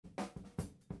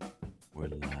We're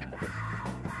live.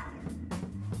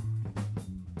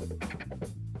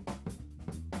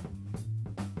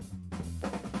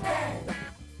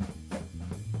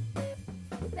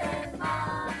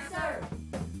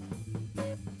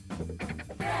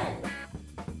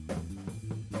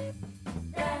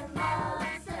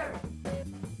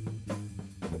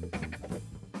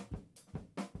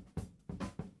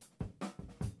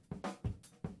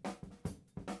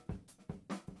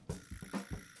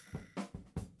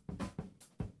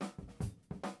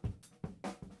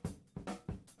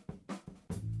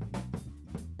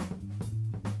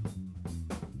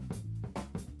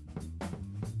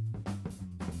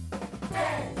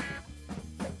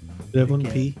 Did everyone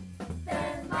pee?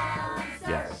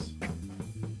 Yes.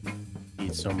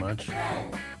 Eat so much.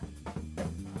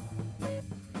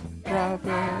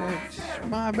 Robert,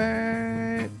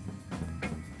 Robert.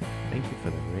 Thank you for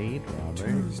the raid,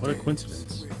 Robert. What a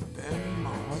coincidence.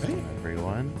 Welcome,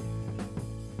 everyone.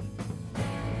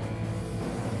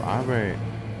 Robert,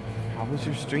 how was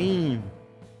your stream?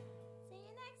 See you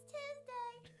next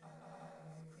Tuesday.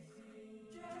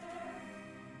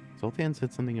 Sultan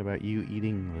said something about you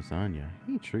eating lasagna.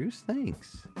 Hey, Truce,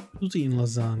 thanks. Who's eating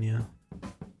lasagna?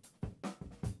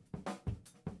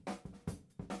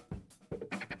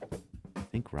 I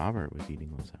think Robert was eating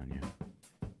lasagna.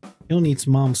 He don't eat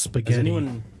mom's Has spaghetti.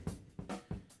 anyone?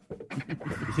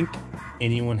 You think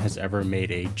anyone has ever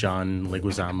made a John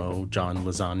Leguizamo, John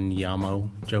Lasagnamo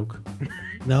joke?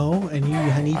 No, and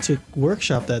you need to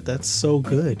workshop that. That's so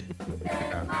good.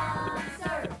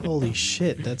 Holy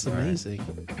shit, that's amazing.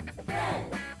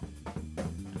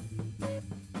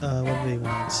 What do they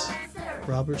want?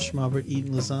 Robert Schmobert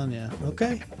eating lasagna.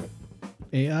 Okay.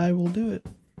 AI will do it.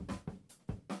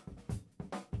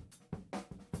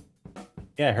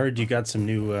 Yeah, I heard you got some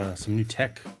new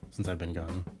tech since I've been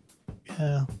gone.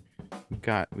 Yeah.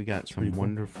 We got some pretty cool.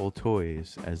 wonderful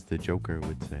toys, as the Joker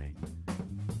would say.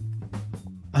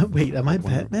 Wait, am I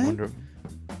Batman?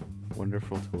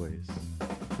 Wonderful toys.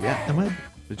 Yeah, Am I?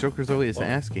 the Joker's always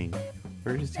asking,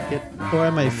 where does he get? Or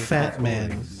am I wonderful Fat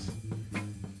Man? toys?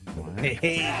 What?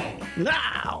 Hey,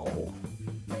 No!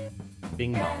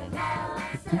 Bing bong.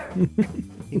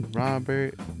 Hey,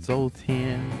 Robert,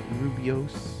 Zoltan,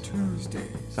 Rubios,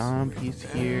 Tuesdays. Zombies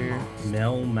here.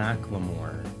 Mel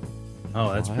Macklemore.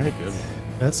 Oh, that's pretty good.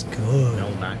 That's good.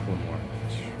 Mel Macklemore.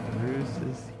 Bruce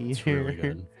is here. It's really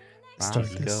good. Let's start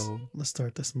Bobby this. Go. Let's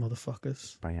start this,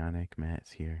 motherfuckers. Bionic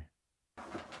Matt's here.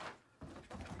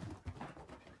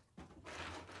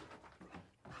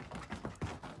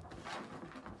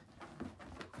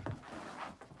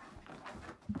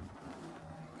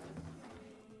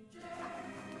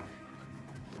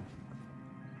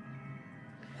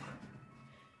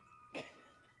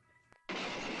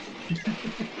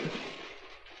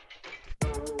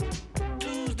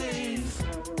 Tuesdays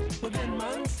with that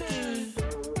monster.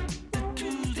 The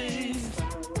Tuesdays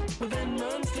with that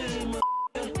monster.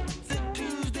 The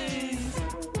Tuesdays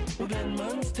with that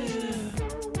monster.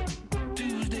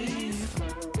 Tuesdays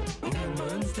with that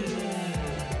monster.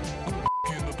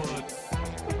 Go in the butt.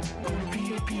 Go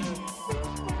pee pee.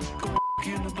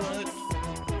 Go in the butt.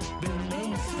 That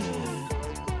monster.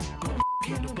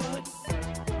 Go in the butt.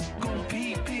 Go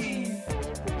pee pee.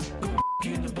 Go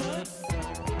in the butt.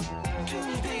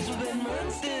 Tuesdays with that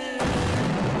monster.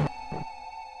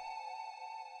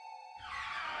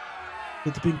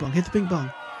 Hit the ping pong. Hit the ping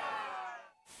pong.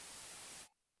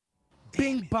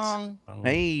 Bing bong.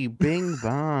 Hey, Bing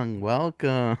Bong,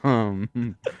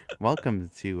 welcome. Welcome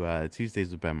to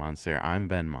Tuesdays with Ben Monster. I'm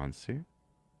Ben Monster.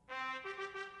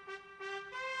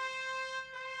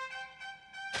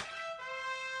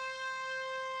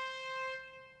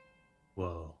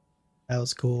 Whoa. That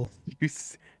was cool.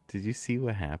 Did you see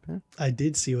what happened? I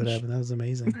did see what happened. That was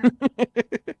amazing.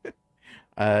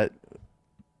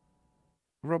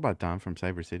 Robot Don from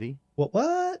Cyber City,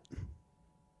 What?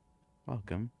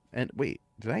 welcome. And wait,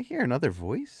 did I hear another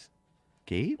voice?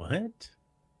 Gabe? What?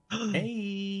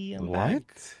 Hey, I'm What?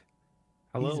 back.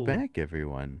 Hello. He's back,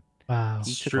 everyone. Wow.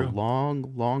 He It's took true. a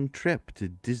long trip to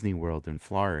Disney World in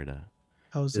Florida.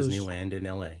 How's those? Disneyland in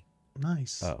LA.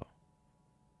 Nice. Oh,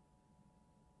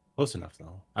 Close enough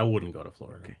though. I wouldn't go to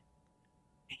Florida. Okay.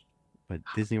 but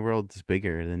Disney World is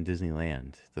bigger than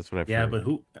Disneyland. That's what I've Yeah, heard. but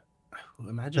who?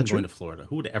 Imagine That's going true. to Florida.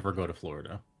 Who would ever go to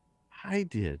Florida? I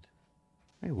did.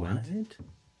 I went. What?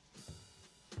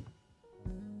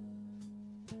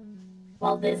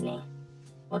 Walt Disney.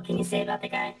 What can you say about the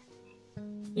guy?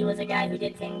 He was a guy who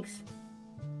did things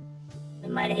that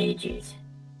might have hated Jews.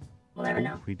 We'll never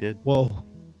know. We did. Whoa.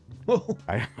 Whoa.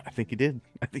 I think he did.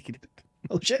 I think he did.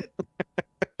 Oh shit.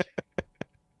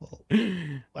 Whoa.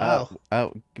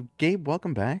 Wow. Gabe,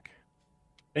 welcome back.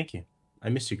 Thank you. I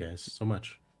miss you guys so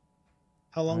much.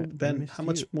 How long, I Ben? missed How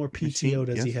much you. more Missed PTO you,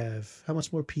 does he yes. have? How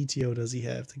much more PTO does he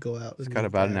have to go out? It's and got wreak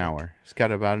about an havoc? hour. It's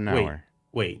got about an Wait, hour.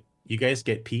 wait. You guys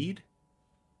get peed?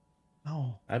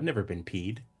 No, I've never been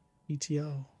peed.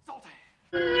 PTO.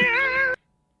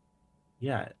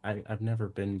 Yeah, I've never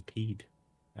been peed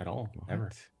at all,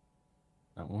 ever.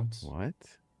 Not once. What?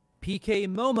 PK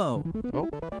Momo. Oh.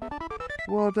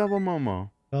 Whoa, double Momo.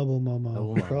 Double Momo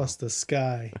Double Momo. across the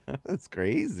sky. That's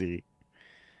crazy.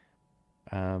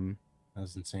 That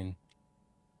was insane.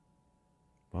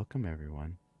 Welcome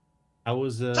everyone. How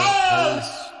was the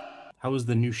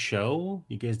new show?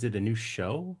 You guys did a new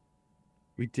show?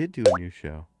 We did do a new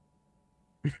show.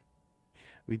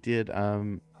 We did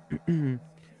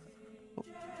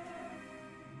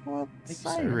well,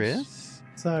 Cyrus.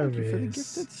 Thank you for the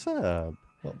gifted sub.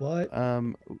 What?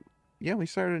 Yeah, we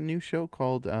started a new show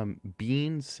called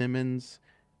Bean Simmons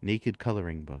Naked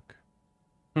Coloring Book.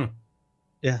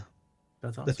 Yeah.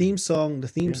 That's awesome. The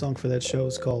theme song for that show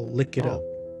is called "Lick It Up."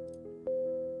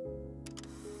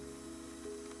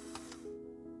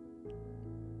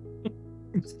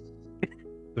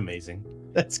 Amazing.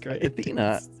 That's great.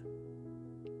 Athena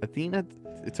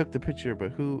took the picture,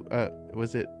 but who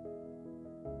was it?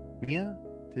 Mia?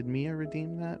 Did Mia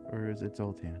redeem that, or is it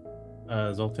Zoltan?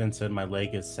 Zoltan said my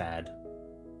leg is sad.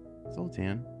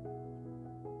 Zoltan,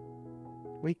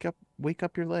 wake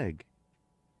up your leg.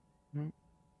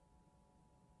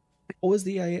 What was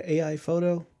the AI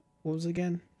photo? What was it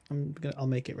again? I'll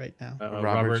make it right now.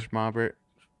 Robert Schmobert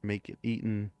make it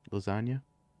eating lasagna,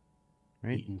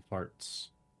 right? Eating farts.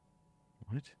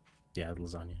 What? Yeah,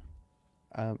 lasagna.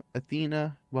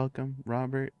 Athena, welcome.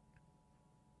 Robert,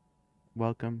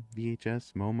 welcome.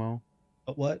 VHS, Momo.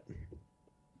 What?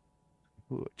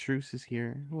 Truce is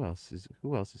here. Who else is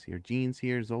here? Jean's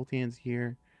here. Zoltan's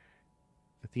here.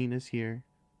 Athena's here.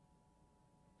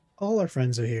 All our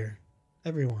friends are here.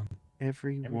 Everyone.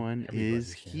 Everyone Everybody's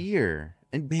is here.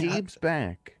 And Man, Gabe's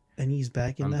back. And he's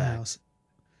back in I'm the back. house.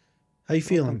 How you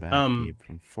feeling? Welcome back, Gabe,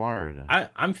 from Florida.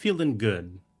 I'm feeling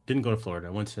good. Didn't go to Florida.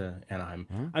 I went to Anaheim.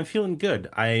 Huh? I'm feeling good.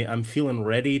 I'm feeling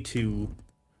ready to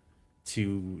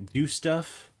do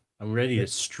stuff. I'm ready to What are you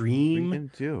stream. gonna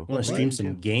do? I want to stream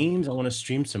some games. I want to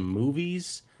stream some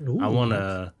movies. I Ooh. want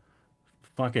to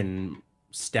fucking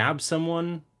stab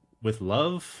someone with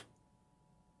love.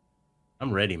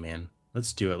 I'm ready, man.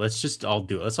 Let's do it. Let's just all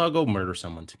do it. Let's all go murder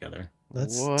someone together.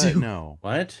 Let's What? do. No.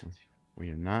 What? We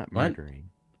are not What? murdering.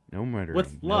 No murdering.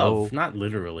 With love, No. not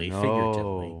literally, No.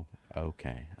 figuratively.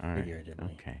 Okay. All right.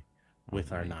 Figuratively. Okay.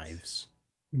 With our Alright. knives.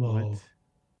 Whoa.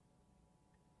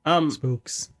 What?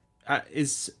 Spooks.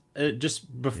 Is just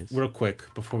Yes. real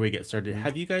quick before we get started,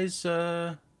 have you guys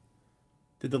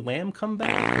did the lamb come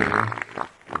back?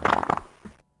 Or...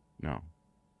 No.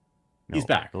 He's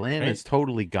back, The lamb right? is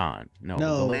totally gone. No,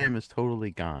 No. the lamb is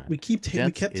totally gone. We Jets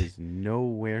kept is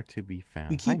nowhere to be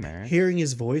found. we Hi, keep Mary. hearing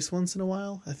his voice once in a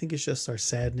while. I think it's just our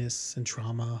sadness and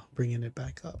trauma bringing it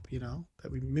back up. You know that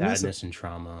we miss him. Sadness and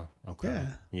trauma. Okay. Yeah.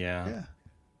 Yeah. Yeah.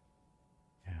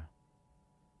 Yeah.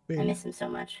 I Weird. miss him so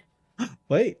much.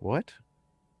 Wait. What?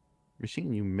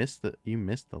 Machine, you missed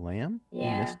the lamb? You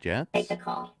Yeah. missed Jets? Take the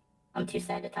call. I'm too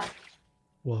sad to talk.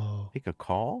 Whoa. Take a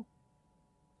call?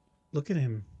 Look at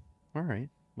him. All right.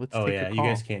 Let's Oh take yeah, a you call.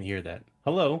 guys can't hear that.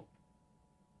 Hello.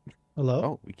 Hello.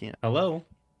 Oh, we can't. Hello.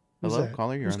 Who's Hello, that?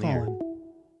 caller, you're Who's on the air. calling?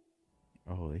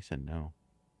 Oh, they said no.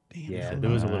 Damn. Yeah, it's there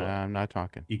was a loud. little- I'm not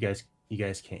talking. You guys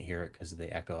can't hear it because of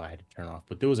the echo. I had to turn off.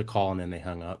 But there was a call and then they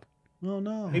hung up. Oh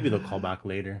no. Maybe they'll call back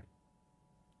later.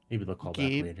 Maybe they'll call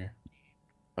Gabe? back later.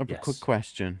 I have a Yes. quick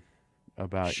question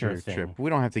about Sure your thing. trip. We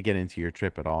don't have to get into your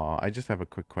trip at all. I just have a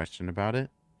quick question about it.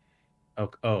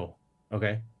 Oh,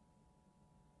 okay.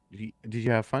 Did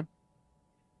you have fun?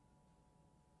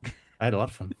 I had a lot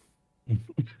of fun.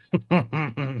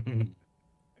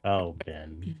 Oh,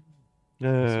 Ben.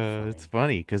 It's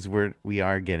funny because we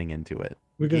are getting into it.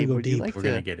 We're gonna Gabe, go would you deep. like We're to-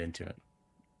 gonna get into it.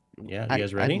 Yeah, you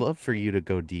guys ready? I'd love for you to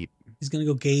go deep. He's gonna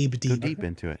go Gabe Go deep. deep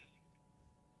into it.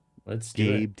 Let's do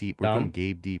Gabe it. deep. We're Dom? going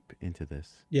Gabe deep into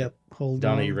this. Yep. Hold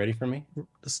Don, on. are you ready for me?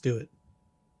 Let's do it.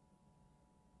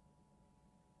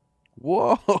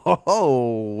 Whoa!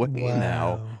 Hey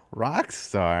now, Wow.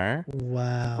 Rockstar.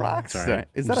 Wow. Rockstar. Sorry.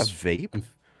 Is that a Just- vape?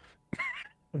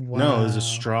 Wow. No, it was a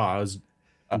straw. I was Is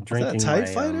that a drinking TIE my,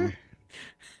 fighter?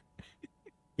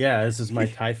 Yeah, this is my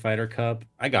TIE Fighter cup.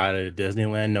 I got it at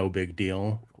Disneyland. No big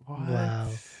deal. What? Wow.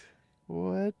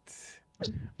 What?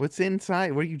 What's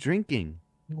inside? What are you drinking?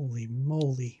 Holy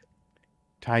moly.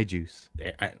 Thai juice.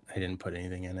 I didn't put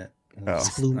anything in it. Oh.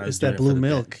 It's, blue, I was it's doing that it for blue the bit.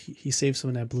 milk. He saved some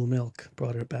of that blue milk,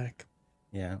 brought it back.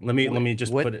 Yeah. Let me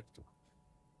just What- put it.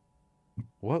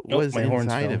 What Oh, was my horns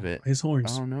inside fell. of it? His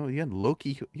horns. Oh no, you had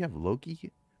Loki. You have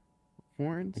Loki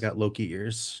horns. I got Loki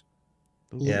ears.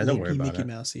 Loki- Yeah, don't worry Loki about Mickey it.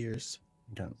 Mouse ears.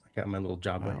 I got my little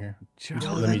Jabba Wow. here. Jabba.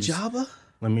 Yo, let that me just- Jabba?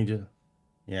 Let me just.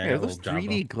 Yeah, I Are got a those little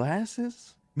 3D Jabba.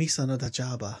 glasses? Misa no da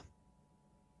Jabba.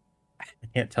 I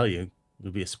can't tell you.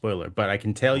 It'll be a spoiler, but I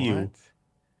can tell you What?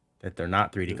 that they're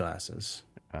not 3D glasses.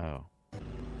 Oh.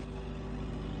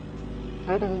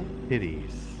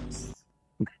 Titties.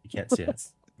 You can't see it.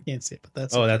 Can't see it, but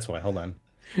that's Oh, that's why. Hold on.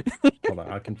 Hold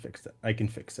on. I can fix it. I can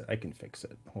fix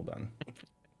it. Hold on.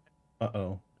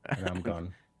 Uh-oh. And I'm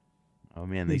gone. Oh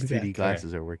man, We'll these be 3D back.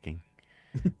 glasses are working.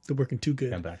 they're working too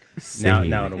good. I'm back. Now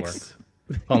it'll work. Save.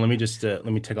 Hold on, let me just let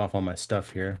me take off all my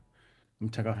stuff here. Let me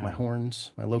take off my Wow.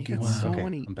 horns, my You Loki got horns. so Okay,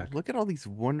 many. I'm back. Look at all these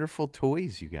wonderful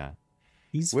toys you got.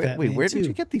 He's Wait, Batman where too. did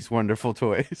you get these wonderful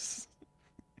toys?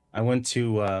 I went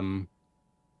to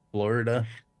Florida.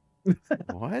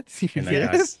 What? You And I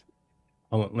did? got-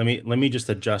 Hold on, let me just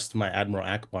adjust my Admiral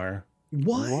Akbar.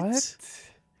 What?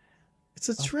 It's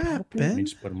a trap, puppet? Let me Ben.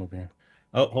 just put him over here.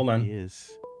 Oh, hold on. He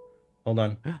is. Hold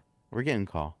on. We're getting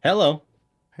call. Hello.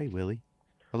 Hey, Willie.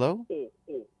 Hello?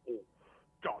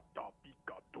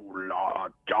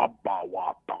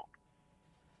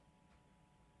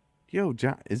 Yo,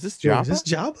 is this Yo, Jabba? is this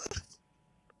Jabba?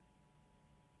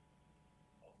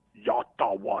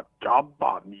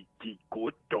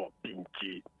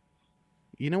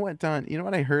 You know what, Don? You know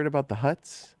what I heard about the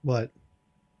Huts? What?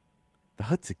 The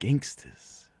Huts are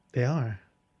gangsters. They are.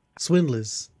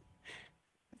 Swindlers.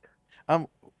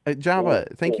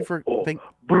 Jabba, thank you for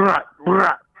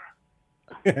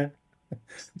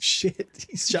Shit.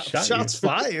 He's Shot shots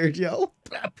fired, yo.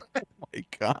 my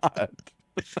God.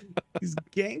 He's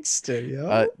gangster,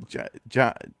 yo.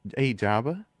 Hey,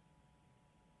 Jabba.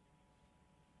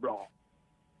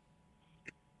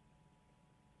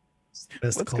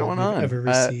 Best What's call going we've on? ever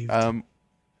received.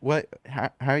 What?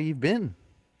 How you been?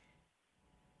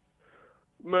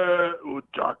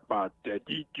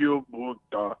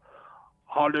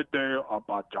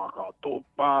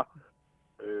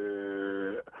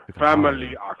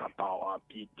 Family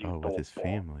Oh, with his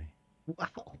family.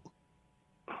 Wow.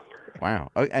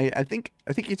 Wow. I think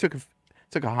you took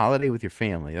a holiday with your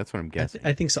family. That's what I'm guessing.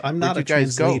 I think so. I'm not a Where'd you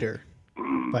guys go? translator,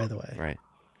 by the way. Right.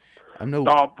 I'm no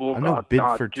bid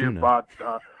for tuna.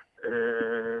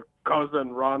 Cousin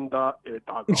Rhonda,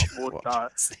 Itagabuta,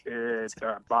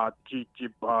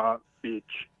 Bachichiba Beach,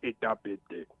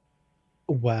 Itabiti.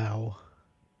 Wow.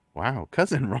 Wow,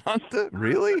 cousin Rhonda,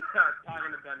 really?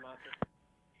 Talking to Ben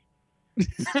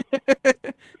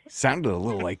Monster. Sounded a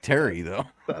little like Terry though.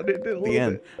 At the The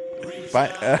end. Bye,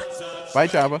 bye,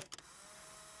 Jabba.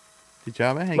 Did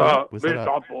Jabba hang up? Was that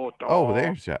up? Oh,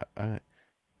 there's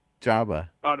Jabba.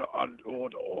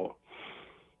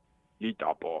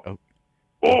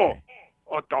 Okay.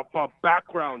 The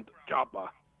background, Jabba.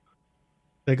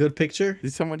 A good picture?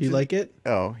 Did someone? Do you like it?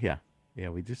 Oh yeah, yeah.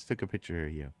 We just took a picture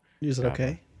of you, Is it Jabba.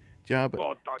 okay?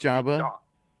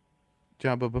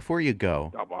 Jabba. Before you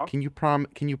go, Jabba.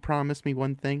 can you promise me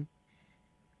one thing?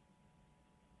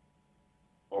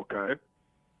 Okay.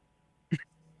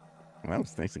 Well, that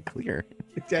was nice and clear.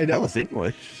 I That know. was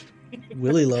English.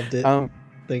 Willie loved it.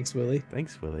 Thanks, Willie.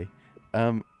 Thanks, Willie.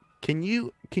 Can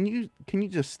you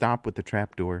just stop with the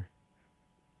trapdoor,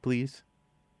 please?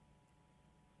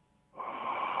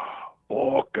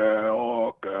 Okay.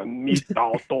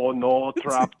 Mito no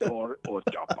trapdoor,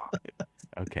 Jabba.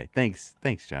 Okay, thanks,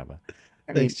 Jabba.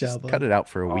 Thanks, just Jabba. cut it out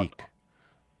for a week.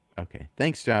 Okay,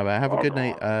 thanks, Jabba. Have a good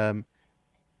night.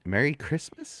 Merry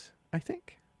Christmas, I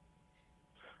think.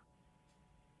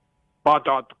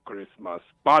 Bada Christmas,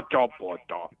 Bada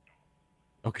Bada.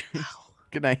 Okay.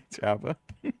 Good night, Jabba.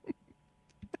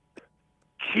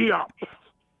 Chips.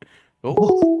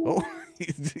 Oh, he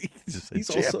just said He's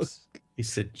also- chips. He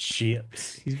said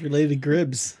chips. He's related to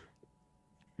Gribbs.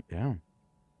 Yeah.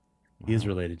 He is Wow.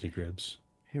 related to Gribbs.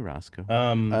 Hey, Roscoe.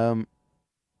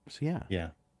 So yeah. yeah.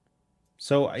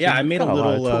 So So yeah, I you've made got a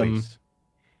lot of little toys.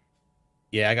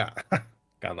 yeah, I got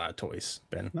got a lot of toys,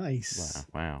 Ben. Nice.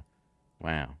 Wow.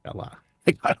 Got a lot.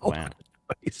 I got a Wow. lot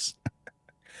of toys.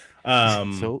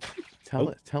 So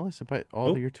tell us about all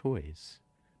Oh. your toys.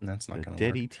 That's not The gonna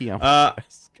dead work. ET on Uh,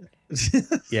 desk.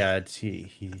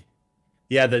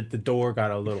 Yeah, the door got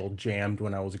a little jammed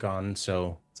when I was gone,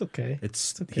 so It's okay.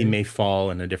 it's It's okay. he may fall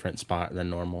in a different spot than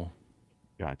normal,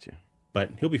 Gotcha.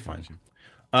 but he'll be fine.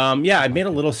 Gotcha. Yeah, I made a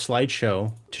little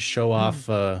slideshow to show off.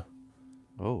 Oh,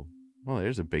 well,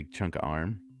 there's a big chunk of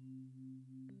arm.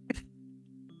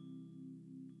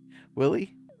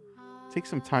 Willie, take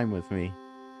some time with me.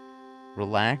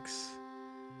 Relax.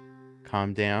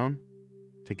 Calm down.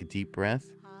 Take a deep breath.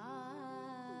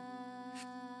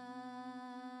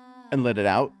 and let it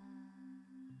out,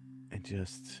 and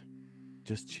just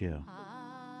chill.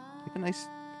 Take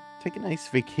a nice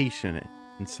vacation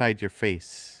inside your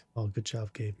face. Oh, good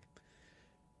job, Gabe.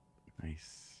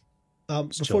 Nice.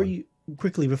 Before you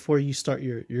start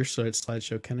your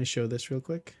slideshow, can I show this real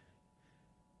quick?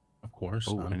 Of course.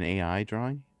 Oh, an AI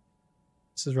drawing.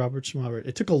 This is Robert Schmobert.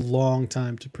 It took a long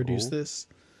time to produce this.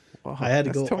 Oh, I had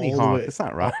to go Tony all Hawk. the way. It's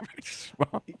not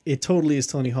Robert. It totally is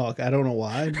Tony Hawk. I don't know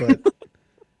why, but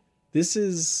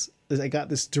I got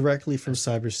this directly from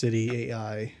Cyber City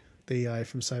AI. The AI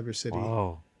from Cyber City.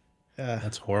 Wow.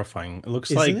 That's horrifying. It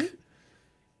looks Isn't like it?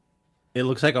 It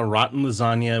looks like a rotten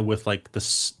lasagna with like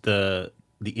the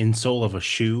insole of a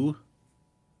shoe.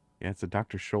 Yeah, it's a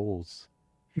Dr. Scholl's.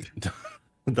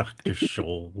 Dr.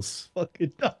 Scholl's.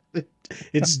 Fucking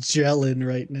it's gelling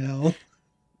right now.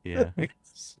 Yeah.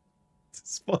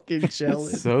 It's fucking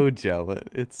gelling. So gelling.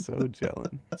 It's so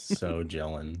gelling. So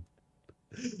gelling.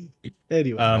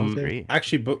 Anyway, great.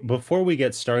 Actually, before we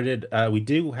get started, we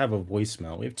do have a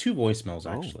voicemail. We have 2 voicemails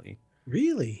actually.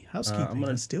 really? Housekeeping. I'm gonna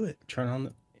Let's do it. Turn on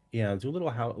the, do a little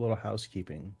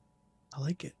housekeeping. I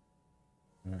like it.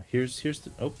 Here's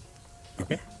the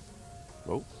okay.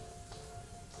 Whoa.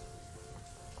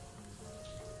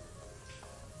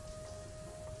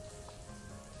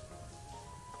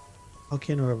 How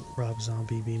can Rob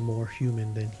Zombie be more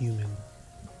human than human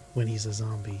when he's a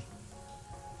zombie?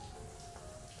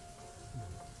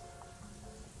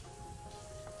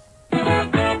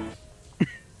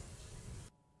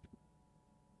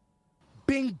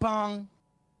 Bing bong.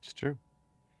 It's true.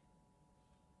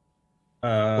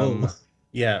 Whoa.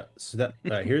 Yeah. So that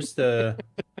here's the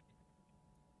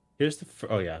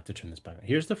oh yeah, I have to turn this back on.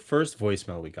 Here's the first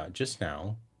voicemail we got just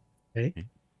now. Hey.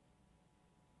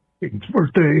 It's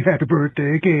birthday, happy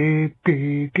birthday, Gabe,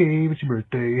 Gabe, Gabe, it's your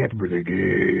birthday, happy birthday,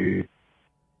 Gabe.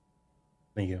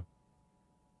 Thank you.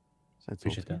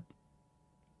 Appreciate that.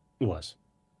 It was.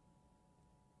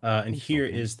 And here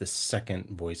is the second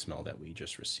voicemail that we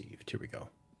just received. Here we go.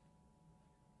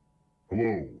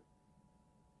 Hello.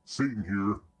 Satan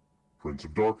here, Prince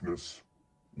of Darkness,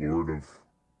 Lord of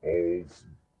all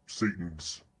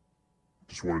Satans.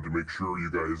 Just wanted to make sure you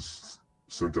guys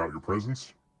sent out your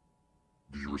presents.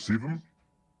 Did you receive them?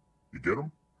 You get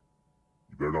them?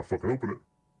 You better not fucking open it.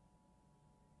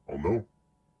 I'll know.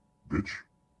 Bitch.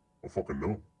 I'll fucking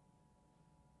know.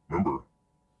 Remember,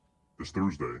 this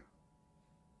Thursday,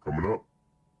 coming up,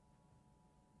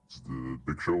 it's the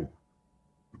big show,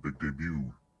 the big debut,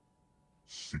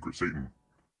 Secret Satan.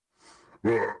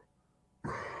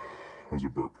 How's a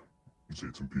burp? Let's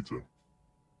eat some pizza.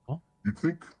 Huh? You'd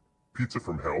think pizza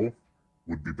from hell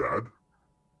would be bad.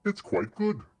 It's quite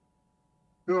good.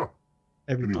 Yeah.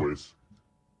 Anyways,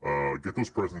 get those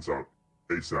presents out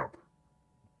ASAP.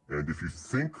 And if you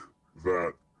think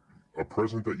that a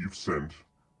present that you've sent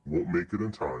won't make it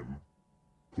in time,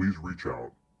 please reach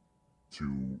out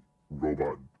to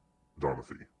Robot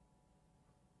Donathy.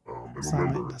 And That's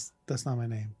remember, that's not my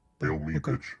name. hail me,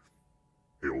 Okay. bitch.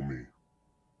 Hail me.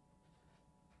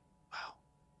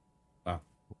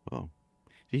 Oh.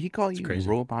 Did he call you crazy.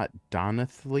 Robot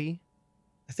Donathy?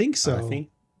 I think so. Donathy?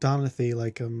 Donathy,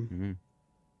 like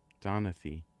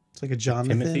Donathy. it's like a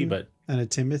Jonathan Timothy, but and a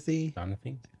Timothy.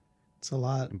 Donathy. It's a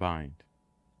lot. Combined.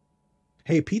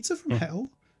 Hey, pizza from hell,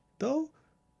 though.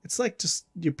 It's like just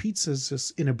your pizza's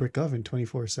just in a brick oven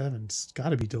 24/7. It's got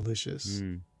to be delicious.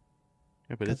 Mm.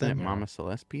 Yeah, but Got isn't it that- Mama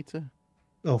Celeste pizza?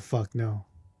 Oh fuck no.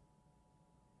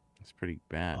 It's pretty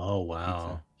bad. Oh wow.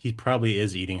 Pizza. He probably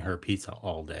is eating her pizza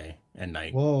all day and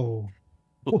night. Whoa.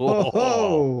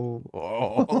 Whoa.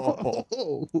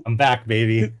 Oh. I'm back,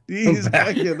 baby. He's I'm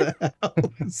back. back in the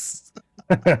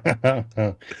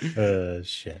house.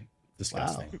 Shit.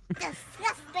 Disgusting.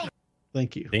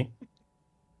 Thank you. See?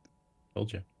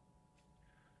 Told you.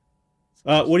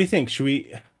 What do you think? Should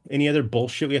we any other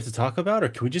bullshit we have to talk about, or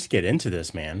can we just get into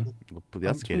this, man?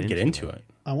 Let's Can we get into it.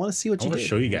 I want to see what I you want to did.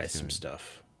 show you Get guys into some it.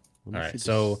 stuff. Let me All see right, this-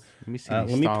 so let me see let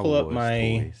these me Star pull up Wars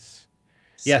my- toys.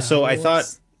 Yeah, so I Star thought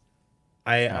Wars.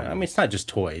 I mean it's not just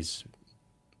toys,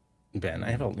 Ben. I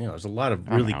have there's a lot of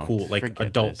I'm really out. cool like Forget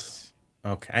adult. this.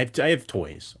 Okay, I have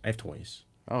toys.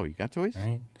 Oh, you got toys?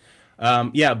 All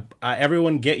right.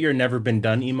 Everyone get your never been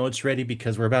done emotes ready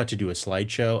because we're about to do a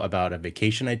slideshow about a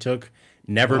vacation I took.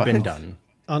 Never been What? done.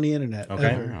 On the internet. Okay.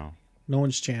 Ever. Wow. No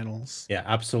one's channels. Yeah,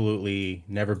 absolutely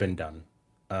never been done.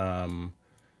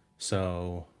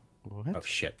 So What? oh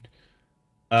shit.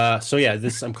 So yeah,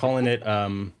 this I'm calling it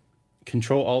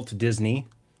Control-Alt Disney.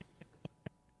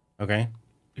 Okay.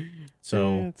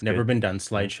 So Yeah, that's never good. been done That's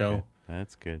slideshow. good.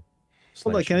 That's good.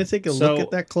 Hold on, can I take a look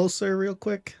at that closer real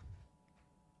quick?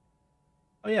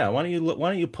 Oh yeah, why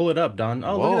don't you pull it up, Don?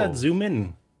 Oh, look at that zoom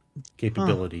in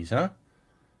capabilities, huh?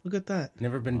 Look at that.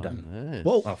 Never been done.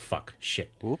 Whoa. Oh fuck,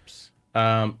 shit. Whoops.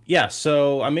 Yeah.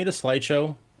 So I made a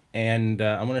slideshow, and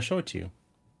I'm gonna show it to you.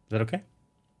 Is that okay?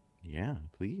 Yeah,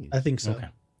 please. I think so. Okay.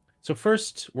 So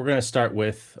first, we're gonna start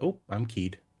with. Oh, I'm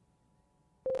keyed.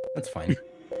 That's fine.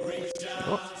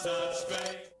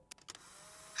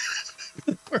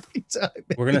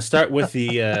 We're gonna start with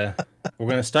the. We're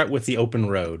gonna start with the open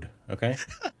road. Okay.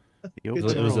 The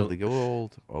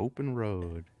old open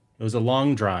road. It was a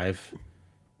long drive,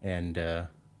 and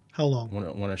how long?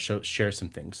 Want to share some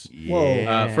things.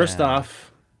 Yeah. First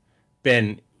off,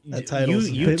 Ben,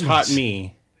 you taught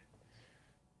me.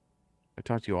 I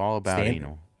taught you all about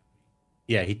anal.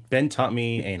 Yeah, Ben taught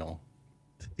me anal.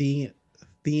 The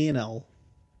anal.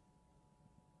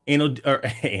 Anal or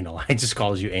anal. I just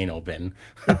called you anal, Ben.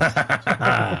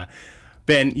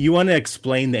 Ben, you want to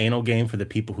explain the anal game for the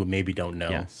people who maybe don't know?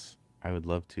 Yes, I would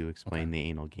love to explain the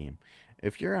anal game.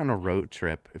 If you're on a road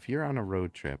trip,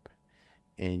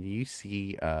 and you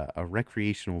see a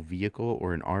recreational vehicle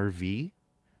or an RV,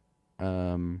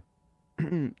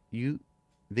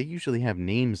 they usually have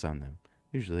names on them.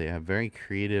 Usually they have very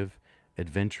creative,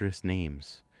 adventurous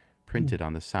names printed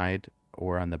on the side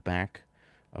or on the back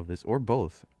of this, or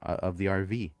both, of the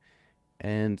RV.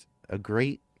 And a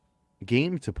great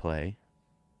game to play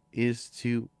is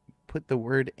to put the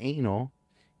word anal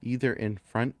either in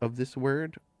front of this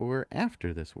word or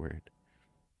after this word.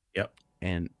 Yep.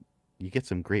 And you get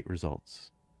some great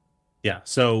results. Yeah.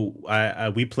 So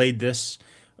we played this,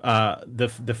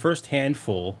 the first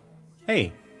handful.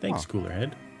 Hey, thanks,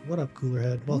 Coolerhead. What up,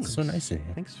 Coolerhead? Welcome. So nice of you.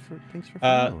 Thanks for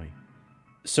following.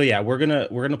 So yeah, we're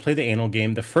gonna play the anal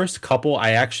game. The first couple,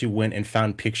 I actually went and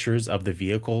found pictures of the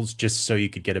vehicles just so you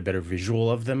could get a better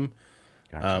visual of them,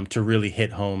 to really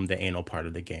hit home the anal part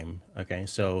of the game. Okay,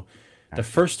 so the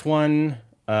first one,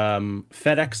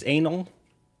 FedEx anal.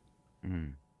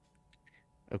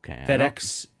 Okay.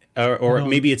 FedEx, or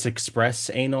maybe it's Express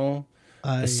anal.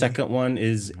 The second one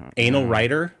is Anal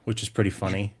Rider, which is pretty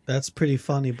funny. That's pretty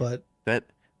funny, but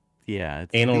yeah,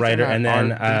 Anal Rider, and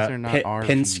then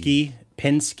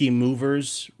Penske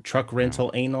Movers Truck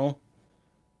Rental Anal.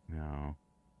 No,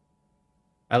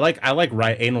 I like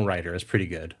Anal Rider. It's pretty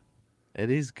good. It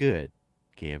is good,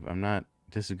 Gabe. I'm not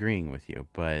disagreeing with you,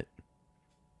 but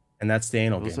and that's the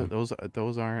anal game.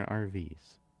 Those aren't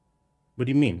RVs. What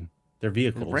do you mean? They're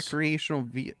vehicles. Recreational.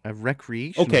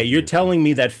 Okay, you're telling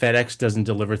me that FedEx doesn't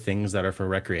deliver things that are for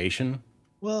recreation?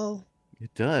 Well,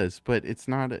 it does, but it's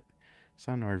not an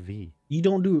RV. You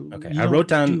don't do. Okay, I wrote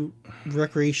down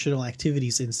recreational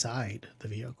activities inside the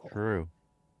vehicle. True.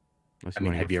 I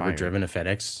mean, have you ever driven a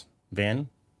FedEx van?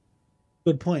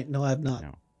 Good point. No, I've not.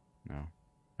 No.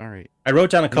 All right. I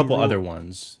wrote down a couple other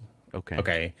ones.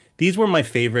 Okay. These were my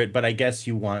favorite, but I guess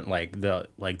you want like the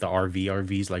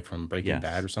RVs like from Breaking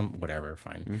Bad or something. Whatever,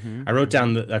 fine. I wrote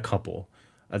down a couple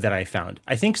that I found.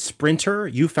 I think Sprinter.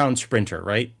 You found Sprinter,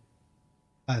 right?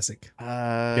 Classic.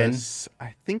 Ben?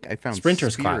 I think I found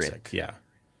Sprinter's Spirit. classic. Yeah.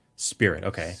 Spirit.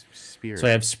 Okay. Spirit. So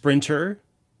I have Sprinter.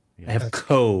 Yeah, I have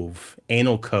Cove.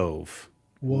 Anal Cove.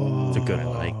 Whoa. It's a good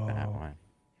one. I like that one.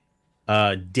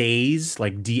 Daze,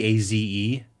 like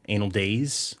DAZE. Anal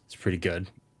Daze. It's pretty good.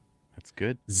 That's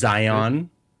good. Zion.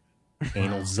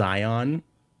 Anal Zion.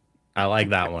 I like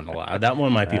that one a lot. That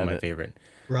one might be my favorite.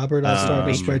 Robert, I'll start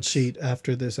a spreadsheet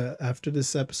after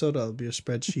this episode. I'll be a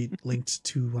spreadsheet linked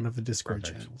to one of the Discord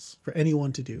channels for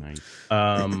anyone to do.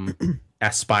 Nice.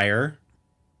 Aspire.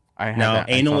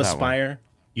 Anal Aspire.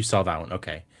 You saw that one.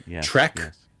 Okay. Yeah. Trek.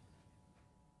 Yes.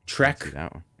 Trek.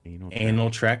 That one. Anal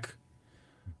Trek.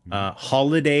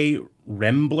 Holiday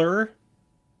Rembler.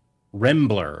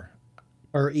 Rembler.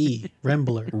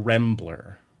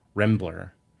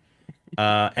 Rembler.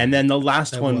 And then the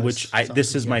last one, which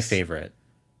this is my favorite.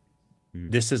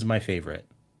 This is my favorite.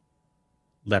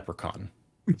 Leprechaun.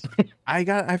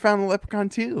 I found a leprechaun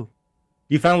too.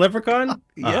 You found Leprechaun?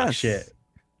 Yes. Oh, shit.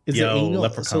 Is Yo, it anal?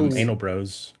 Leprechaun. Anal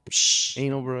Bros.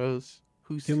 Anal Bros.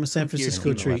 Give him a San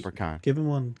Francisco treat. Leprechaun? Give him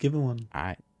one.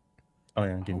 Oh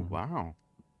yeah. Give him. Wow.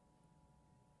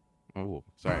 Oh,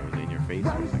 sorry. Was it in your face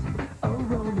for a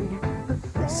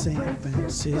second? San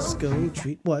Francisco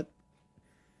treat. What?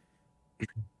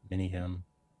 Mini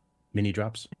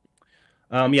drops.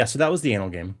 Yeah, so that was the anal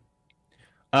game.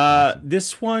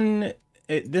 This one,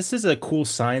 this is a cool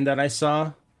sign that I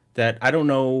saw that I don't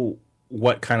know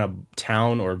what kind of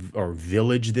town or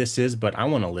village this is, but I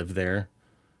want to live there.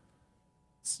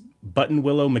 It's Button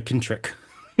Willow McKintrick.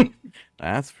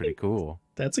 That's pretty cool.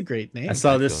 That's a great name. I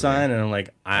saw this sign and I'm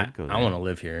like, I want to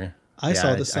live here. I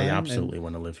saw the sign. I and absolutely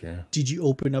want to live here. Did you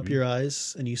open up your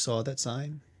eyes and you saw that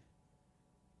sign?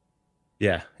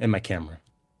 Yeah, and my camera.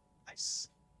 Nice.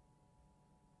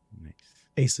 Nice.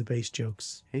 Ace of base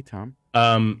jokes. Hey Tom.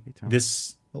 Um, Hey, Tom.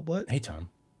 this. What? Hey Tom.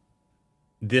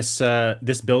 This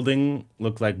building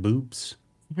looked like boobs.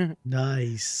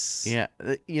 Nice. Yeah,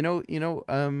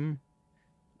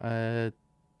 the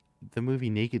movie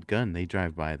Naked Gun. They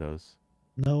drive by those.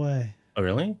 No way. Oh,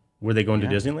 really? Were they going Yeah.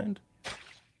 to Disneyland?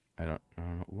 I don't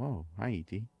know. Whoa, hi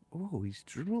ET. Oh, he's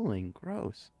drooling.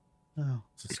 Gross. Oh,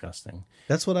 It's disgusting.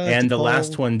 that's what I. Like And to the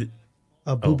last call one,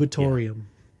 a boobatorium.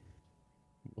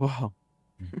 Whoa.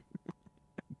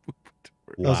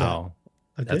 was that? wow,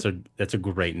 I that's did? a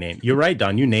great name. You're right,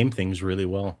 Don. You name things really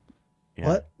well.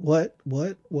 Yeah. What?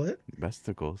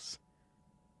 Vesticles.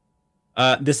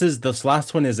 This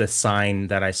last one is a sign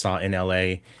that I saw in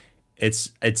LA.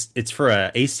 It's for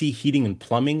a AC heating and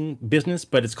plumbing business,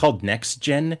 but it's called Next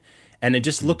Gen, and it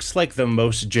just looks like the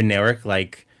most generic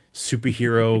like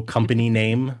superhero company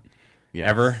name Yes,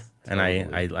 ever. And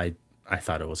totally. I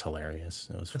thought it was hilarious.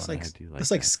 It was That's funny. like I do like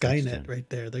that's like that. Skynet Next Gen. right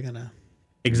there. They're gonna.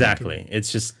 Exactly.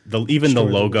 It's just even the Destroy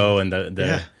the logo world. and the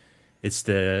Yeah. it's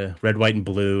the red, white, and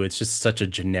blue. It's just such a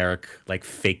generic like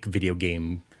fake video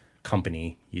game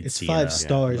company you'd It's see 5 in a,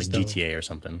 stars, like though. GTA or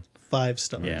something. 5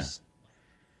 stars. Yeah.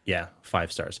 Yeah,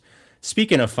 5 stars.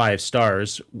 Speaking of 5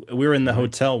 stars, we were in the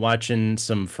hotel watching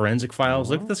some forensic files.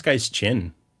 Look at this guy's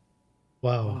chin.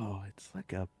 Wow. Oh, it's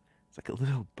like a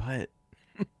little butt.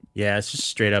 Yeah, it's just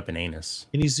straight up an anus.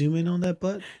 Can you zoom in on that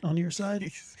butt on your side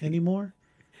anymore?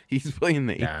 He's playing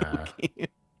the Nah. game.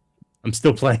 I'm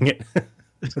still playing it.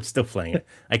 I'm still playing it.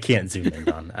 I can't zoom in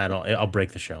on. I'll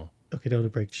break the show. Okay, don't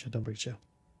break the show. Don't break the show.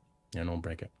 Yeah, don't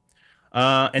break it.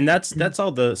 And that's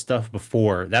all the stuff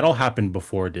before. That all happened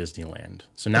before Disneyland.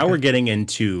 So now Okay. we're getting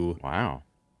into Wow.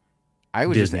 I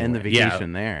would just end the Disneyland. Yeah.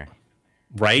 vacation there.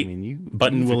 right I mean,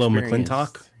 Button you've Willow experienced-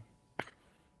 McClintock. and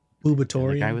the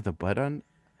Boobatorium. guy with a butt on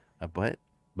a butt.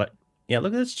 But yeah,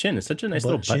 look at his chin. It's such a nice Butt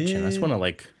little butt chin. I just chin. want to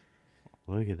like.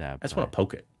 Look at that. I just want to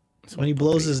poke it. When he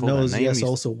blows his hold on, nose, he has to Naomi's-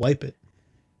 also wipe it.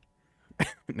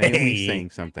 Naomi's Hey. saying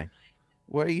something.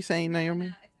 What are you saying,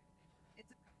 Naomi?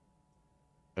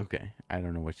 Okay, I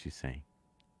don't know what she's saying.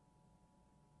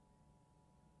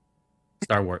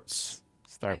 Star Wars.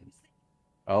 Start.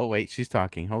 Oh wait, she's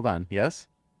talking. Hold on. Yes.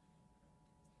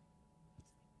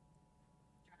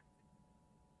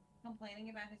 Complaining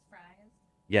about his fries.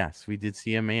 Yes, we did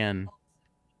see a man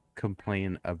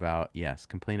complain about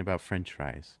French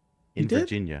fries You in did?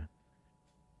 Virginia.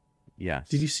 Yes.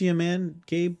 Did you see a man,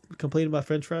 Gabe, complain about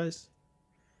French fries?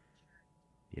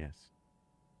 Yes.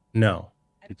 No,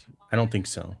 Did you? I don't think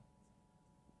so.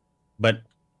 But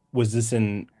was this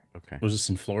in Okay.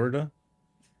 Florida?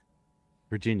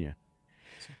 Virginia.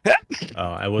 Oh,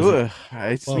 I wasn't. Ugh,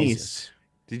 I sneezed.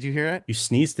 Did you hear it? You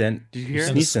sneezed then. Did you You hear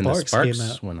it? sneezed and the Sparks came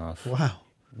sparks out. went off. Wow.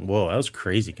 Whoa, that was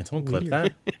crazy. Can someone clip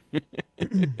Weird.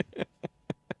 that?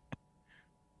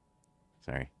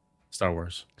 Sorry. Star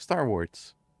Wars. Star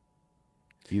Wars.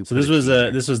 You So put this a was T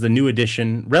there. this was the new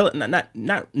edition,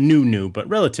 not new, but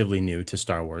relatively new to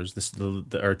Star Wars. This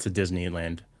or to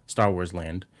Disneyland, Star Wars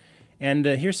Land, and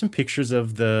here's some pictures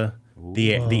of the Ooh.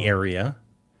 area.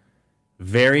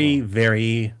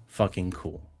 Very fucking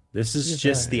cool. This is Look at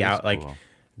just that. the It is out like cool.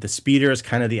 the speeder is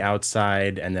kind of the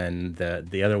outside, and then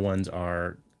the other ones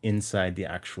are inside the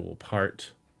actual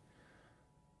part.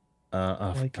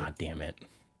 like God damn it!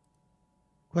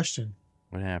 Question.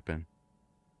 What happened?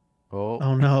 Oh,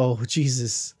 Oh no,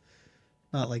 Jesus.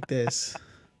 Not like this.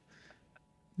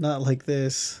 Not like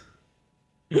this.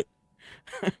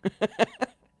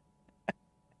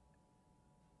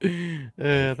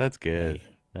 that's good.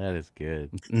 That is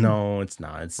good. No, it's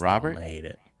not. It's Robert? dumb. I hate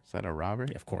it. Is that a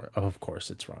Robert? Of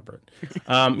course, it's Robert.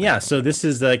 Yeah, so this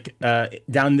is like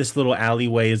down this little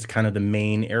alleyway is kind of the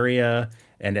main area,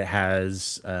 and it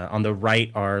has on the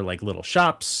right are like little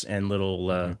shops and little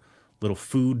little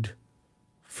food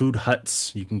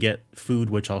huts. You can get food,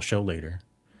 which I'll show later.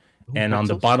 And on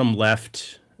the pretzels? bottom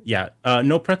left, yeah,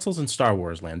 no pretzels in Star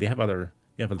Wars Land. They have other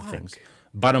things.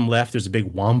 Bottom left, there's a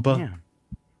big wampa. Yeah.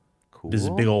 Cool. There's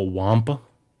a big old wampa,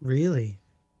 Really?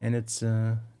 and it's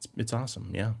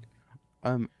awesome. Yeah.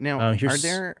 Now, are here's-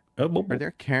 there Oh, whoa,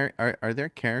 whoa. are there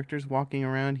characters walking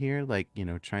around here, like,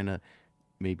 trying to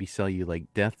maybe sell you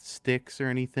like death sticks or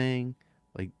anything?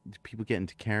 Like, do people get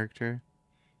into character?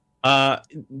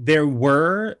 There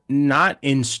were not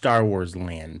in Star Wars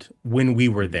Land when we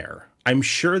were there. I'm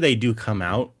sure they do come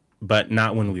out, but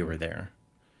not when we were there.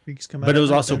 Freaks come out But it at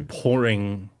was night also then?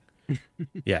 pouring.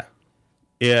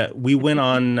 Yeah, we went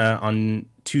on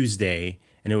Tuesday,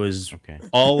 and it was Okay.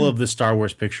 all of the Star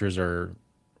Wars pictures are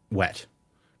wet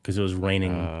because it was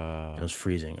raining. It was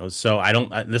freezing. It was so I don't.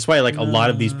 That's why like a lot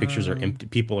of these pictures are empty.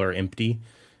 People are empty.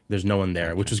 There's no one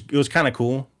there, which was kind of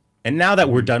cool. And now that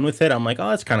we're done with it, I'm like, oh,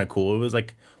 that's kind of cool. It was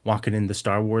like walking into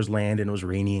Star Wars land, and it was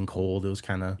rainy and cold. It was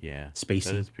kind of spacey.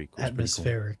 That is pretty cool.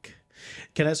 Atmospheric.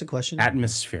 Can I ask a question?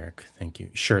 Atmospheric. Thank you.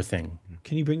 Sure thing.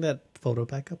 Can you bring that photo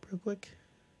back up real quick?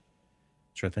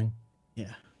 Sure thing.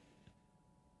 Yeah.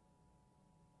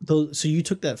 So you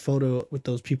took that photo with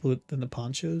those people in the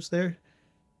ponchos there?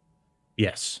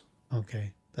 Yes.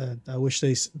 Okay. I wish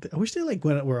they like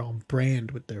were on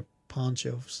brand with their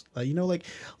ponchos. Like, you know, like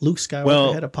Luke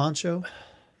Skywalker had a poncho.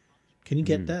 Can you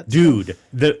get that, dude?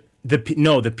 Stuff?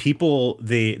 The people,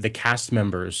 the cast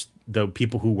members, the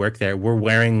people who work there were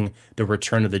wearing the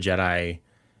Return of the Jedi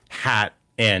hat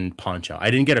and poncho. I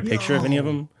didn't get a picture of any of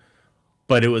them,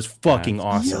 but it was fucking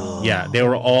awesome. Yeah, they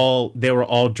were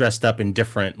all dressed up in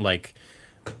different, like,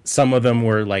 some of them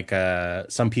were like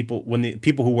some people, when the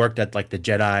people who worked at like the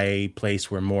Jedi place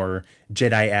were more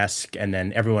Jedi-esque, and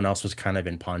then everyone else was kind of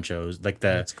in ponchos, like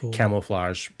the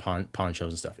camouflage ponchos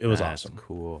and stuff. It was awesome.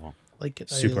 Cool. Like it.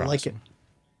 Super I like awesome.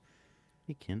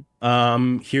 Hey, Ken.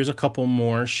 Here's a couple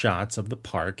more shots of the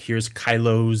park. Here's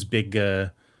Kylo's big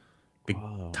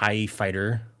TIE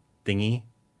fighter thingy.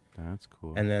 That's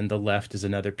cool. And then the left is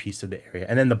another piece of the area.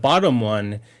 And then the bottom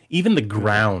one, even the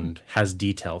ground has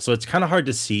detail. So it's kind of hard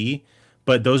to see,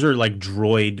 but those are like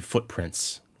droid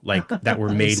footprints, like that were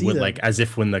made with like, as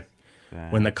if when the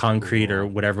concrete or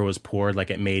whatever was poured, like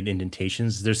it made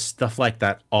indentations. There's stuff like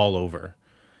that all over.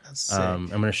 That's sick. I'm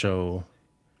going to show,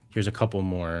 here's a couple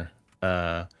more.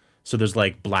 So there's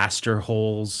like blaster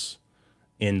holes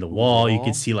in the wall. You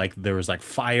can see like there was like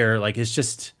fire. Like it's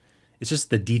just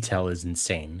the detail is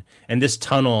insane. And this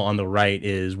tunnel on the right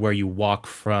is where you walk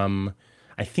from,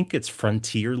 I think it's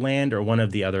Frontierland or one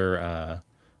of the other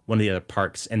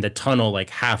parks. And the tunnel,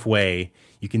 like halfway,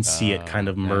 you can see it kind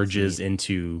of merges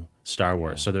into Star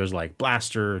Wars. So there's like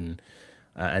blaster and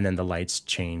then the lights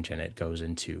change and it goes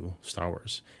into Star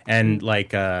Wars. And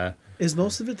like is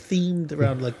most of it themed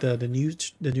around like the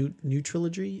new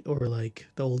trilogy or like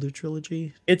the older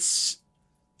trilogy? It's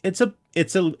a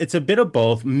bit of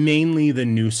both, mainly the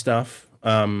new stuff.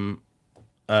 A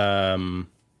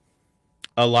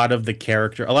lot of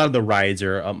the rides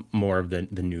are more of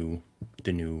the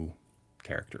new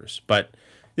characters. But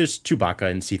there's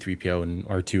Chewbacca and C-3PO and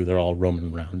R2. They're all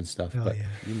roaming around and stuff. Oh, but yeah.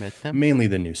 You met them? Mainly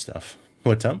the new stuff.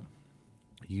 What's up?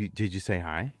 Did you say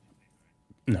hi?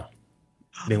 No,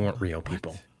 they weren't real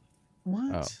people.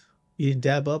 What? Oh. You didn't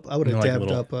dab up? I would have like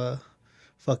dabbed up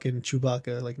fucking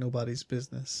Chewbacca like nobody's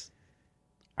business.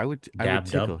 I would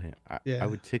Dabbed tickle up? him. Yeah. I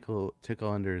would tickle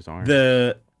under his arm.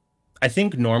 I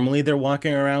think normally they're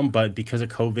walking around, but because of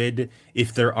COVID,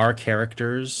 if there are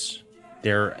characters,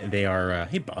 they are.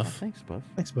 Hey, Buff. Thanks, Buff.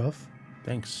 Thanks, Buff.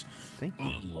 Thanks. Thank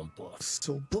you.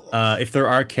 So Buff. If there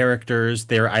are characters,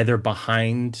 they're either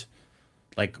behind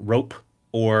like rope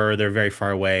or they're very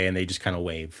far away and they just kind of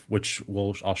wave, which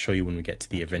I'll show you when we get to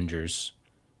the Avengers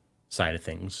side of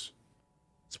things.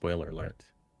 Spoiler alert.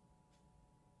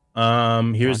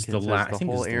 Here's the last. I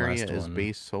think whole this is the area last is one.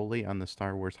 based solely on the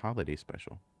Star Wars holiday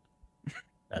special.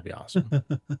 That'd be awesome.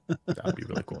 That'd be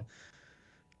really cool.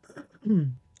 Let's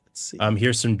see.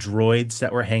 Here's some droids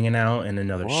that were hanging out in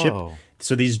another ship.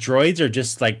 So these droids are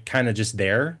just like kind of just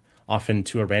there, off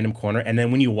into a random corner, and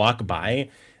then when you walk by,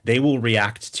 they will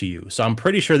react to you. So I'm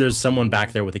pretty sure there's someone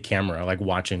back there with a camera, like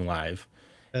watching live,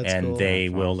 and cool. they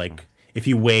will like, if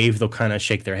you wave, they'll kind of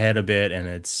shake their head a bit, and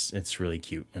it's really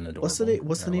cute and adorable.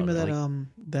 What's the name of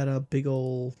that big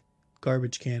old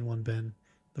garbage can one, Ben?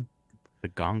 The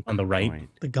gonk on the right. Droid.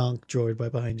 The gonk droid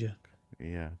right behind you.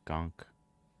 Yeah, gonk.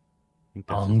 I think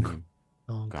that's his name.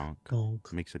 Gonk.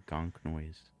 Gonk. Makes a gonk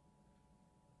noise.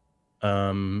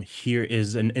 Here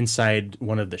is an inside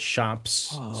one of the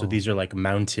shops. So these are like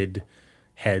mounted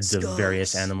heads of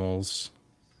various animals.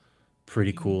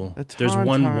 Pretty cool. There's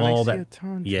one wall that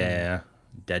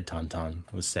dead tauntaun.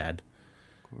 It was sad.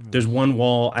 There's one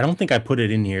wall. I don't think I put it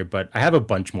in here, but I have a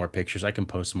bunch more pictures. I can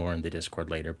post more in the Discord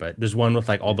later. But there's one with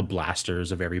like all the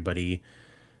blasters of everybody.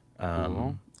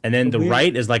 And then the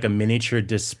right is like a miniature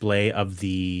display of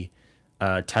the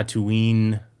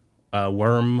Tatooine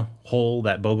worm hole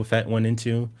that Boba Fett went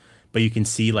into. But you can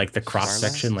see like the cross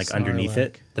section like underneath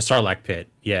it. The Sarlacc pit.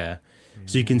 Yeah.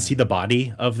 So you can see the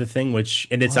body of the thing,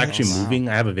 and it's actually moving.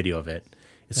 I have a video of it.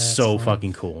 It's so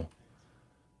fucking cool.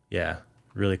 Yeah,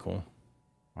 really cool.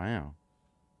 Wow.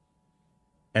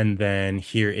 And then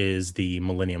here is the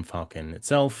Millennium Falcon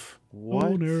itself.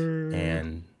 What?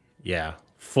 And yeah,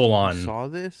 full on. You saw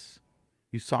this?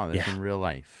 You saw this in real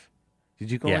life. Did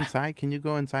you go inside? Can you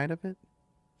go inside of it?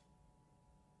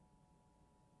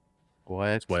 What? You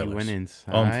went Spoilers.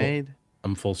 inside?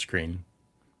 I'm full screen.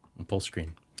 I'm full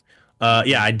screen.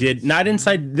 Yeah, I did not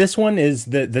inside. This one is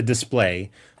the display,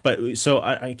 but so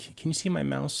I can you see my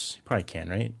mouse? You probably can,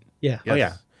 right? Yeah. Oh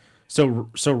yeah.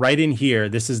 So right in here,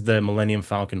 this is the Millennium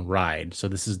Falcon ride. So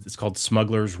it's called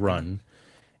Smuggler's Run,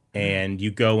 and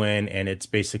you go in, and it's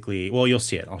basically, well, you'll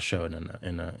see it. I'll show it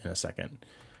in a second.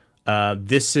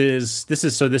 This is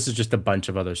just a bunch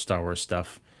of other Star Wars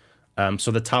stuff. So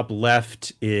the top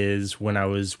left is when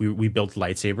we built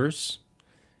lightsabers.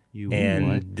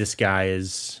 This guy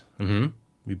is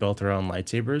we built our own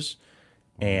lightsabers,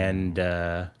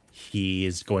 and he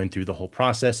is going through the whole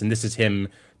process. And this is him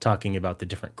talking about the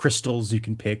different crystals you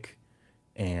can pick.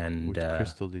 And which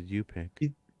crystal did you pick?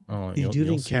 Did you do it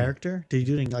in character? Did you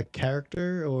do it in like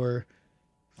character or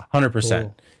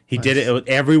 100%? He did it.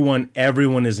 Everyone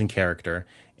is in character.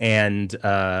 And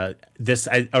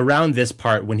around this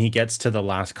part, when he gets to the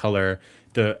last color,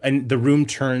 the room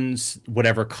turns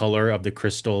whatever color of the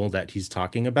crystal that he's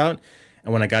talking about.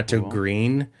 And when I got to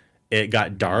green, it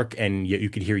got dark, and you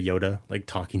could hear Yoda like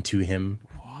talking to him.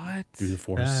 What? Through the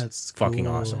Force. That's fucking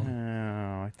cool. awesome.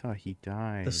 Oh, I thought he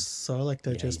died. The Sarlacc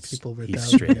digest people were he's down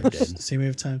straight here. up dead. Same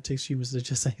amount of time it takes humans to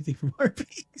digest anything from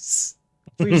herpes.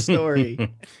 True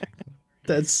story.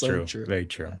 That's so true. Very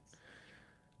true.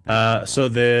 I'm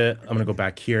gonna go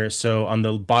back here. So on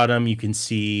the bottom, you can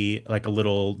see like a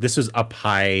little. This is up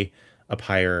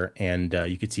higher, and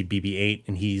you can see BB-8,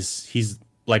 and he's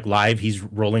like live. He's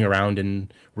rolling around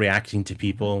and reacting to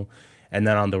people. And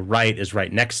then on the right is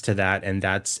right next to that, and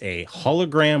that's a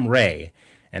hologram Rey.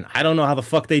 And I don't know how the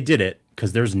fuck they did it,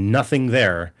 because there's nothing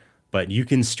there, but you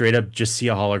can straight up just see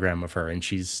a hologram of her, and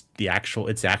she's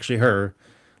it's actually her.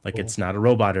 Like, It's not a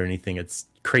robot or anything. It's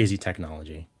crazy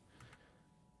technology.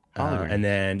 And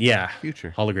then,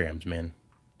 future holograms, man.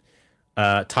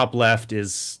 Top left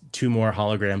is 2 more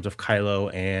holograms of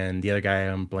Kylo and the other guy,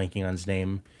 I'm blanking on his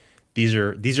name. These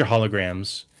are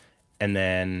holograms. And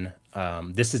then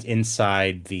this is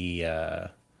inside the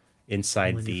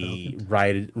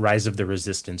Rise of the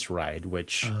Resistance ride,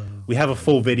 which we have a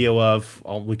full video of.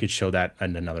 We could show that at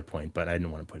another point, but I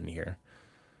didn't want to put it in here.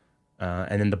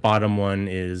 And then the bottom one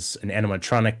is an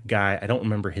animatronic guy. I don't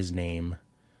remember his name,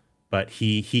 but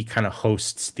he kind of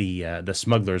hosts the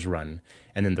Smuggler's Run.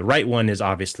 And then the right one is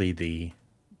obviously the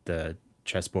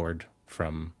chessboard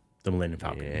from the Millennium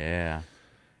Falcon. Yeah.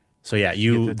 So yeah,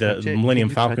 the Millennium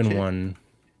Falcon one.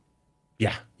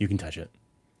 Yeah, you can touch it.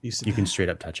 You can straight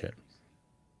up touch it.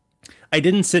 I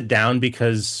didn't sit down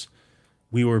because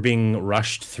we were being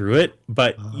rushed through it,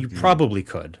 but you probably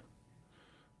could.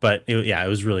 But it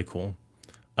was really cool.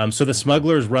 So the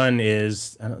Smuggler's Run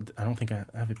is, I don't think I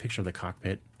have a picture of the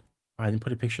cockpit. I didn't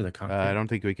put a picture of the cockpit. I don't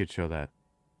think we could show that.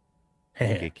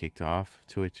 Get kicked off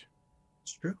Twitch.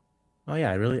 It's true. Oh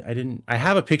yeah, I didn't. I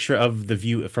have a picture of the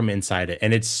view from inside it,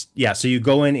 and it's so you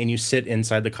go in and you sit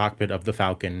inside the cockpit of the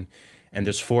Falcon, and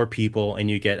there's 4 people,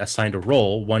 and you get assigned a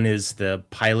role. One is the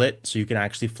pilot, so you can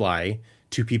actually fly.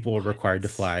 2 people are required to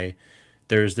fly.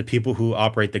 There's the people who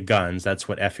operate the guns. That's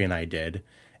what Effie and I did.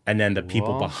 And then the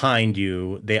people behind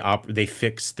you, they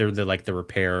fix. They're the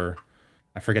repair.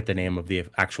 I forget the name of the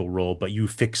actual role, but you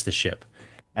fix the ship,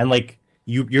 and like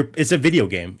it's a video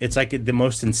game. It's like the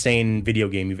most insane video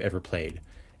game you've ever played,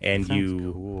 and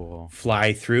you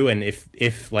fly through. And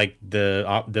if like the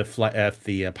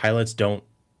pilots don't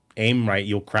aim right,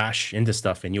 you'll crash into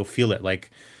stuff, and you'll feel it like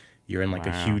you're in like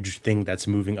a huge thing that's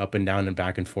moving up and down and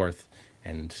back and forth.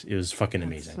 And it was fucking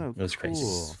amazing. So it was crazy.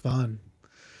 It's fun.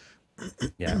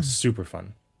 Yeah, it was super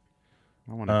fun.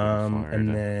 I want to go to Florida.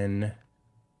 And then,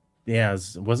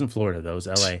 it wasn't Florida though. It was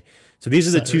LA. So these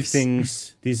are the 2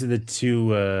 things. These are the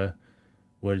 2.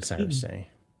 What did Cyrus say?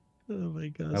 Oh my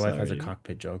god! My wife has a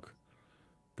cockpit joke.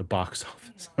 The box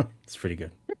office. It's pretty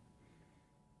good.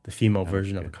 The female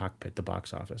version of a cockpit. The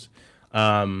box office.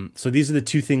 So these are the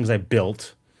 2 things I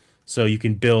built. So you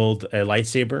can build a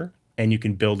lightsaber and you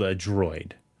can build a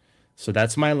droid. So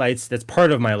that's my That's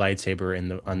part of my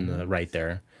lightsaber on the right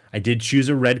there. I did choose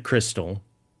a red crystal.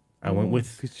 I went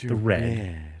with the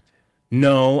red.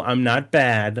 No, I'm not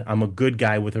bad. I'm a good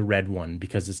guy with a red one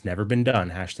because it's never been done.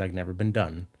 # never been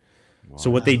done. Wow. So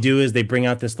what they do is they bring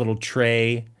out this little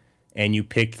tray, and you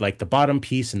pick like the bottom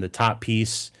piece and the top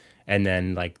piece, and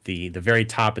then like the very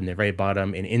top and the very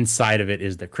bottom, and inside of it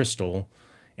is the crystal.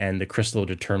 And the crystal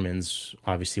determines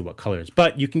obviously what colors.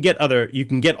 But you can get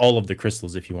all of the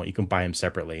crystals if you want. You can buy them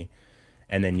separately,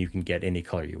 and then you can get any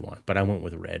color you want. But I went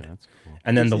with red. That's cool.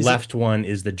 And then the left one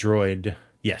is the droid.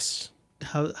 Yes.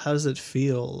 How does it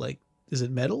feel? Like, is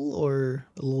it metal or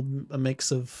a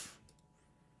mix of?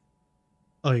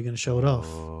 Oh, you're gonna show it off.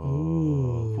 Oh,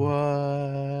 Ooh.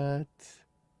 what?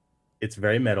 It's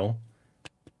very metal.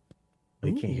 Oh,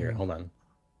 you can't hear it. Ooh. Hold on.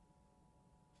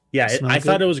 Yeah, Smell I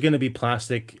thought good? it was gonna be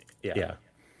plastic. Yeah.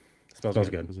 Smells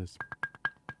good. What's this?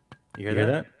 You hear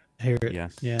that? I hear it.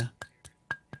 Yes. Yeah.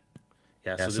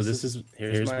 Yeah. So this is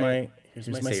here's my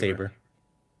saber.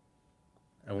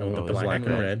 I went with the black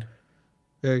and red.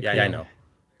 Very Yeah, cool. I know.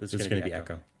 This is gonna be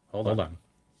echo. Hold on.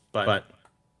 But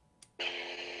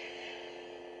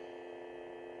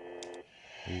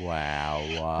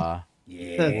Wow.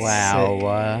 That's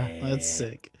Wow. sick. That's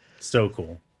sick. so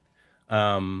cool.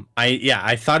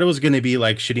 I thought it was gonna be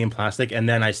like shitty and plastic, and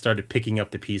then I started picking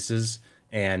up the pieces,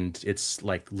 and it's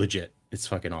like legit. It's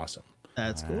fucking awesome.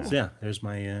 That's cool. So yeah, there's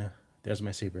my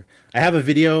saber. I have a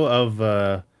video of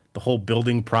the whole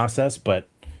building process, but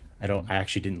I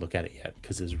actually didn't look at it yet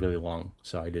because it's really long,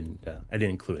 so I didn't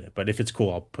include it. But if it's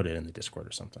cool, I'll put it in the Discord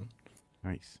or something.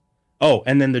 Nice. Oh,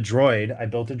 and then the droid. I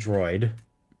built a droid,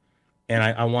 and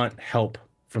I want help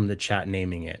from the chat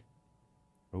naming it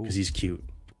because he's cute.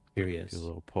 Here he is. A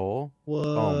little pole. Whoa.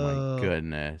 Oh my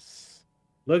goodness.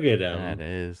 Look at him. That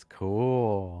is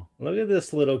cool. Look at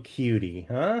this little cutie,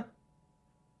 huh?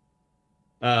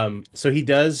 So he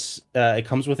does. It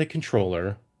comes with a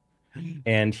controller,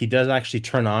 and he does actually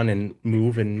turn on and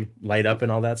move and light up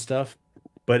and all that stuff.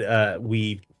 But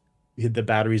the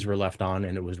batteries were left on,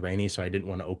 and it was rainy, so I didn't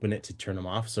want to open it to turn him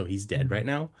off. So he's dead right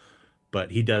now. But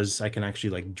he does. I can actually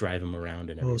like drive him around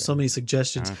and everything. Oh, so many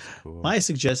suggestions. That's cool. My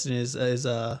suggestion is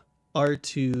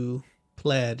R2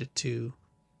 Plaid 2.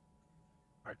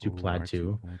 R2 Plaid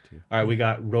 2. Plaid 2. All right, we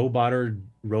got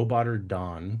Roboter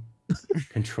Dawn,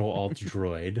 Control-Alt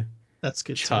Droid, That's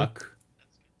good. Chuck,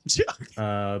 Chuck.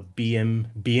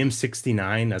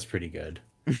 BM69. That's pretty good.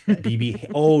 BB.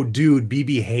 Oh, dude,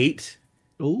 BB Hate.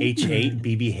 Ooh. H8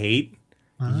 BB Hate.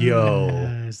 Yo.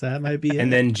 Nice. That might be it.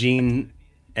 And then Gene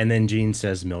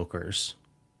says Milkers.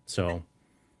 So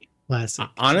Classic.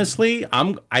 honestly,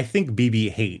 I think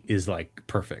BB Hate is like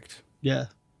perfect. Yeah.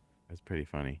 That's pretty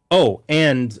funny. Oh,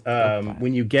 and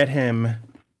when you get him,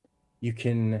 you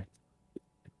can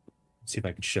let's see if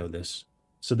I can show this.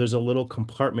 So there's a little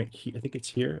compartment here. I think it's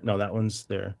here. No, that one's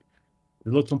there.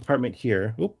 The little compartment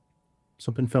here. Oop,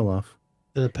 something fell off.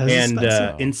 And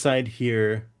inside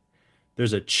here,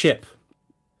 there's a chip,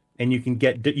 and you can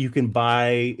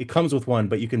buy. It comes with one,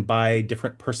 but you can buy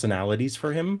different personalities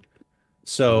for him.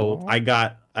 So I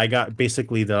got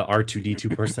basically the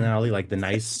R2D2 personality, like the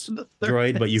nice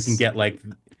droid, but you can get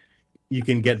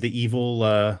the evil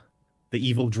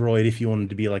droid if you wanted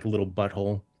to be like a little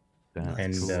butthole,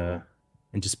 and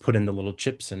just put in the little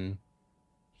chips, and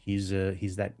he's that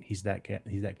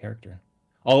character.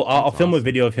 I'll film a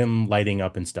video of him lighting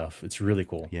up and stuff. It's really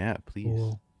cool. Yeah, please.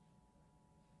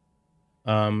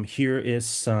 Cool. Here is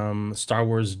some Star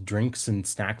Wars drinks and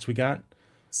snacks we got.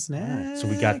 Snacks. So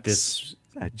we got this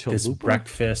chalupa?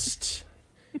 breakfast.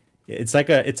 It's like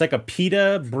a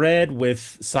pita bread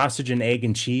with sausage and egg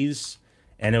and cheese,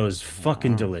 and it was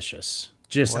fucking delicious.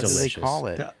 Just What delicious. do they call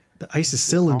it? The ISIS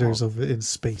cylinders of in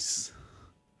space.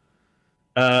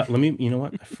 Let me. You know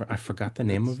what? I forgot the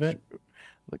name of it.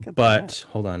 Look at But that.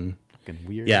 hold on. Fucking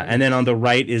weird. Yeah, and then on the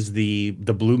right is the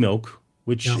blue milk,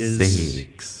 which is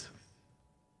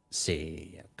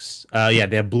Six. Yeah,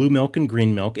 they have blue milk and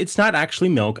green milk. It's not actually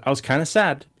milk. I was kind of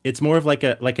sad. It's more of like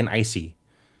an icy.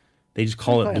 They just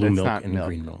call it blue milk and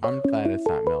green milk. I'm glad it's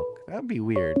not milk. That'd be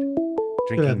weird.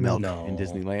 Drinking milk in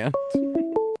Disneyland.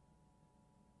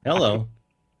 Hello.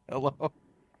 Hello.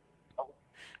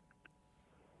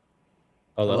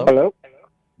 Hello. Hello?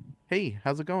 Hey,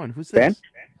 how's it going? Who's Ben? this?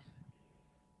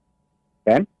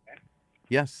 Ben?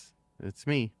 Yes, it's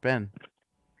me, Ben.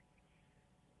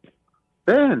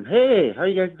 Ben, hey, how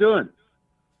you guys doing?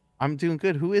 I'm doing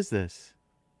good. Who is this?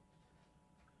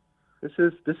 This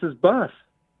is Buff.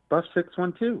 Buff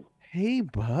 612. Hey,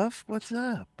 Buff. What's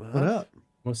up, Buff? What up?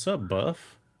 What's up,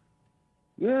 Buff?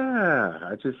 Yeah,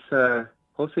 I just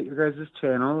posted your guys'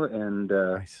 channel, and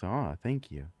I saw.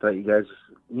 Thank you. thought you guys,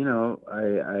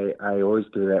 I always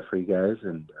do that for you guys,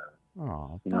 and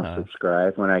Buff.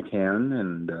 subscribe when I can,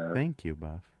 and Thank you,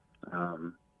 Buff.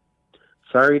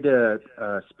 sorry to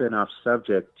spin off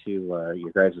subject to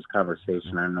your guys'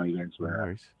 conversation. I don't know you guys No were.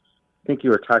 worries. I think you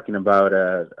were talking about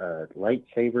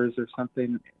lightsabers or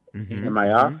something. Mhm, Am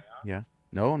I off? Yeah.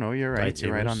 No, you're right.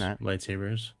 You're right on that.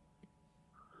 Lightsabers.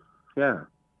 Yeah.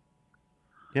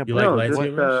 Yeah, You but like just,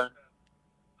 lightsabers?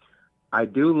 I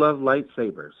do love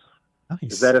lightsabers.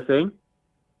 Nice. Is that a thing?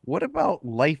 what about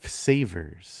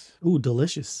lifesavers? Ooh,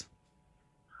 delicious.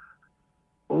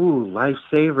 Ooh,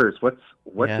 lifesavers. What's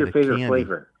Yeah, your the favorite candy.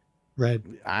 flavor?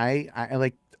 Red. I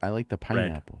like the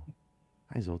pineapple.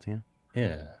 Hi, Zoltan. Yeah.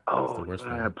 That's Oh, the worst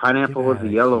yeah, one. pineapple Get was the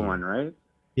outta yellow here. one, right?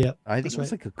 Yep. I think that's it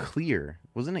was right. like a clear.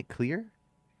 Wasn't it clear?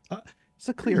 Uh, It's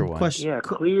a clear one. Question. Yeah,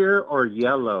 clear or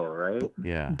yellow, right?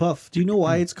 Yeah. Buff, do you know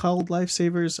why it's called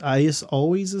Lifesavers? I just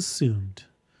always assumed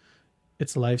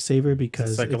it's a lifesaver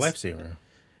because It's like a lifesaver.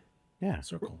 Yeah.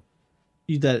 Circle.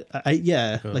 Yeah,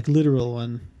 Okay. like literal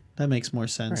one. That makes more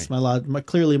sense. Right.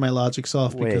 Clearly my logic's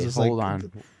off Wait, because it's hold like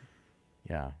on.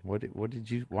 Yeah. What did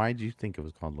you? Why did you think it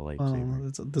was called the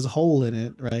lifesaver? there's a hole in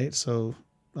it, right? So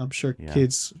I'm sure Yeah.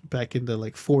 kids back in the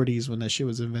like 40s when that shit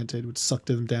was invented would suck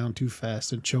them down too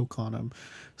fast and choke on them.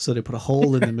 So they put a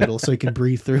hole in the middle so you can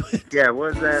breathe through it. Yeah,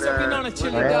 was that Sucking on a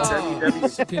chili dog.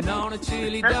 Sucking on a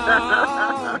chili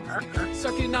dog.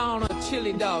 Sucking on a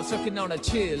chili dog. Sucking on a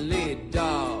chili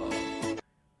dog.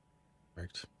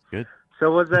 Right. Good.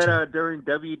 So was that during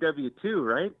WW2,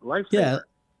 right? Lifesaver. Yeah,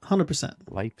 100%.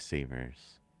 Lifesavers.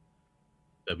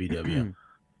 WW.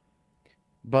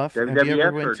 Buff, have you WWF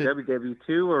ever or went to?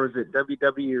 WW2 or is it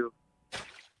WW1?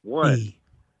 E.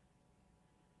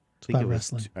 I think about it was.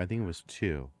 wrestling. I think it was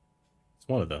 2, It's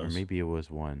one of or those. maybe it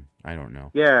was 1. I don't know.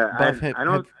 Yeah, Buff,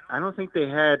 I don't think they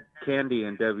had candy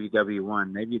in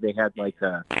WW1. Maybe they had like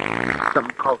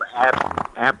something called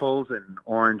apples and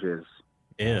oranges.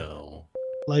 Ew.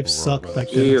 Life sucked back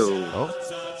then. Ew. Oh.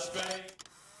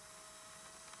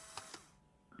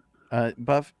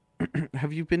 Buff,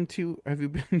 have you been to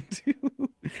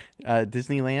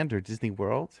Disneyland or Disney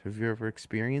World? Have you ever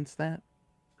experienced that?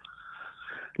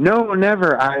 No,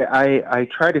 never. I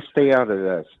try to stay out of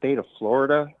the state of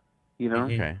Florida. You know.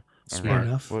 Okay. Smart.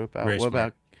 enough. What about Very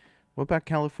smart. what about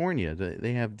California?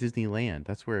 They have Disneyland.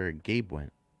 That's where Gabe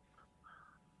went.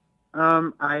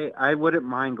 I wouldn't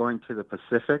mind going to the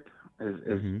Pacific.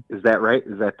 Mhm. Is that right?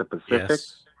 Is that the Pacific?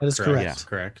 Yes. That is Correct. correct. Yeah.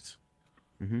 Correct.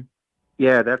 Mm-hmm.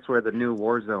 Yeah, that's where the new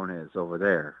war zone is over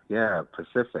there. Yeah,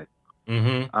 Pacific.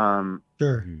 Mm-hmm.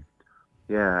 Sure.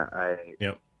 Yeah,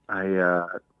 Yep.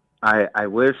 I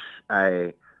wish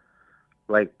I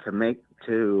like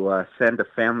to send a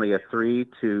family of 3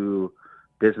 to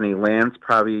Disneyland's.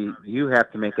 Probably you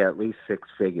have to make at least 6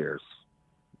 figures.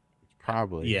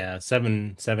 Probably. Yeah.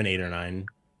 7, 8, or 9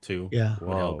 too. Yeah.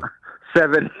 would help.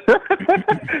 7,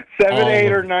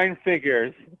 8, or 9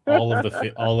 figures. all of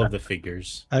the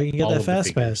figures. I can get All that of the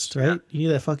fast pass, figures. right? You need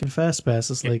that fucking fast pass.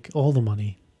 It's like all the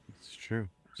money. It's true.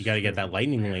 You got to get that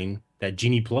lightning lane, that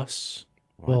Genie Plus.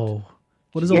 Whoa.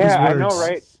 What is all Yeah, these I words? know,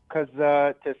 right? Because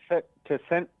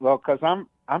because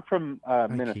I'm from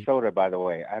Minnesota, by the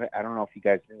way. I don't know if you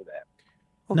guys knew that.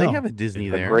 Well, No. they have a Disney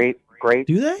It's a there. great,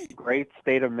 Do they? great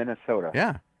state of Minnesota.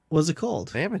 Yeah, What's it called?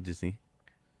 they have a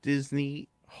Disney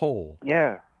hole.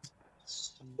 Yeah.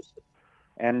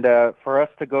 And for us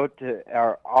to go to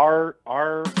our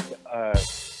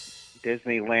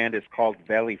Disneyland is called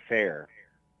Valley Fair.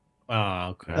 Oh,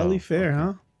 okay. Valley Fair,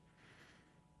 huh?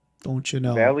 Don't you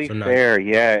know? Valley So nice. Fair,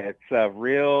 yeah, it's a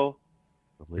real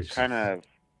Delicious. kind of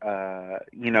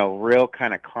real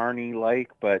kind of carny like,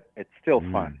 but it's still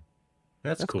fun.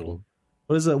 That's cool.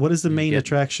 What is that? What is the You main get-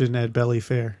 attraction at Valley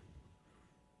Fair?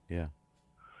 Yeah.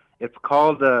 It's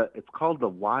called the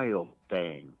Wild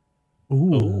Thing.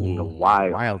 Ooh. The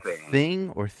Wild Thing. Thing.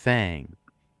 or Thang?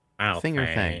 Ow, Thing or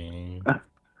thang.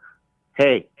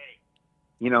 Hey,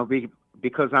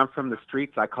 because I'm from the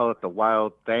streets, I call it the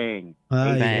Wild Thing.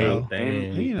 Ah, Thang. you know.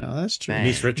 Thang. You know, that's true. Thang.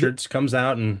 Denise Richards comes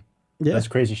out and Yeah. does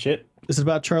crazy shit. Is it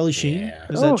about Charlie Sheen? Yeah.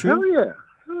 Is that true? Hell yeah,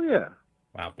 hell yeah.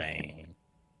 Wow, bang.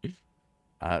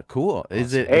 Cool.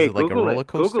 Is it Hey, like a Google roller it.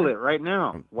 coaster? Google it right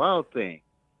now. Wild Thing.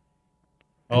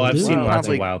 Oh, I've Wow. seen lots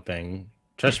Probably- of Wild Thing.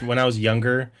 Trust me, when I was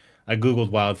younger, I Googled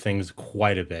Wild Things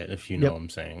quite a bit, if you know Yep. what I'm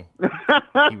saying.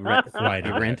 He, rent, Quite he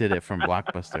a bit. rented it from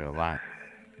Blockbuster a lot.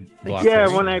 Blockbuster. Yeah,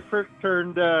 when I first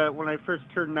turned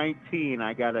 19,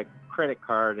 I got a credit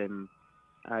card and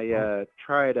I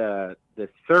tried the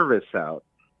service out.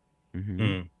 Mm-hmm.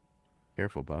 Mm.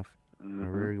 Careful, Buff.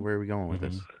 Mhm. Where are we going with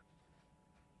this?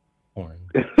 Porn.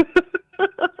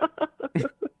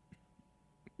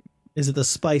 Is it the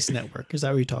Spice Network? Is that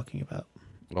what you're talking about?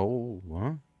 Oh,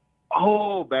 huh?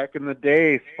 Oh, back in the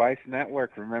day, Spice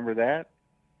Network. Remember that?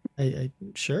 I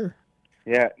sure.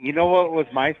 Yeah. You know what was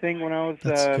my thing when I was,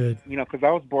 That's good. because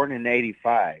I was born in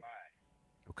 '85.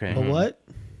 Okay. But what?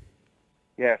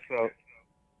 Yeah. So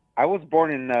I was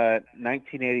born in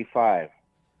 1985.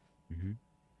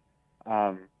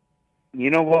 Mhm. You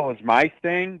know what was my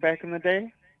thing back in the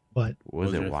day? What?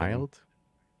 Was your it thing? wild?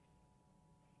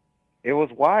 It was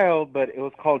wild, but it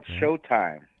was called Yeah.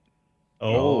 Showtime.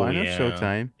 Oh, I know yeah.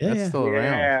 Showtime. Yeah, That's yeah. still around.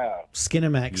 Yeah.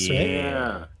 Skinamax, right?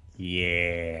 Yeah.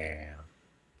 Yeah.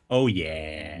 Oh,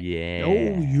 yeah. Yeah. Oh,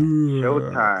 yeah.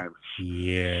 Showtime.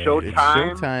 Yeah. Showtime.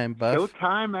 Showtime, Buff.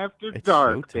 Showtime after It's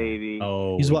dark, showtime. baby.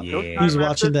 Oh, He's wa- yeah. he's Showtime watching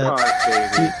after that.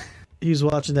 dark, baby. He's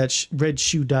watching that Red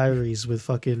Shoe Diaries with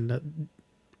fucking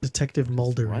Detective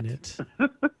Mulder What? in it.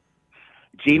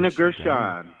 Gina Red Shoe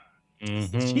Gershon.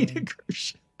 Mhm. Gina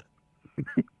Gershon.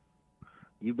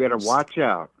 You better watch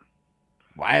out.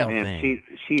 Wild Man, thing.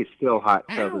 she is still hot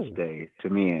till Ow. this day, to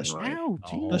me That's anyway. Ow,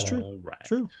 gee. That's true. All right.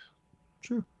 True.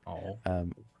 True. Oh.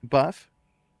 Buff,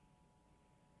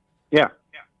 Yeah.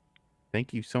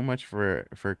 thank you so much for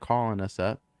calling us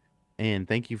up, and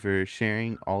thank you for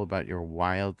sharing all about your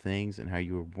wild things and how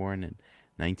you were born in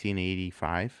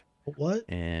 1985 What?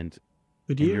 and,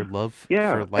 Good and year. your love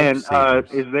Yeah. for And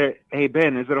lifesavers. hey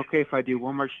Ben, is it okay if I do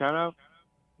one more shout out?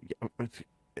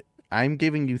 I'm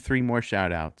giving you 3 more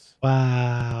shout outs.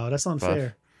 Wow, that's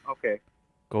unfair. Okay.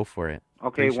 Go for it.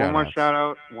 Okay, 3 one more shout-outs. shout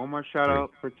out. One more shout Three.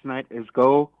 out for tonight is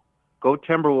go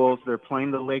Timberwolves. They're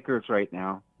playing the Lakers right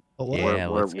now. Oh, what? Yeah,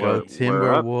 let's go We're up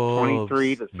Timberwolves.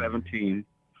 23-17.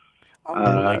 Go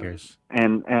Lakers.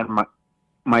 And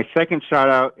my second shout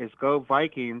out is go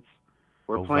Vikings.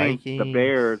 We're Go playing the Vikings.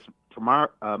 Bears tomorrow,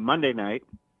 Monday night.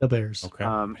 The Bears. Okay.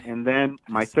 And then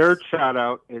my third shout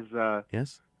out is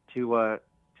Yes. to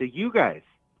you guys.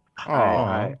 Oh,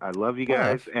 I love you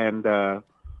guys, and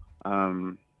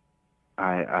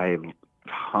I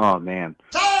oh man,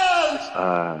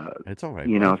 it's all right.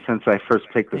 you know, bud. since I first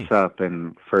picked this Thanks. up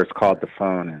and first called the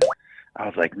phone, and I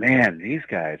was like, man, these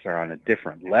guys are on a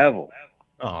different level.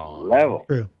 Oh.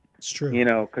 True. It's true. You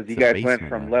know, because you It's a guys went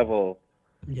basement from level.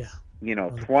 Yeah.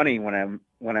 20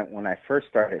 when I first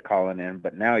started calling in,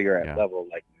 but now you're at Yeah. level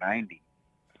like 90.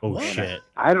 Oh What? shit.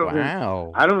 I don't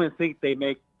Wow. I don't even think they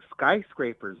make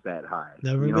skyscrapers that high.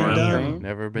 Never you know been what done. I'm saying?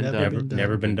 Never been Never done. been done.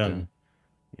 Never been done.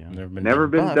 Yeah. Never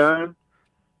been Buff. done,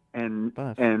 and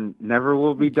Buff. and never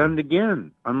will be done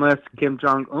again unless Kim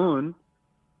Jong Un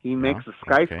he makes a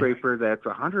okay. skyscraper that's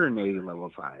 180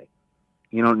 levels high.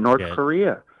 You know, North Yeah.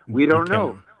 Korea. We don't Okay.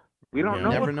 know. We don't Yeah. know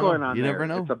Never what's know. going on You there. never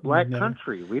know. It's a black Never.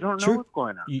 country. We don't know True. what's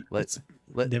going on. You, Let's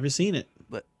never seen it.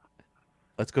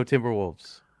 let's go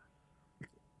Timberwolves.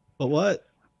 But what?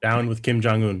 Down with Kim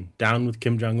Jong Un. Down with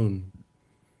Kim Jong Un.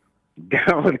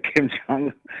 Down with Kim Jong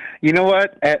Un. You know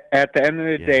what? At the end of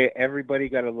the Yeah. day, everybody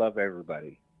got to love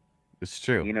everybody. It's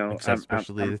true. You know,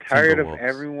 especially I'm the tired of Timberwolves.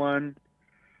 everyone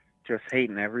just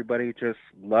hating everybody. Just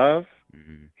love,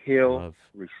 Mhm. heal, Love.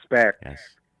 respect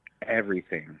Yes.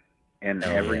 everything and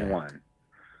Hell yeah. everyone,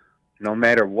 no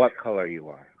matter what color you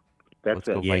are. That's Let's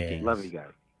go it. Vikings. Love you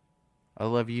guys. I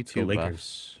love you Go too, Buff.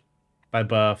 Lakers. Bye,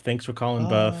 Buff. Thanks for calling,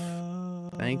 Buff.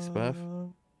 Thanks, Buff.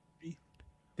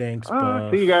 Thanks,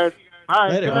 Buff. See you guys. Bye.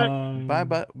 Later. Good night. Bye,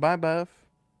 Buff. Bye, Buff.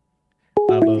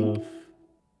 Bye, Buff.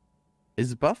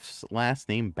 Is Buff's last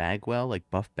name Bagwell? Like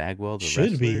Buff Bagwell, the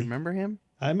Should wrestler? be. Remember him?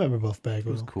 I remember Buff He was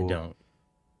Bagwell. I cool. don't.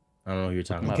 I don't know what you're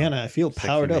talking about. Again, I feel Sexy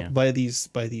powered man. up by these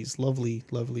lovely,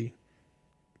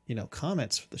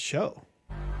 comments for the show.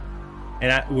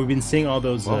 And we've been seeing all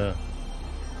those. Well,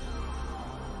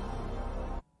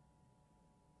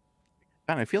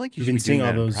 Don, I feel like you You've should been be seeing doing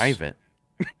all that in those- private.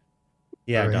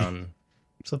 Yeah, Sorry. Don.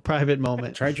 It's a private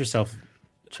moment. Tried yourself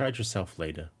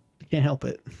later. I can't help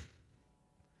it.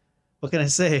 What can I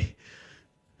say?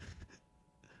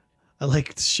 I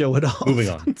like to show it off. Moving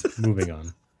on. Moving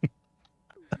on.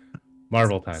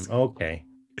 Marvel time. Okay.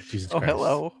 Jesus Oh, Christ.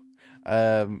 hello.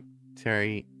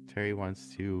 Terry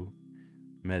wants to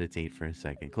meditate for a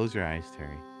second. Close your eyes,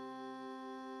 Terry.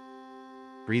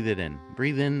 Breathe it in.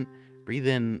 Breathe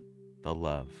in the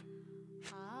love.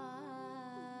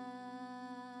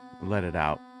 Let it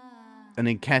out. And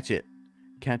then catch it.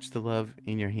 Catch the love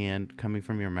in your hand coming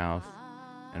from your mouth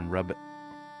and rub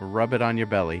it on your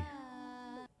belly.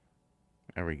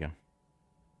 There we go.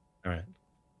 All right.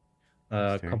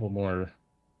 A Terry. couple more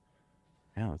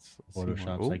Yeah, let's see more.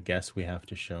 photoshops. Ooh. I guess we have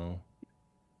to show.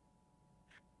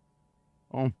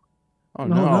 Oh No,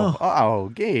 no. no. Oh,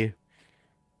 Gabe.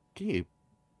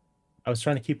 I was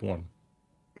trying to keep warm.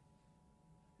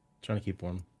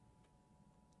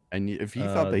 And if you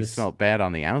thought they this- smelled bad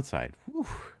on the outside, whew,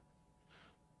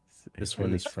 This they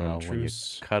one really is from smell when you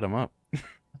Truce. cut them up.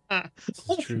 This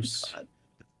is Truce.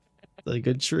 The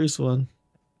good truce one.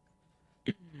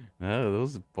 Oh,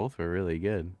 those both were really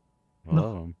good. I No.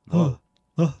 love 'em. Oh,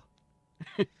 oh.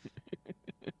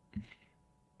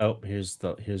 Oh, here's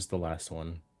the last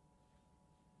one.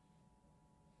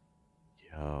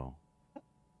 Yo.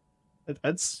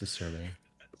 That's Disturbing.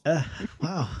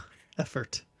 wow.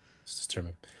 Effort. It's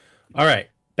disturbing. All right,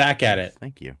 back at it.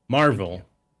 Thank you. Marvel.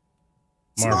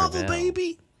 It's Marvel. Marvel,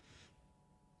 baby.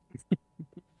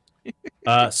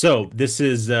 So this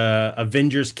is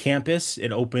Avengers Campus.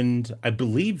 It opened, I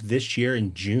believe, this year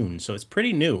in June, so it's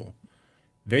pretty new,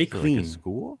 very clean. Like a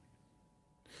school?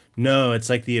 No, it's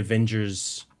like the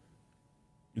Avengers.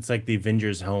 It's like the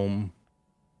Avengers home.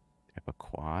 Have a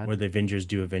quad where the Avengers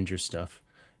do Avengers stuff.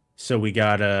 So we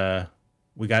got the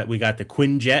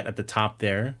Quinjet at the top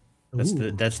there.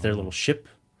 That's their little ship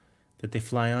that they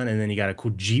fly on, and then you got a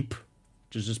cool Jeep,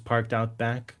 which is just parked out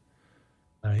back.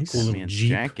 Nice. Cool little Jeep.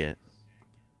 Jacket.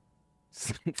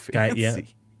 So Guy, fancy. yeah.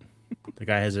 The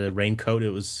guy has a raincoat. It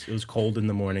was cold in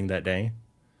the morning that day.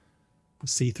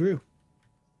 See through.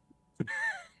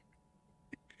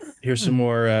 Here's some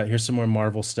more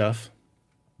Marvel stuff.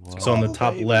 Whoa. So on the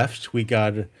top left, we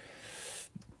got.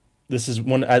 This is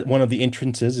one of the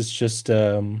entrances. It's just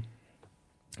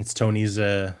it's Tony's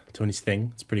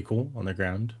thing. It's pretty cool on the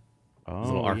ground. Oh, his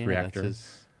little arc yeah, reactor.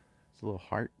 It's a little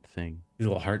heart thing. His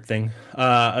little heart thing.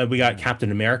 We got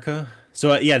Captain America.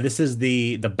 So yeah, this is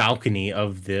the balcony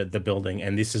of the building,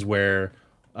 and this is where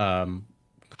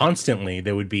constantly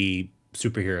there would be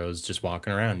superheroes just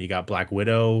walking around. You got Black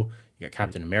Widow, you got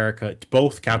Captain America. It's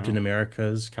both Captain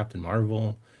Americas, Captain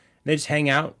Marvel. They just hang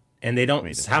out, and they don't.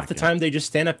 Half the time, they just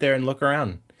stand up there and look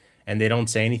around, and they don't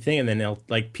say anything. And then they'll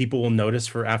people will notice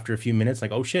for after a few minutes,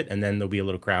 like, oh shit, and then there'll be a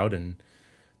little crowd and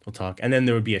they'll talk. And then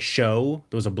there would be a show.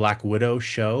 There was a Black Widow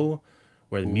show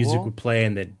where the music would play,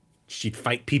 and then she'd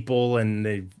fight people, and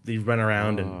they'd run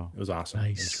around, and it was awesome.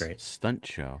 Nice. It was great. Stunt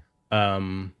show.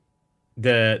 So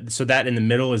that in the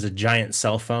middle is a giant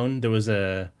cell phone. There was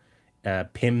a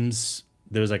Pym's.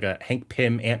 There was like a Hank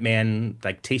Pym Ant-Man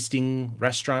like tasting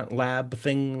restaurant lab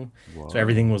thing. Whoa. So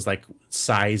everything was like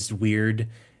sized weird,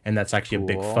 and that's actually a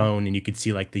big phone, and you could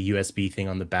see like the USB thing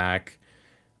on the back.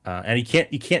 And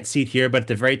you can't see it here, but at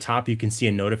the very top you can see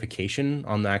a notification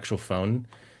on the actual phone.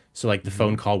 So like the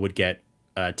phone call would get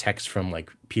a text from like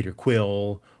Peter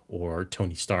Quill or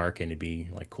Tony Stark, and it'd be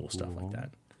like cool stuff like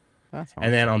that. That's awesome.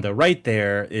 And then on the right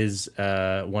there is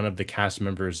one of the cast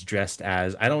members dressed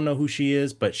as, I don't know who she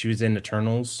is, but she was in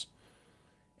Eternals.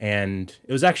 And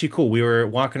it was actually cool. We were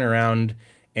walking around,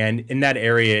 and in that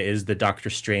area is the Doctor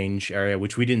Strange area,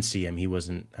 which we didn't see him. He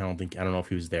wasn't, I don't know if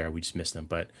he was there. We just missed him.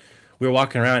 But we were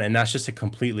walking around, and that's just a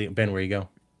completely, Ben, where you go?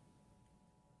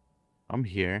 I'm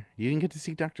here. You didn't get to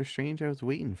see Doctor Strange? I was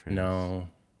waiting for No,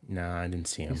 I didn't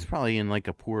see him. He's probably in like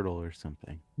a portal or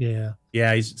something. Yeah.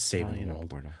 Yeah, he's saving the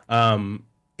world.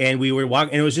 And we were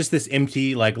walking, and it was just this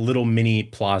empty, like little mini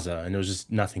plaza, and there was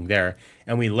just nothing there.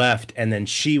 And we left, and then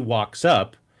she walks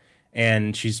up,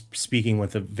 and she's speaking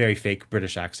with a very fake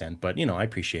British accent, but I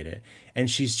appreciate it. And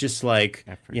she's just like,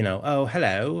 oh,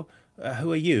 hello.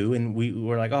 Who are you? And we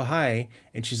were like, oh, hi.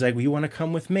 And she's like, well, you want to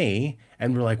come with me?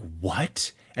 And we're like,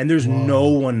 what? And there's no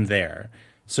one there.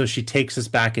 So she takes us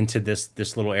back into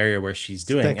this little area where she's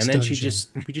doing, and then we just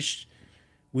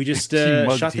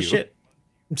shot the shit.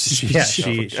 Yeah,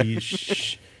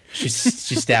 she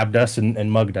stabbed us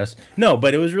and mugged us. No,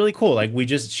 but it was really cool. Like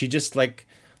she just like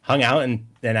hung out and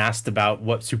asked about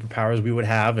what superpowers we would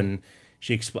have, and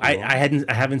she I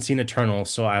haven't seen Eternal,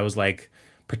 so I was like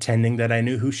pretending that I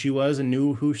knew who she was and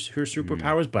knew her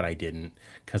superpowers, but I didn't,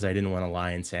 because I didn't want to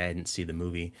lie and say I didn't see the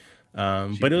movie.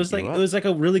 But it was like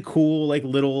a really cool like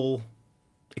little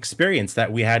experience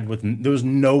that we had there was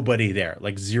nobody there,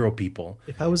 like 0 people.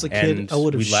 If I was a kid, I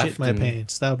would have shit my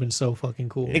pants. That would have been so fucking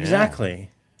cool. Exactly.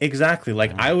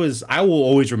 Like I will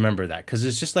always remember that, because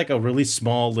it's just like a really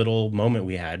small little moment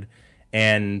we had.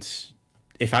 And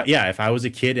if I was a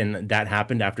kid and that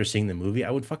happened after seeing the movie,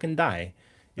 I would fucking die.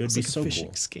 It would be so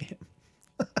cool. Scam.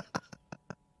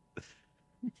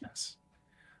 Yes.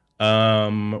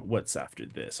 What's after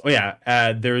this? Oh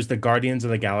yeah, there's the Guardians of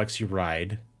the Galaxy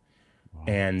ride,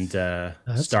 and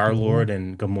Star-Lord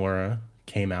and Gamora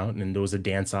came out, and there was a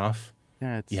dance off. You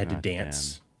had to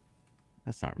dance.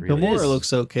 That's not real. Gamora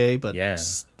looks okay, but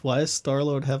why does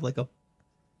Star-Lord have like a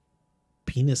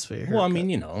penis for your haircut? Well, I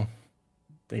mean,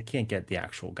 they can't get the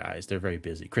actual guys. They're very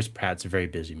busy. Chris Pratt's a very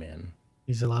busy man.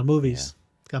 He's in a lot of movies.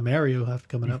 Got Mario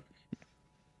coming up.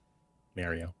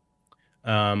 Mario.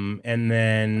 And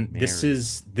then this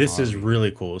is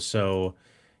really cool. So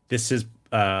this is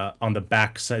on the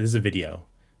back side. This is a video,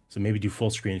 so maybe do full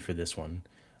screen for this one.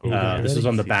 This is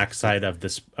on the back side of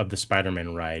the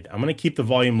Spider-Man ride. I'm gonna keep the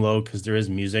volume low because there is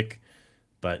music,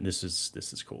 but this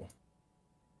is cool.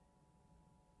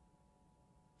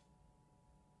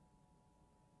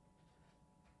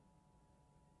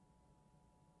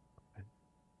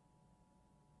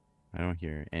 I don't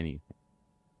hear anything.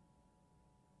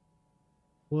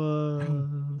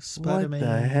 Whoa, Spider-Man. What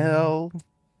the hell?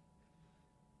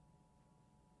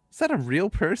 Is that a real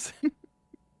person?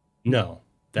 No,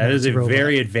 That No, is it's a a robot.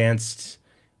 very advanced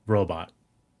robot,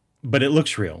 but it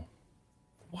looks real.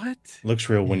 What? Looks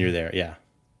real when you're there. Yeah,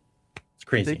 it's Did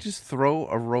crazy. they just throw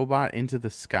a robot into the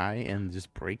sky and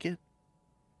just break it?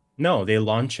 No, they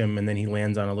launch him and then he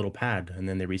lands on a little pad and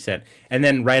then they reset. And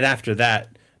then right after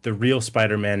that, the real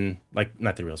Spider-Man, like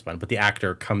not the real Spider, but the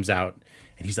actor comes out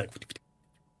and he's like,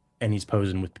 and he's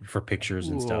posing for pictures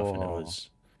and stuff. And it's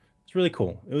really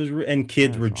cool. It was, and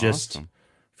kids were just awesome.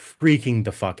 freaking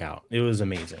the fuck out. It was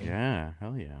amazing. Yeah,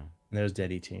 hell yeah. And there's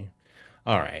Dead ET.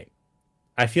 All right.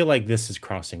 I feel like this is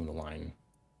crossing the line.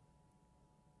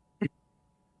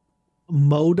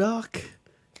 MODOK?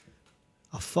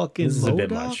 A fucking This is a bit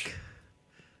MODOK? much.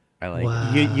 I like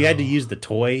Wow. You had to use the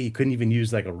toy. You couldn't even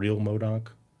use like a real MODOK.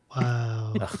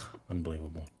 Wow. Ugh,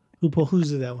 unbelievable.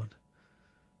 Who's did that one?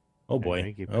 Oh gotta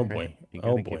boy. give Oh credit. boy. You Oh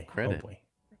gotta give boy. Oh credit. boy.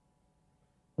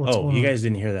 What's Oh, going you on? guys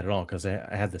didn't hear that at all because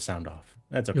I had the sound off.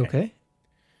 That's okay. You okay?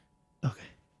 Okay.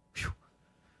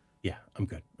 Yeah, I'm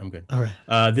good. I'm good. All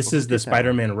right. This We'll is the get that one.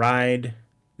 Spider-Man ride.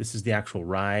 This is the actual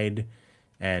ride,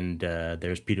 and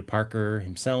there's Peter Parker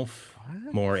himself.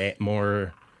 What?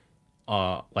 More,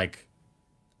 like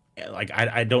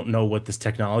I don't know what this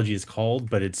technology is called,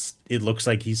 but it looks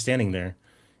like he's standing there.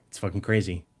 It's fucking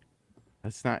crazy.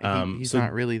 That's not. He's so-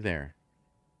 not really there.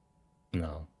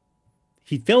 No,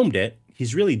 he filmed it.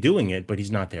 He's really doing it, but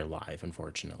he's not there live,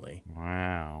 unfortunately.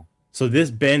 Wow. So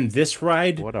this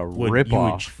ride, What a would-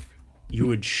 ripoff. You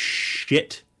would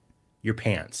shit your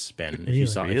pants, Ben, if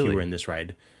you Really? were in this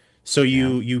ride. So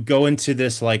you go into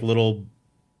this like little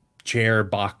chair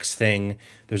box thing.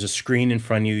 There's a screen in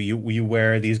front of you. You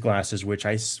wear these glasses, which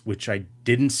I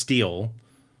didn't steal.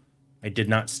 I did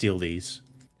not steal these.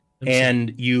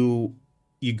 And you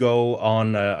go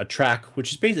on a track,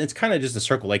 which is basically, it's kind of just a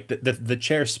circle. Like the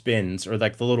chair spins, or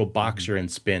like the little box you're in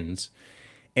spins.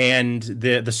 And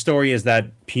the story is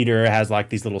that Peter has like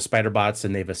these little spider bots,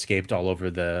 and they've escaped all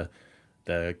over the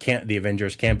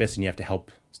Avengers campus, and you have to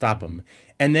help stop them.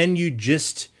 And then you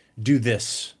just do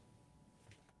this,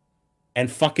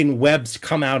 and fucking webs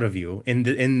come out of you in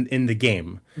the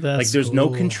game. That's like there's no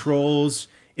cool. controls.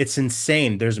 It's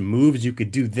insane. There's moves you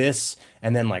could do this,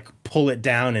 and then like pull it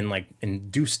down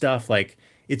and do stuff. Like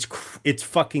it's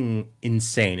fucking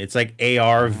insane. It's like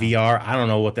AR, VR. I don't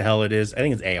know what the hell it is. I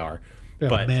think it's AR. Yeah,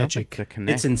 But magic. The Kinect.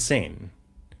 it's insane.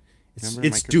 Remember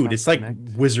It's dude, Microsoft it's like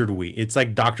Kinect? Wizardry. It's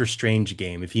like Doctor Strange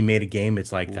game. If he made a game,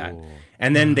 it's like that. Ooh.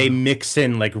 And then they mix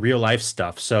in like real life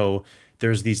stuff. So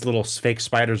there's these little fake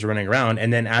spiders running around,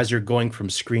 and then as you're going from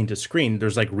screen to screen,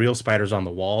 there's like real spiders on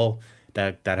the wall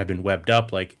that have been webbed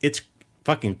up. Like it's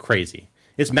fucking crazy.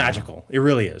 It's magical. It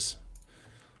really is.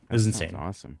 It's That sounds insane.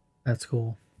 Awesome. That's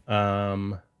cool.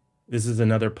 This is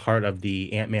another part of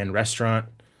the Ant-Man restaurant.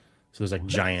 So there's like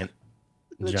giant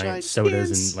giant sodas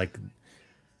cans. and like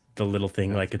the little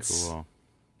thing. Like it's Cool.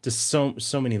 just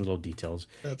so many little details.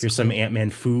 That's Here's some cool. Ant-Man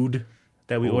food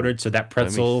that we Ooh. ordered. So that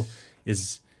pretzel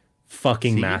is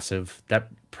fucking See? massive. That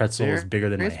pretzel is bigger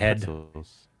than my There's head.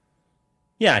 pretzels.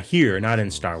 Yeah, here, not in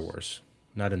Star Wars.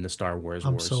 Not in the Star Wars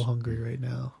I'm wars. so hungry right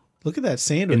now. Look at that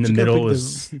sandwich. In the You gotta middle pick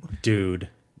is dude.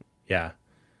 Yeah.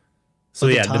 So Oh,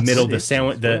 the yeah, the tots. middle, the What is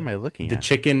sandwich, this? What am I looking the at?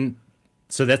 chicken.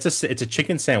 So it's a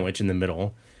chicken sandwich in the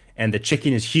middle, and the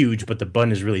chicken is huge, but the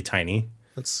bun is really tiny.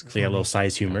 That's So you got a little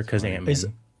size humor because Ant-Man.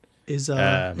 Is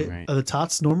right. are the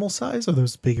tots normal size, or are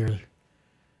those bigger?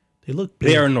 They look big.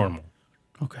 They are normal.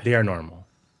 Okay. They are normal.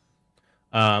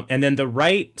 And then the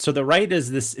right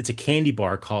is this. It's a candy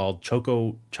bar called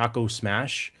Choco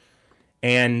Smash,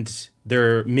 and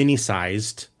they're mini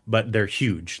sized, but they're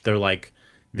huge. They're like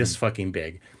this fucking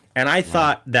big. And I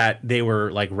thought that they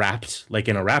were like wrapped like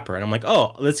in a wrapper. And I'm like,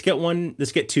 oh, let's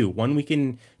get two. One we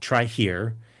can try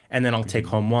here, and then I'll take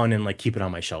home one and like keep it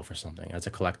on my shelf or something as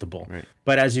a collectible. Right.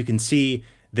 But as you can see,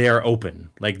 they are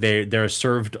open. Like they're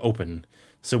served open.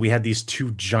 So we had these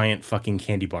two giant fucking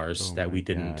candy bars that we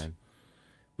didn't. God.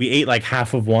 We ate like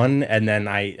half of one, and then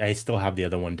I still have the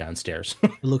other one downstairs.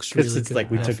 It looks really it's good.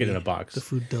 like we took it in a Alfie. box. The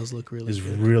food does look really It's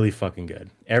good. really fucking good.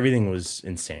 Everything was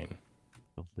insane.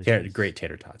 Delicious. Great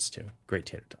tater tots too. Great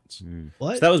tater tots.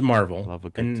 What? So that was Marvel. Love a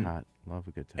good and, tot. Love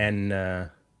a good tot. And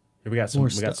here we got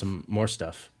some more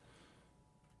stuff.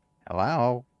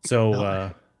 Hello.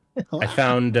 So I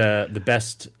found the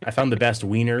best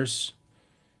wieners,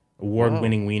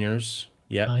 award-winning wieners.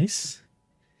 Yeah, Nice.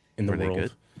 in the Were they world.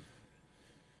 good?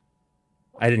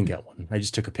 I didn't get one. I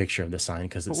just took a picture of the sign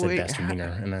because it said Wait, best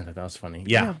wiener, and I thought that was funny.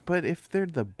 Yeah, But if they're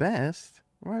the best,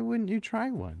 why wouldn't you try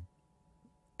one?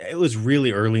 it was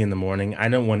really early in the morning. I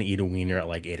don't want to eat a wiener at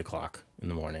like 8:00 in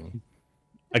the morning.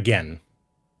 Again,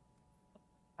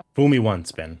 fool me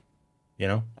once, Ben. You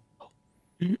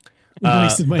know.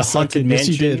 Wasted my the second. Haunted Yes,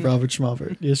 you did, Mansion. Robert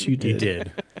Schmaubert. Yes, you did. You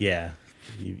did. Yeah.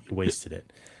 You wasted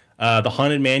it. The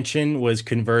Haunted Mansion was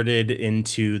converted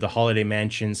into the Holiday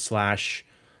Mansion slash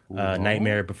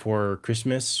Nightmare Before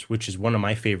Christmas, which is one of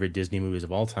my favorite Disney movies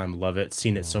of all time. Love it.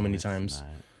 Seen it so many times.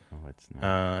 Oh, it's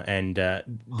not. I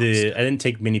didn't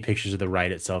take many pictures of the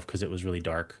ride itself because it was really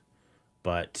dark,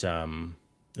 but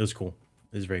it was cool.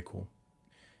 It was very cool.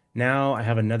 Now I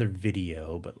have another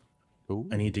video, but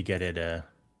I need to get it.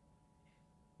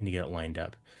 Lined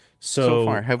up. So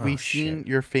far, have we seen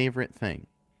your favorite thing?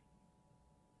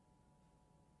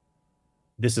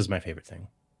 This is my favorite thing.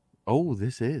 Oh,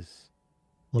 this is.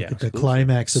 Look at the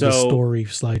climax of the story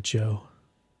slideshow.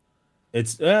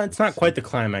 It's not quite the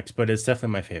climax, but it's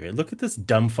definitely my favorite. Look at this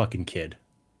dumb fucking kid.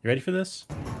 You ready for this?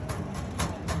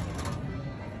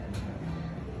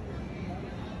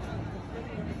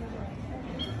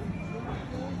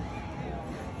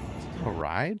 A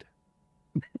ride?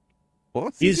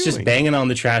 He's just banging on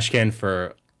the trash can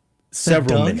for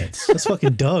several minutes. That's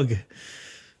fucking Doug.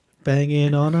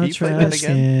 Banging on a trash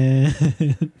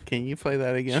can. Can you play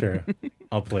that again? Sure.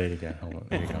 I'll play it again. Hold on.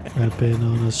 There you go. Rapping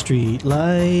on a street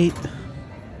light.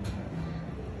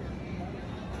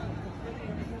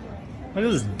 Look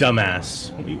at this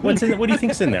dumbass. What's in? What do you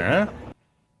think's in there, huh?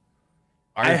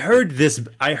 I heard this.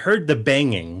 I heard the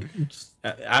banging.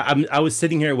 I was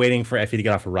sitting here waiting for Effie to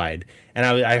get off a ride, and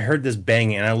I heard this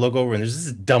banging, and I look over, and there's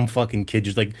this dumb fucking kid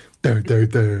just like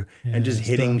and just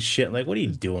hitting shit. Like, what are you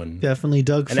doing? Definitely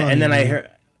Doug. And then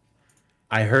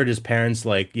I heard his parents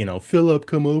like, you know, Philip,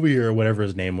 come over here, or whatever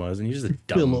his name was, and he's just a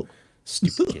dumb,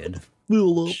 stupid kid.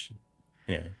 Philip.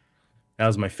 Anyway, that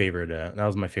was my favorite. That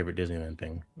was my favorite Disneyland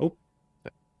thing. Oh,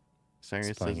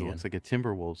 Cyrus says it looks like a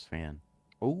Timberwolves fan.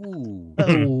 Oh.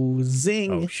 Oh,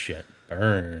 zing. Oh shit.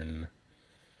 Burn.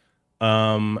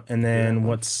 And then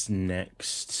what's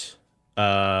next?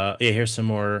 Yeah, here's some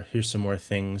more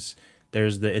things.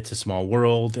 There's the It's a Small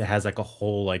World. It has like a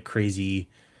whole like crazy,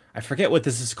 I forget what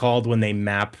this is called when they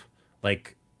map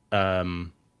like like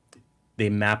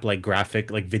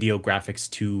video graphics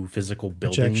to physical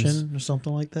buildings. Projection or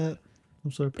something like that.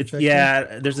 Some sort of projection.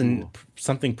 Yeah, there's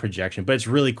something projection, but it's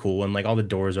really cool, and like all the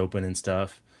doors open and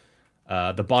stuff.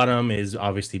 The bottom is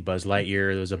obviously Buzz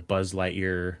Lightyear. There's a Buzz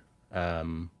Lightyear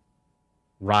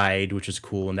ride, which is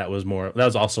cool, and that was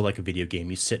also like a video game.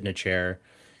 You sit in a chair.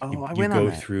 Oh, I you went go on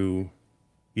that. through.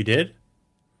 You did?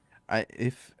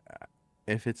 If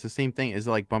it's the same thing, is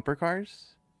it like bumper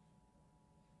cars?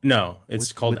 No, it's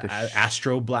With called the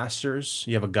Astro Blasters.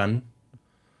 You have a gun.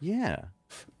 Yeah.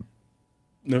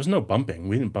 There was no bumping.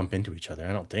 We didn't bump into each other,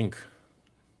 I don't think.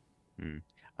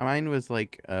 Mine was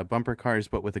like bumper cars,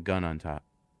 but with a gun on top.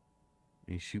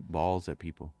 You shoot balls at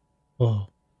people. Oh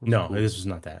no, this was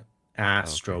not that.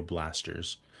 Astro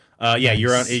Blasters. Yeah,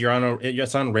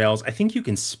 it's on rails. I think you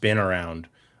can spin around,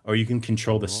 or you can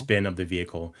control the spin of the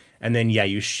vehicle, and then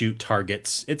you shoot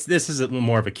targets. This is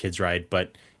more of a kid's ride,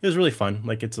 but it was really fun.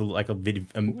 Like it's a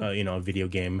video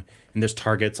game, and there's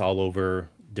targets all over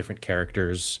different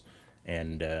characters,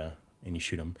 and you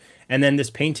shoot them. And then this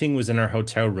painting was in our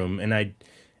hotel room, and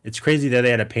it's crazy that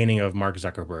they had a painting of Mark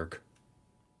Zuckerberg.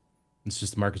 It's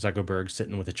just Mark Zuckerberg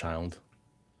sitting with a child.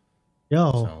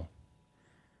 Yo.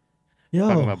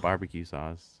 Talking about barbecue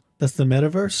sauce. That's the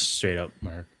metaverse? Straight up,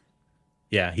 Mark.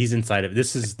 Yeah, he's inside of it.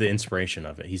 This is the inspiration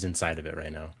of it. He's inside of it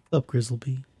right now. What's up,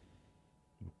 Grizzleby?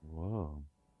 Whoa.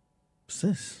 What's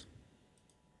this?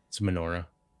 It's a menorah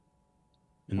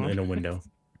in a window.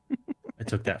 I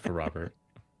took that for Robert.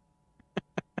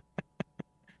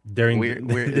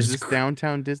 Where is this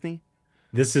downtown Disney?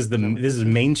 This is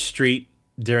Main Street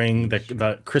during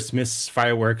the Christmas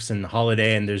fireworks and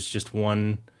holiday, and there's just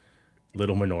one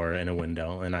little menorah in a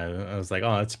window, and I was like,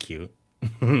 oh, that's cute.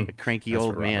 A cranky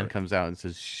old man comes out and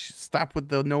says, stop with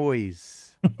the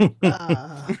noise.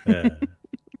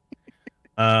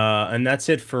 And that's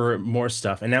it for more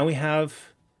stuff. And now we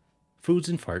have foods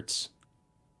and farts.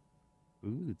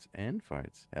 Foods and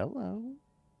farts. Hello.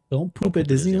 Don't poop at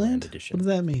Disneyland? What does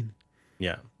that mean?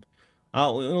 Yeah.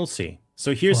 We'll see.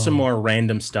 So here's some more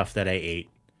random stuff that I ate.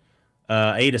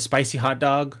 I ate a spicy hot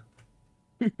dog.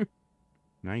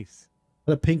 Nice.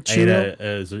 A pink churro?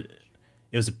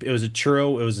 It was a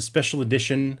churro. It was a special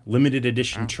edition, limited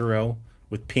edition churro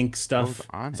with pink stuff.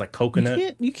 It's like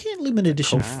coconut. You can't limit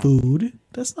edition food.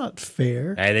 That's not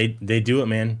fair. Hey, they do it,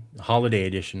 man. Holiday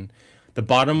edition. The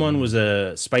bottom one was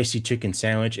a spicy chicken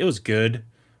sandwich. It was good.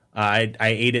 I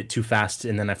ate it too fast,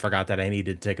 and then I forgot that I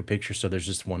needed to take a picture, so there's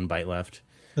just one bite left.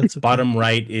 That's okay. Bottom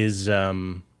right is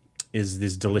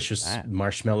this delicious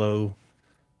marshmallow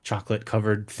chocolate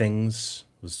covered things.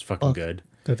 It was fucking good.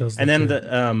 That does and then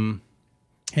good.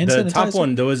 Hand the sanitizer? top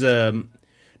one, there was a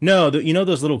no. You know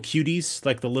those little cuties,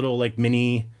 like the little like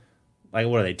mini, like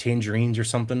what are they, tangerines or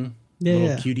something? Yeah, little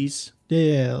yeah. cuties.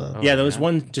 Yeah. Yeah, there was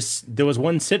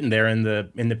one sitting there in the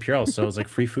Purell, so it was like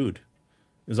free food.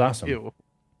 It was awesome. Ew.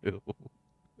 Ew.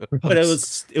 But it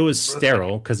was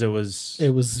sterile because it was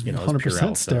 100%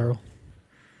 Purell, sterile.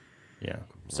 Yeah.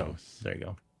 So there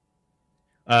you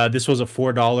go. This was a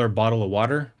 $4 bottle of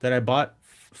water that I bought.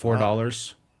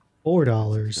 $4.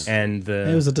 $4. And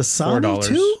it was a Dasani $4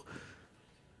 too?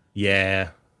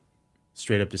 Yeah.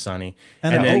 Straight up Dasani.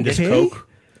 And then this Coke.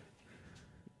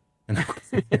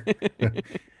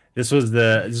 This was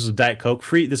Diet Coke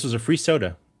free. This was a free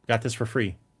soda. Got this for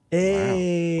free.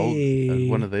 Hey.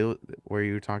 Wow. One of the where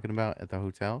you were talking about at the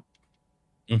hotel?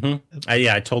 Mm-hmm.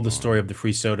 I told the story of the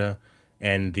free soda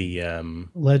and the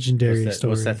legendary story.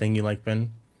 What's that thing you like,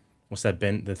 Ben? What's that,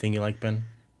 Ben? The thing you like, Ben?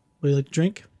 What do you like to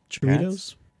drink?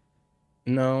 Churritos?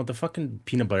 No, the fucking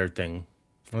peanut butter thing.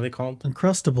 What are they called?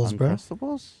 Uncrustables, bro.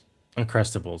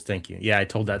 Uncrustables. Thank you. Yeah, I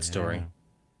told that story.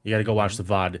 You got to go watch the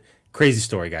VOD. Crazy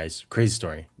story, guys. Crazy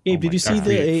story. Gabe, did you see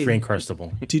the free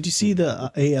Uncrustable? Did you see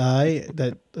the AI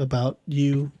that about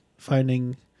you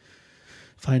finding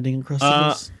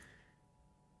Uncrustables?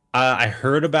 I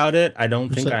heard about it. I don't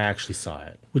think I actually saw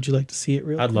it. Would you like to see it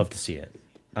real quick? I'd love to see it.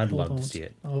 I'd love to see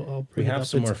it. I'll we bring it have up.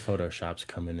 some more Photoshops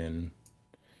coming in.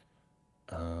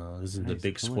 This is the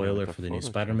big spoiler for the new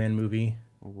Spider-Man movie.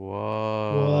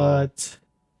 Whoa. What?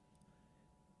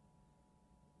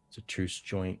 It's a truce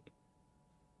joint.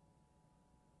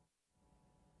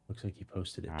 Looks like he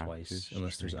posted it twice.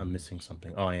 Unless I'm missing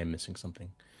something. Oh, I am missing something.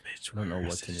 I don't know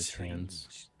what's in his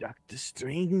hands. Doctor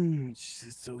Strange.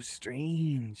 It's so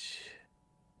strange.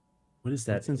 What is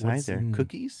that? What's inside there?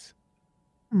 Cookies?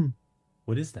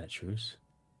 What is that, Truce?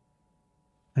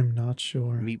 I'm not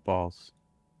sure. Meatballs.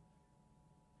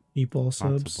 Meatball Lots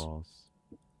of subs. balls.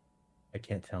 I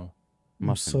can't tell.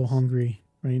 I'm so hungry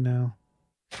right now.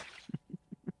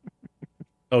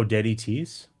 Oh, Dead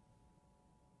ETs?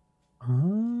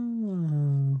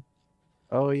 Oh.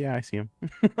 Oh yeah, I see him.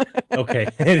 Okay,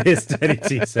 it is Dead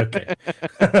ETs. Okay.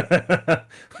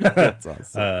 That's awesome.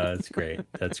 That's great.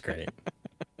 That's great.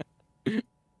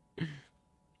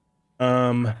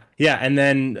 Yeah, and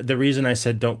then the reason I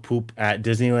said don't poop at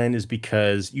Disneyland is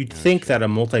because you'd think that a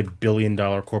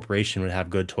multi-billion-dollar corporation would have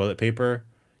good toilet paper.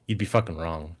 You'd be fucking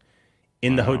wrong.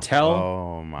 In the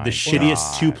hotel, the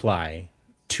shittiest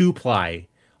two-ply,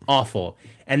 awful.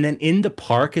 And then in the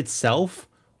park itself,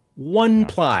 one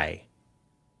ply.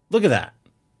 Look at that.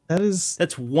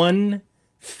 That's one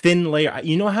thin layer.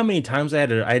 You know how many times I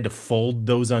had to fold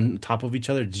those on top of each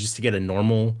other just to get a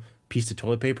normal piece of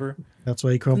toilet paper? That's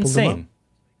why you crumpled them up.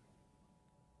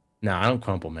 No, I don't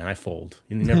crumple, man. I fold.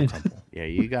 You never crumple. Yeah,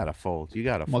 you gotta fold. You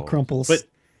gotta fold. Crumples. But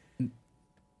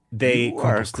they You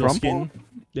are a still crumple? skin.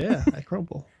 Yeah, I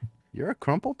crumple. You're a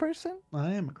crumple person?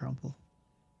 I am a crumple.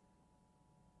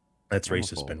 That's I'm a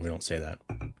racist, fold. Ben. We don't say that.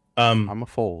 I'm a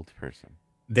fold person.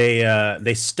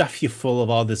 They stuff you full of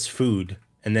all this food,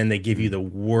 and then they give you the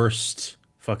worst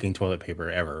fucking toilet paper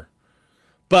ever.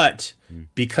 But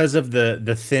because of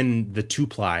the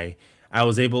two-ply, I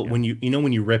was able when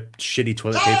you rip shitty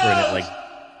toilet paper and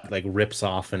it like rips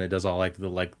off and it does all like the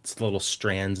little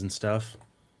strands and stuff.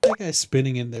 That guy's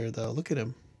spinning in there though. Look at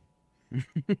him.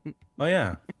 Oh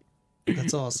yeah,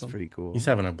 that's awesome. Pretty cool. He's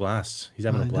having a blast. He's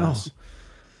having I a blast.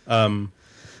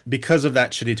 Because of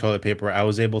that shitty toilet paper, I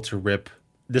was able to rip.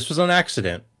 This was an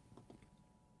accident.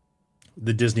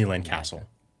 The Disneyland castle.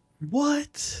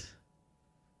 What?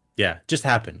 Yeah, just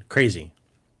happened. Crazy.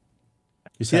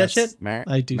 You see that shit?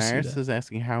 I do see Maris that. is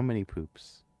asking how many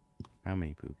poops. How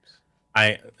many poops?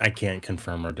 I can't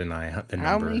confirm or deny the number.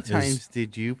 How many times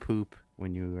did you poop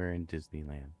when you were in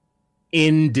Disneyland?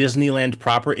 In Disneyland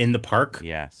proper, in the park?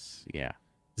 Yes. Yeah.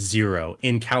 0.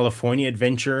 In California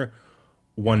Adventure,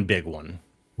 1 big one.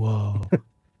 Whoa.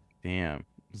 Damn.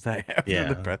 Was that after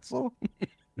the pretzel?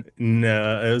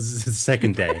 No, it was the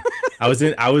second day. We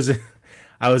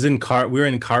were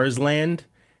in Cars Land,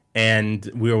 and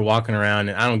we were walking around,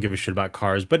 and I don't give a shit about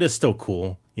cars, but it's still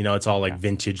cool. You know, it's all like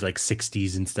vintage, like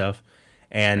 60s and stuff.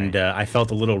 And I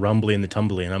felt a little rumbly in the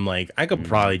tumbly, and I'm like, I could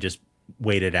probably just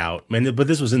wait it out. But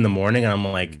this was in the morning, and I'm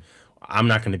like, I'm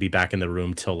not going to be back in the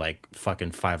room till like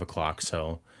fucking 5 o'clock.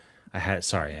 So I had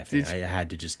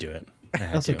to just do it.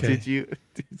 That's okay.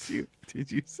 Did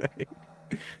you say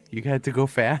you had to go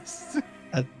fast?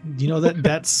 You know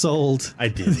that sold. I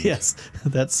did. Yes,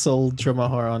 that sold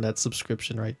Drumahar on that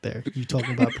subscription right there. You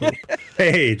talking about poop?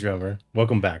 Hey, drummer,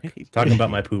 welcome back. Talking about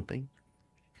my poop.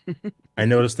 I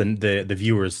noticed the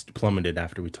viewers plummeted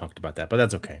after we talked about that, but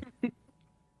that's okay.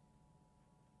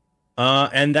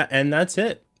 And that's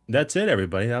it. That's it,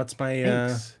 everybody. That's my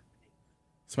Thanks.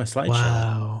 it's my slideshow.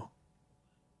 Wow.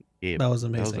 Gabe, That was That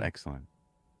amazing. was excellent.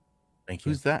 Thank you.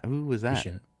 Who's that? Who was that?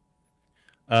 Appreciate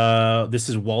it. This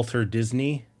is Walter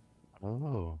Disney.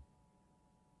 Oh.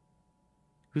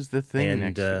 Who's the thing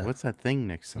next to? What's that thing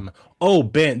next to him? Oh,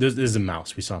 Ben, there's a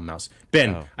mouse. We saw a mouse.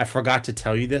 Ben, Oh. I forgot to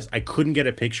tell you this. I couldn't get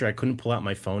a picture. I couldn't pull out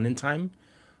my phone in time.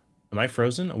 Am I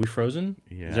frozen? Are we frozen?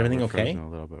 Yeah, is everything we're okay? frozen a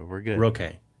little bit. We're good. We're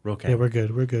okay. We're okay. Yeah, we're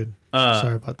good. We're good.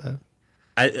 Sorry about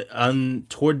that.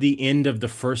 Toward the end of the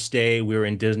first day, we were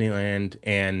in Disneyland,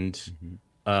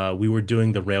 and we were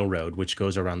doing the railroad, which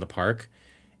goes around the park.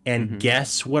 And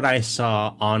guess what I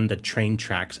saw on the train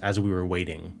tracks as we were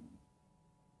waiting?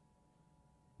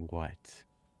 What?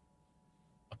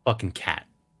 A fucking cat.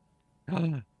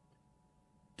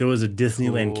 There was a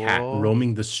Disneyland cat Cool.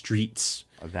 roaming the streets.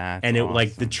 That's and it awesome.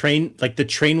 like the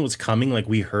train was coming, like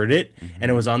we heard it,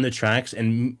 and it was on the tracks,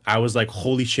 and I was like,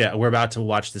 holy shit, we're about to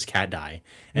watch this cat die.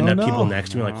 And Oh, the people no.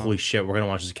 next to me were like, holy shit, we're gonna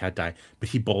watch this cat die. But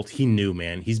he knew,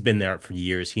 man. He's been there for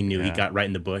years. He knew. He Yeah. got right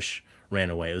in the bush, ran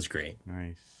away. It was great.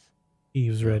 Nice. He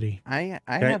was ready. I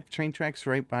Can I- have train tracks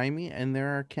right by me, and there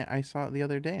are I saw it the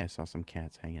other day. I saw some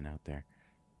cats hanging out there.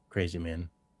 Crazy, man.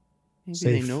 Maybe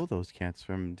Safe. they know those cats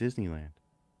from Disneyland.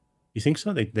 You think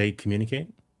so? They communicate?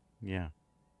 Yeah.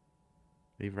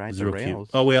 They ride It's the real cute. rails.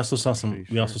 Oh, we also saw some.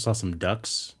 Pretty We also sure. saw some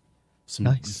ducks, some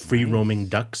Nice. free roaming Nice.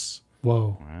 ducks.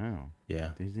 Whoa. Wow. Yeah,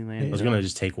 Disneyland. I was gonna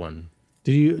just take one.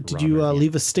 Did you Robert,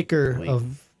 leave a sticker Wait.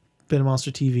 of Ben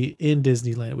Monster TV in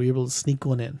Disneyland? Were you able to sneak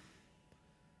one in?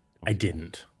 I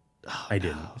didn't. Oh, I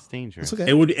didn't. It's dangerous. It's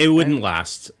okay. It wouldn't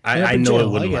last. End up I in know jail, it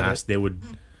wouldn't I get last. it. They would.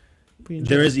 Be in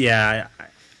There jail. is, yeah.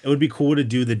 It would be cool to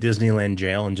do the Disneyland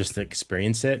jail and just to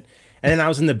experience it. And then I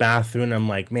was in the bathroom and I'm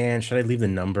like, man, should I leave the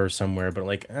number somewhere? But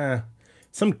like,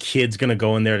 some kid's gonna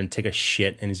go in there and take a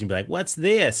shit and he's gonna be like, what's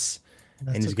this?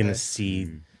 That's and he's okay. gonna see,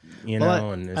 you Well,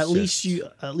 know. And it's at least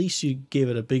just- you gave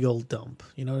it a big old dump.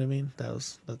 You know what I mean?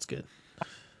 That's good.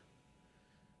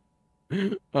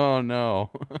 Oh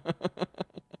no.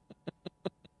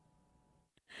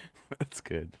 That's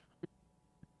good.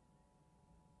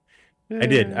 I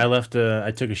did. I left.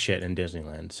 I took a shit in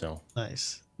Disneyland. So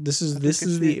Nice. This is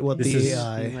the what This the is-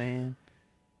 AI. Disneyland.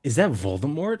 is that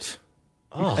Voldemort?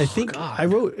 Oh, I think God. I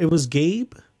wrote it was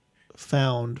Gabe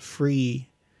found free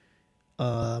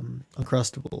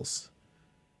Uncrustables.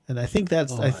 And I think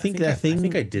that's Oh, I think that thing I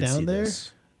think I did down see there,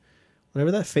 this.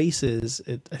 whatever that face is,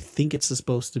 I think it's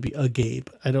supposed to be a Gabe.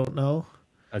 I don't know.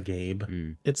 A Gabe.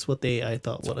 It's what I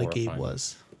thought what a Gabe horrifying.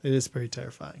 was. It is very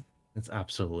terrifying. It's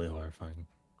absolutely horrifying.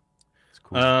 It's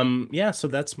cool. Yeah. So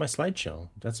that's my slideshow.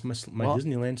 That's my Well-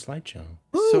 Disneyland slideshow.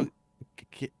 So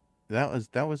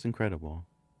that was incredible.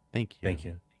 Thank you. Thank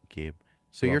you. Gabe.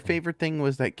 So You're your welcome. favorite thing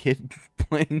was that kid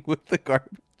playing with the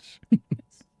garbage.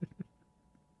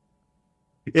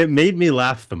 It made me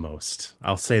laugh the most.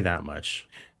 I'll say that much.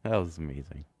 That was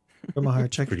amazing. From my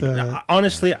heart, check Pretty the good.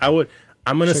 Honestly, I'm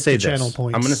gonna check say the this. channel I'm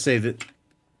points.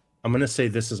 gonna say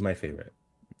this is my favorite.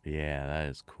 Yeah, that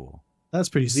is cool. That's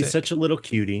pretty sick. He's such a little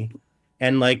cutie,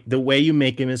 and like the way you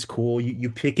make him is cool. You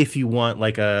pick if you want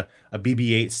like a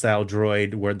BB-8 style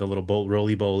droid where the little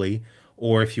roly-boly,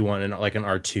 or if you want like an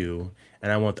R2,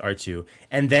 and I want the R2.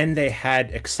 And then they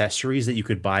had accessories that you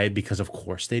could buy because of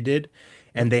course they did,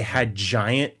 and they had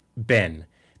giant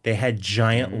They had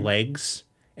giant legs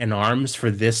and arms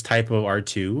for this type of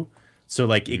R2, so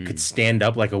like it could stand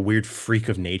up like a weird freak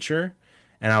of nature.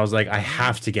 And I was like, I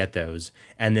have to get those.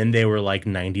 And then they were like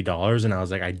 $90, and I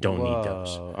was like, I don't need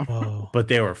those. Whoa. But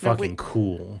they were No, fucking wait.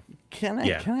 cool. Can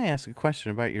I ask a question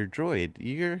about your droid?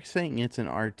 You're saying it's an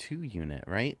R2 unit,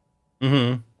 right?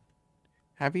 Mm-hmm.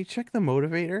 Have you checked the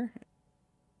motivator?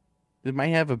 It might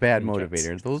have a bad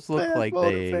motivator. Those look Bad like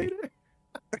motivator.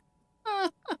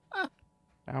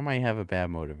 I might have a bad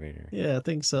motivator. Yeah, I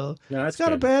think so. No, It's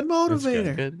got a bad That's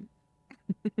motivator. good.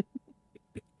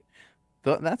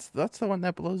 That's the one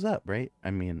that blows up, right?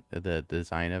 I mean, the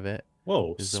design of it.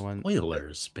 Whoa, is the one.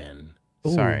 spoilers, Ben.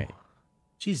 Sorry.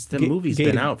 Jeez, the Ga- movie's Gabe.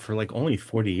 been out for like only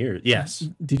 40 years. Yes.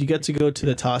 Did you get to go to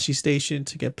the Tashi station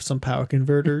to get some power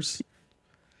converters?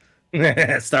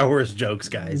 Star Wars jokes,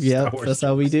 guys. Yeah, Star Wars that's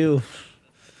how we do.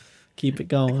 Keep it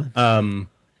going. Trying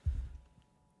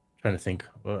to think.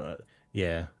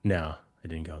 Yeah, no, I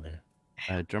didn't go there.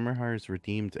 Drummer Har's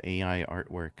redeemed AI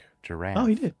artwork giraffe. Oh,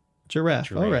 he did.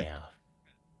 Giraffe. All right. Giraffe.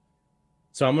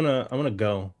 So I'm gonna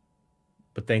go,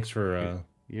 but thanks for.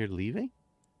 You're leaving?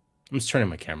 I'm just turning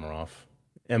my camera off.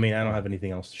 I mean, I don't have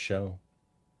anything else to show.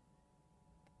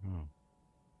 Oh.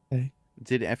 Okay.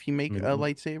 Did Effie make a Maybe-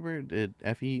 lightsaber? Did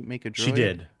Effie make a droid? She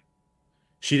did.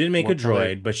 She didn't make What a color?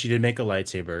 droid, but she did make a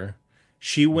lightsaber.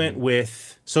 She went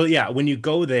with, so yeah, when you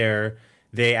go there,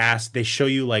 they show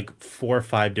you like 4 or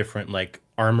 5 different like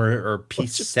armor or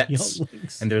piece sets,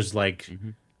 and there's like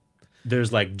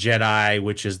Jedi,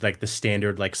 which is like the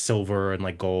standard like silver and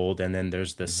like gold, and then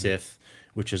there's the Sith,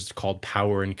 which is called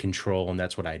power and control, and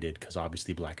that's what I did because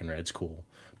obviously black and red's cool.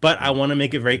 But I want to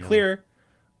make it very clear,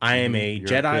 I am a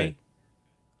Jedi. Good.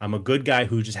 I'm a good guy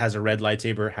who just has a red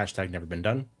lightsaber. # never been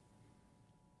done.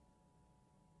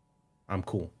 I'm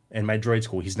cool. And my droid's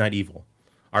cool. He's not evil.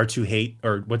 R2 hate,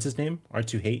 or what's his name?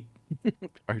 R2 hate?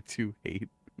 R2 hate.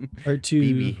 R2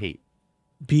 BB hate.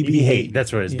 BB hate.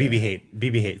 That's what it is. Yeah. BB hate.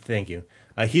 BB hate. Thank you.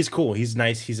 He's cool. He's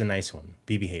nice. He's a nice one.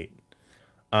 BB hate.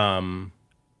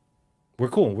 We're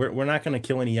cool. We're not gonna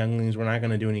kill any younglings. We're not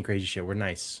gonna do any crazy shit. We're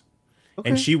nice. Okay.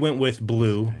 And she went with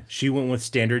blue. She went with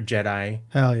standard Jedi.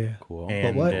 Hell yeah. Cool.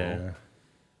 And what?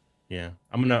 yeah,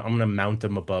 I'm gonna mount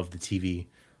them above the TV.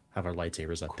 Have our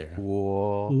lightsabers up there.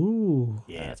 Cool. Ooh.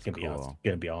 Yeah, That's it's gonna be cool. awesome. It's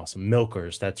gonna be awesome.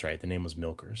 Milkers. That's right. The name was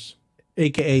Milkers.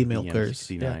 AKA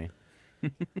milkers. Yeah.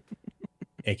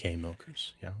 AKA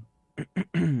Milkers. Yeah.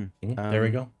 There we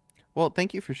go. Well,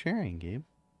 thank you for sharing, Gabe.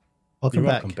 Welcome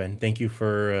You're back. welcome, Ben. Thank you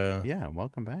for. Yeah,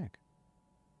 welcome back.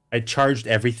 I charged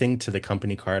everything to the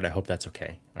company card. I hope that's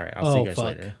okay. All right, I'll see you guys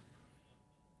later.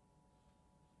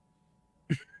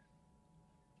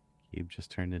 Gabe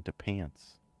just turned into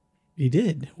pants. He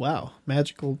did. Wow.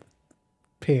 Magical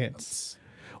pants.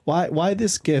 Why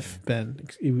this GIF, Ben?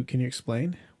 Can you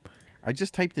explain? I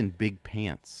just typed in big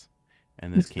pants,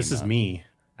 and this came This is up. me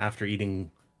after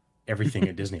eating everything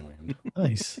at Disneyland.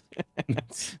 Nice.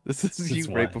 This is That's you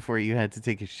why. right before you had to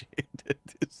take a shit at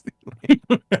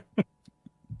Disneyland.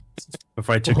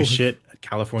 Before I took a shit at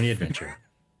California Adventure.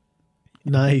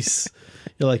 Nice.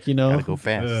 You're like, Gotta go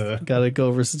fast. Gotta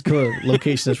go versus go.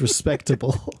 Location that's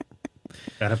respectable.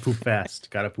 Gotta poop fast.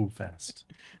 Gotta poop fast.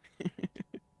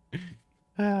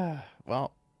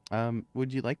 Well,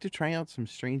 would you like to try out some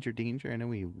Stranger Danger? I know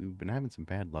we've been having some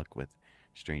bad luck with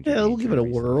Stranger Danger. Yeah, we'll give it a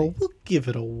recently. whirl. We'll give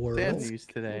it a whirl. Bad news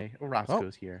today. Oh,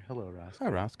 Roscoe's here. Hello, Roscoe.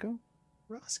 Hi, Roscoe.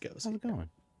 Roscoe's. How's it going?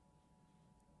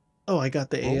 Oh, I got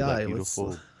the Oh, that AI.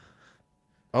 beautiful.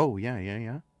 Oh, yeah.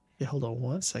 Yeah, hold on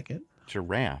one second.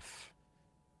 Giraffe.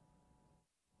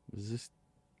 Was this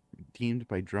deemed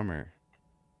by Drummer?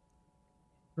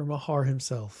 From Mahar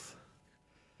himself.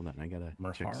 Hold on, I gotta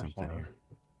check Mahar. something here.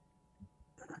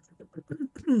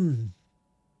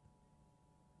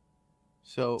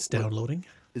 So It's downloading.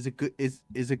 Is it good?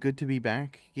 Is it good to be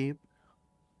back, Gabe?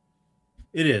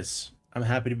 It is. I'm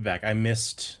happy to be back. I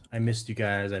missed you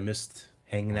guys. I missed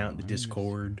hanging out in the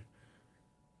Discord.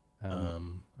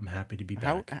 I'm happy to be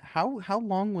back. How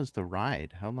long was the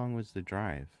ride? How long was the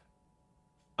drive?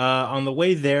 On the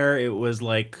way there, it was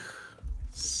like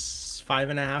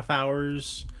 5.5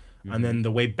 hours, and then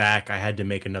the way back, I had to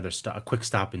make a quick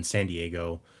stop in San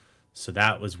Diego. So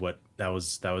that was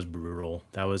brutal.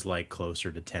 That was like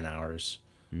closer to 10 hours.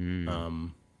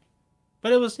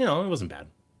 But it was, it wasn't bad.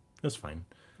 It was fine.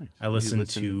 Nice. I listened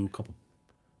to a couple.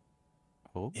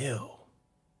 Oh. Ew.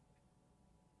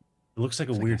 It looks like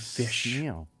a weird fish.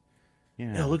 Snail.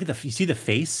 Yeah. Yeah, look at you see the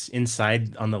face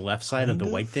inside on the left side of the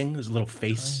white thing? There's a little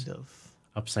face. Kind of.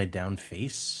 Upside down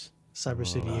face. Cyber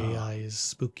City AI is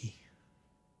spooky.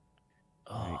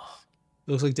 Nice.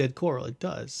 It looks like dead coral. It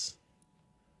does.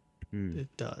 Hmm.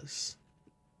 It does.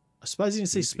 I'm surprised you didn't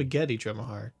say spaghetti,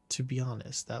 Dremahar. To be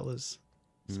honest, that was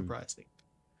surprising.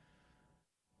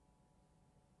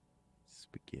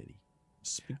 Spaghetti.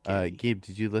 Spaghetti. Gabe,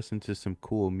 did you listen to some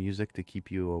cool music to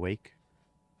keep you awake?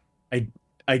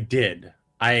 I did.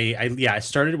 I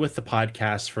started with the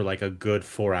podcast for like a good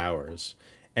 4 hours.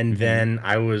 And then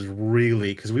I was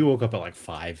really, because we woke up at like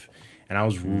 5 and I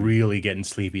was really getting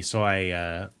sleepy. So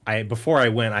I before I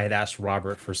went, I had asked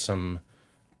Robert for some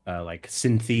like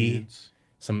synthy,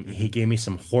 he gave me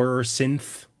some horror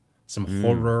synth. So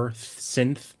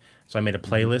I made a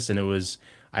playlist and it was,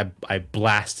 I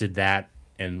blasted that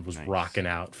and was rocking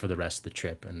out for the rest of the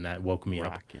trip. And that woke me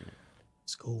up.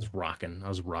 It's cool. I was rocking. I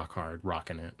was rock hard,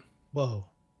 rocking it. Whoa.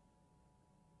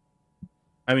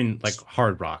 I mean, like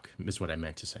hard rock is what I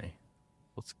meant to say.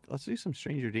 Let's do some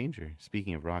Stranger Danger.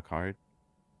 Speaking of rock hard.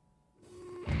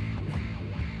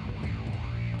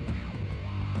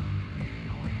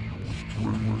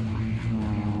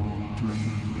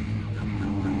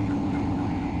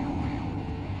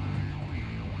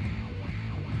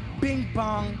 Bing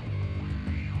bong.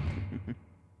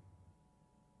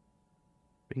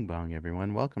 Bing bong,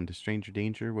 everyone. Welcome to Stranger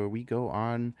Danger, where we go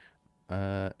on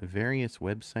various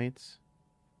websites.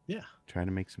 Yeah. Try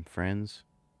to make some friends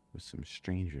with some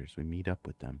strangers. We meet up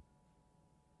with them.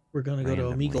 We're going to go to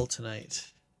Randomly. Omegel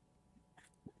tonight.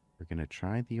 We're gonna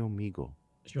try the Omegel.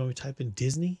 Do you want me to type in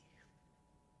Disney?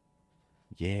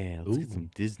 Yeah, let's get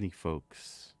some Disney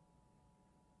folks.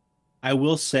 I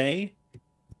will say,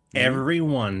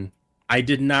 everyone, I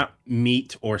did not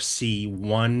meet or see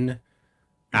one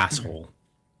asshole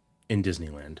in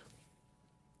Disneyland,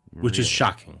 which is Really?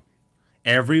 shocking.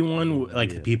 Everyone, like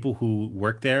the people who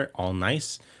work there, all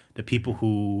nice. The people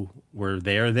who were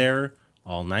there,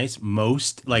 all nice.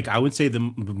 Most, like I would say, the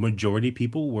majority of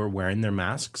people were wearing their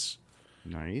masks.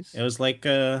 Nice. It was like,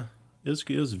 it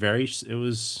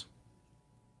was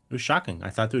shocking. I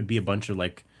thought there would be a bunch of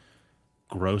like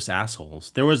gross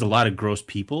assholes. There was a lot of gross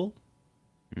people,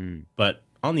 but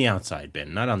on the outside,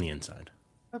 Ben, not on the inside.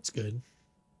 That's good.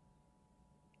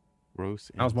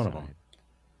 Gross. I was one of them. inside.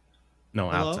 No,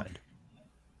 Hello? outside.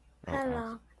 Oh,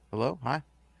 outside. Hello? Hi.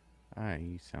 Hi,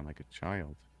 you sound like a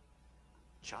child.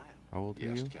 Child? How old are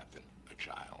Yes, you? Captain. A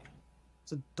child.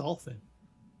 It's a dolphin.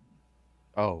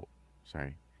 Oh,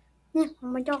 sorry. Yeah,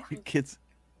 I'm a dolphin. Kids.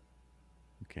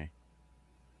 Okay.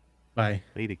 Bye.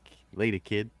 Later,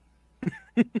 kid.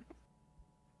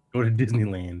 Go to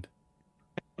Disneyland.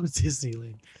 Go to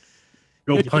Disneyland.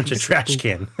 Go punch a trash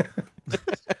can.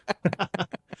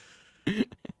 I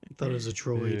thought it was a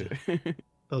droid.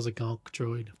 That was a gonk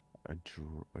droid. A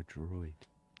droid.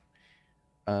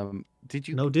 Did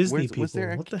you? No Disney people. Was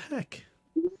there what the heck?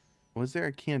 Was there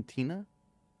a cantina?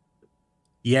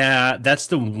 Yeah, that's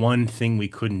the one thing we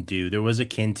couldn't do. There was a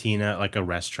cantina, like a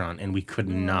restaurant, and we could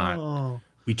not. Oh.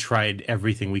 We tried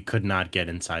everything. We could not get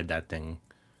inside that thing.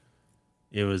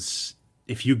 It was,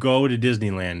 if you go to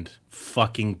Disneyland,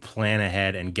 fucking plan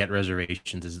ahead and get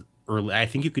reservations as early. I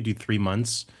think you could do 3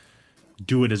 months.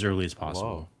 Do it as early as possible.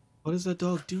 Whoa. What is that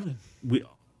dog doing?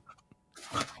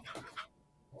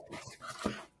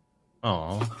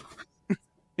 Oh.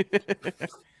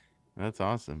 That's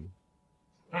awesome.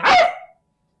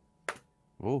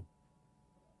 Oh.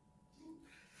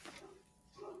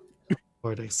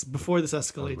 Before this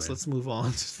escalates, let's move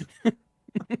on.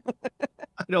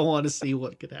 I don't want to see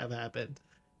what could have happened.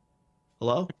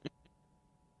 Hello?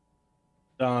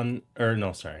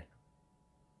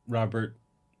 Robert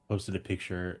posted a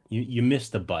picture. You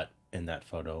missed the butt in that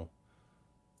photo.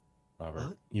 Robert,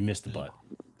 What? you missed the butt.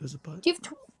 There's a butt. Do you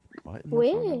have What? in the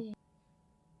photo? Where?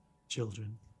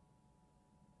 Children.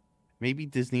 Maybe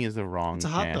Disney is the wrong. It's a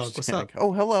hot dog. What's hashtag. up?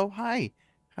 Oh, hello. Hi.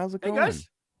 How's it Hey, going? guys.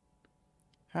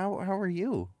 How are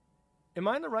you? Am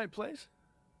I in the right place?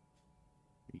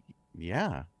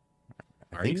 Yeah.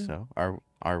 I Are think you? so.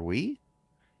 Are we?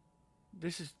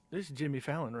 This is Jimmy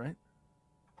Fallon, right?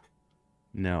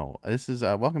 No. This is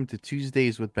welcome to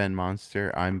Tuesdays with Ben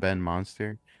Monster. I'm Ben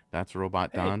Monster. That's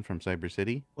Robot Hey. Don from Cyber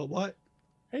City. What?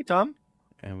 Hey, Tom.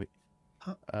 And we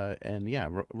Huh? and yeah,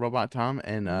 Robot Tom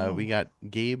and we Oh. got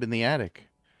Gabe in the attic.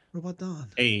 Robot Don.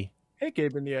 Hey, Hey,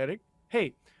 Gabe in the attic.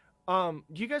 Hey, do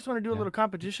you guys want to do a Yeah. little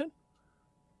competition?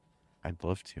 I'd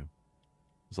love to.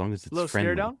 As long as it's A little friendly.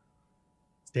 stare down?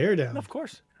 Stare down. Of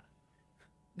course.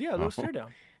 Yeah, a little Oh. stare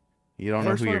down. You don't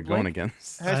know First who one you're to going blink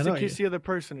against. I Has know to kiss you. the other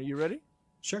person. Are you ready?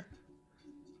 Sure.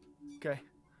 Okay.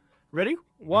 Ready?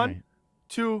 One, Alright.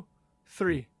 2,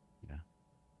 3. Yeah.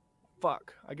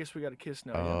 Fuck. I guess we got to kiss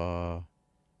now. yeah? All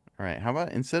right. How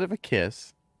about instead of a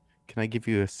kiss, can I give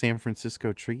you a San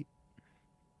Francisco treat?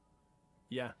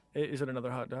 Yeah. Is it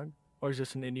another hot dog? Or is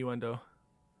this an innuendo?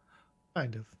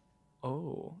 Kind of.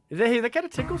 Oh. Hey, that kind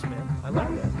of tickles, man. I like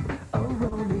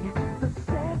that.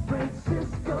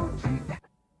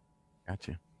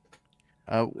 Gotcha.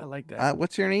 I like that.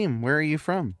 What's your name? Where are you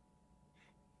from?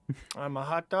 I'm a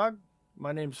hot dog.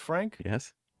 My name's Frank,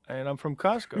 Yes. and I'm from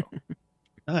Costco.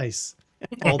 Nice.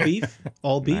 All beef?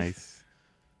 All beef? Nice.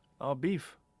 All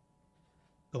beef.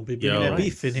 Don't be bringing Yo, that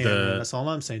beef in here. the- Man. That's all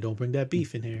I'm saying. Don't bring that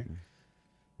beef in here.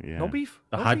 Yeah. No beef.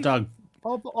 the no hot beef. dog.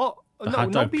 No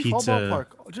hot dog beef. pizza- All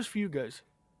ballpark. Just for you guys.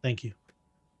 Thank you.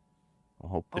 I'll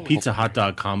hope The Oh. pizza hot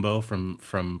dog combo from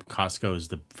Costco is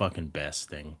the fucking best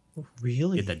thing.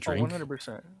 Really? Get that Oh, drink.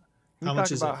 100%. We How talk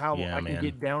much is about it? how Yeah, I can man.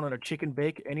 get down on a chicken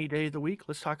bake any day of the week.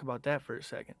 Let's talk about that for a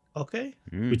second. Okay.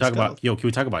 We talk Let's go. about can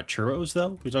we talk about churros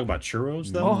though? Can we talk about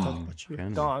churros though? Oh. Talk about you.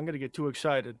 Can- No, I'm gonna get too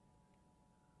excited.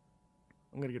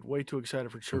 I'm gonna get way too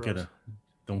excited for Don't churros.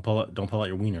 don't pull out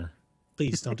your wiener.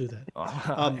 Please don't do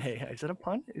that. Hey, is that a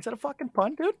pun? Is that a fucking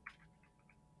pun, dude?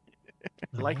 I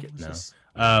No, like it. it's No. just-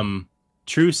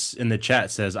 Truce in the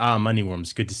chat says, money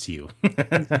worms, good to see you.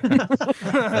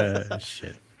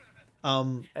 Shit.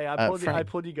 Hey, I Frank.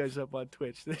 pulled you guys up on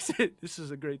Twitch. This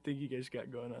is a great thing you guys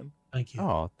got going on. Thank you.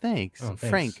 Oh, thanks. Oh, thanks.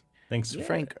 Frank. Thanks. Yeah.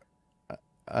 Frank.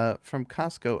 From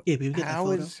Costco. Yeah, baby, get that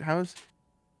photo.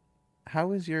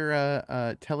 How is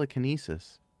your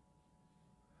telekinesis?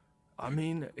 I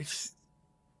mean, it's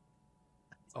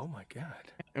Oh my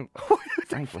god.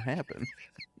 Frank, what happened?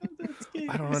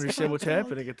 I don't understand what's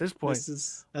happening at this point.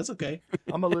 That's okay.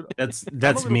 I'm a little. That's I'm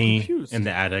a little me confused. in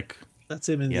the attic. That's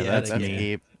him in Yeah, the that's attic. me.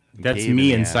 Gabe. That's Gabe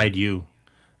me in the inside attic. you.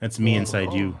 That's me Whoa.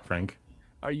 inside you, Frank.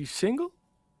 Are you single?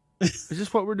 Is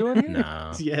this what we're doing here?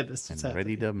 No. Yeah, that's what's And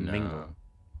ready happening. to mingle.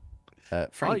 Oh,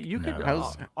 Frank, you could.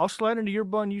 how's I'll slide into your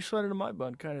bun. You slide into my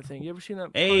bun, kind of thing. You ever seen that?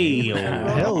 Hey,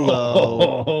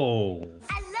 Hello.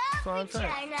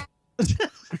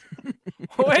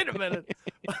 Wait a minute.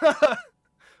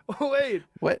 Wait.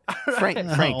 what?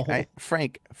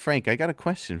 Frank, I got a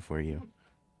question for you.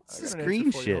 What's the got an screen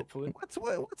answer for you, shit? hopefully.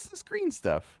 What's the screen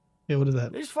stuff? Yeah, what is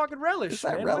that? It's fucking relish, Is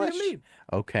that man. relish? What do you mean?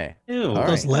 Okay. Ew, All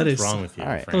Those right. lettuce. What's wrong with you, All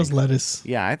right. Frank? Those lettuce.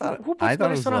 Yeah, I thought Who puts I thought it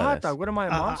lettuce was on a hot lettuce. dog? What am I, a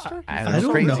monster? I I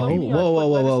don't crazy. know. Whoa.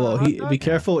 Lettuce on a hot Be dog?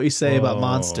 careful what you say about Whoa.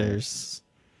 monsters.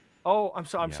 Oh, I'm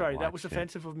sorry. I'm Yeah, sorry. That was watch it.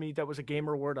 offensive of me. That was a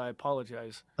gamer word. I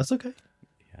apologize. That's okay.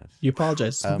 Yes. You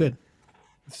apologize. I'm good.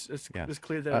 Let's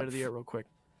clear that out of the air real quick.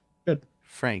 Good.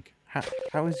 Frank,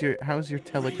 how is your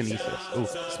telekinesis? Oh,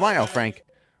 smile, Frank.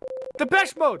 The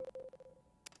best mode.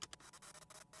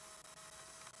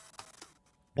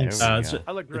 There Thanks. we It's, go.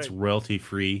 I look great. it's royalty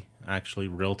free, actually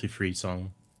royalty free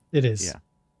song. It is. Yeah.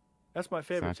 That's my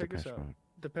favorite. not Check this Depeche out. Mode.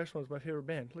 Depeche Mode is my favorite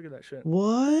band. Look at that shit.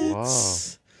 What? Whoa.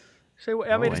 Say what?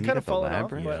 I Oh, mean, and it's you kind of got the falling off,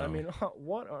 labyrinth? but I mean,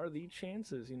 what are the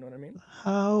chances? You know what I mean?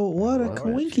 How? What a What are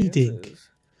coinky dink. Chances.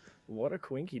 What a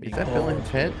quinky Is dink. that Bill and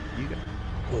Ted? You got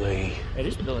It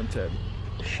is Bill and Ted.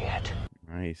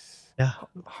 nice. Yeah.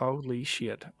 Holy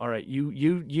shit! All right,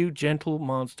 you gentle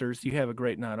monsters, you have a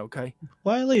great night. Okay.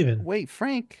 Why are you leaving? Wait,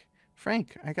 Frank,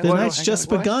 I got The I night's got just a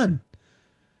question. begun.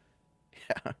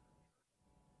 Yeah.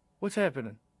 What's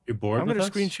happening? You're bored I'm with gonna us?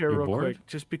 screen share You're real bored? quick,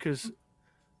 just because.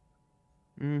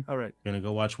 Mm. All right. Gonna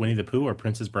go watch Winnie the Pooh or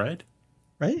Princess Bride?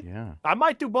 Right? Yeah. I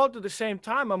might do both at the same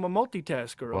time. I'm a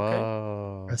multitasker. Okay.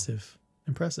 Whoa.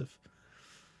 Impressive.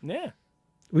 Yeah.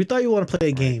 We thought you want to play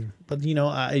a game, but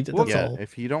that's yeah. all.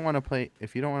 If you don't want to play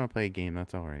a game,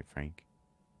 that's all right, Frank.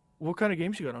 What kind of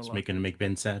games you got on? Just make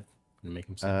Ben sad. Make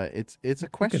him sad. It's a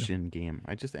question game.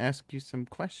 I just asked you some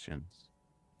questions.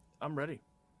 I'm ready.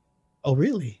 Oh,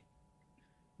 really?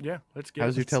 Yeah. Let's get.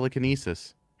 How's it. your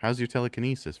telekinesis? How's your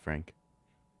telekinesis, Frank?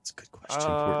 It's a good question. It's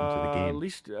important to the game. At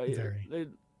least Very.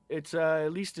 it's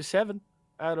at least a 7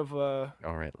 out of. All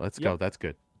right, let's Yep. go. That's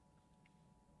good.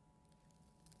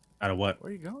 Out of what? Where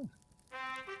are you going?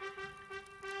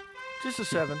 Just a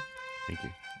 7. Thank you.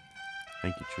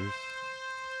 Thank you, Truce.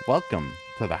 Welcome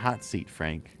to the hot seat,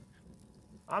 Frank.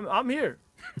 I'm here.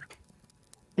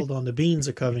 Hold on, the beans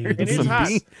are covering you. It is hot.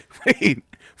 Wait,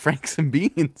 Frank's and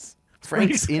beans.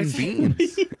 Frank's in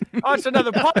beans. Oh, it's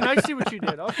another pun. I see what you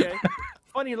did. Okay.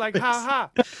 Funny, like ha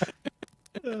ha.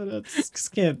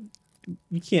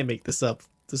 You can't make this up.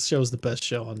 This show's the best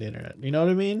show on the internet. You know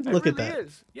what I mean? Look it at really that.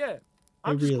 is. Yeah.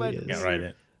 I'm It just really glad is. to Yeah, be right. here.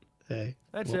 It. Hey,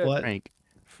 That's wh- it. What?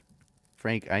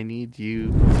 Frank, I need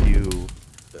you to.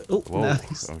 Oh, Whoa!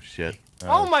 nice. Oh shit!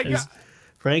 Oh my god.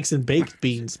 Frank's and baked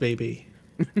beans, baby.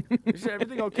 Is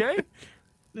everything okay?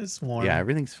 It's warm. Yeah,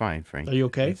 everything's fine, Frank. Are you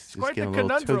okay? It's quite getting the a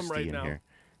little conundrum toasty right in now. here.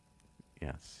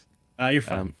 Yes. You're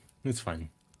fine. It's fine.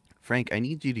 Frank, I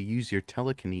need you to use your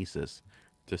telekinesis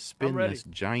to spin ready. this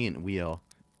giant wheel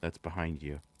that's behind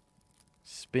you.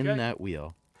 Spin Okay. that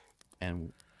wheel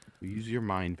and use your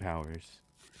mind powers.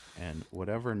 And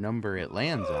whatever number it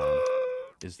lands on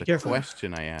is the Careful.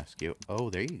 question I ask you. Oh,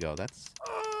 there you go. That is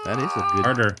a good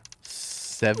Harder.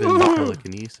 7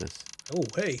 telekinesis. Oh,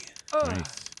 hey. Nice.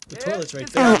 The Yeah, toilet's right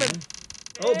it's there. coming. man.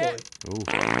 Oh, boy. Oh,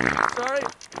 Sorry.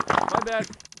 My bad.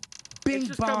 Bing it's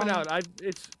just coming bong. out.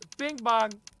 It's bing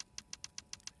bong.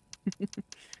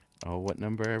 oh, what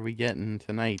number are we getting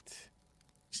tonight?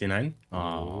 69?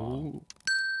 Oh.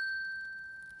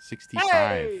 65.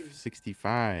 Hey!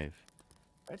 65.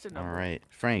 That's a All number. right.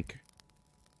 Frank,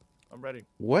 I'm ready.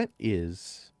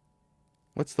 what's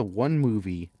the one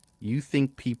movie you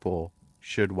think people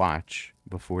should watch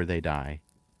before they die?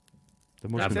 The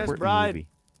most Princess important Bride. movie.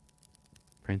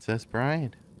 Princess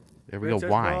Bride. There we Princess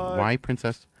go. Why? Bride.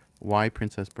 Why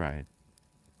Princess Bride?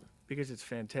 Because it's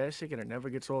fantastic and it never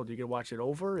gets old. You can watch it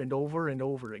over and over and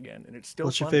over again, and it's still.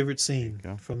 What's your funny. favorite scene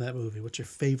from that movie? What's your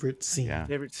favorite scene? Yeah.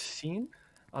 Favorite scene?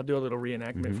 I'll do a little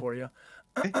reenactment for you.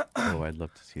 Oh, I'd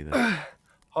love to see that.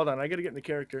 Hold on, I gotta get in the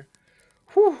character.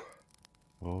 Whew.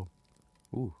 Oh.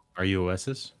 Ooh. Are you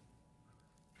OSs?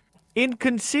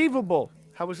 Inconceivable.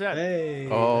 How was that? Hey.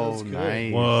 Oh,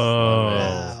 nice. Whoa. Love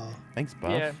it. Wow. Thanks,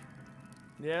 Buff. Yeah.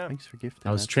 Yeah. Thanks for gifting.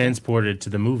 I was that. transported to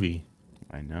the movie.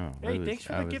 I know. Hey, thanks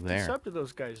for I the was gift there. and sub to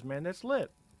those guys, man. That's lit.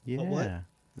 Yeah. what?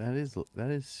 That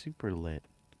is super lit.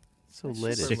 So That's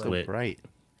lit. super It's so lit. bright.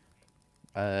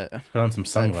 Put on some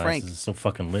sunglasses. Frank, It's so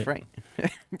fucking lit.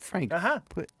 Frank,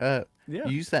 put Yeah.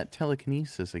 use that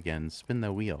telekinesis again. Spin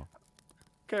the wheel.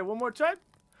 Okay, one more time.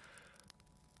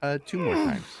 2 more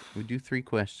times. We do 3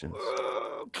 questions.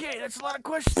 Okay, that's a lot of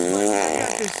questions. But I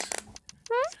got this.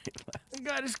 I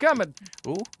got it's coming.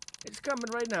 Ooh. It's coming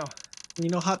right now. You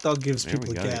know, hot dog gives There we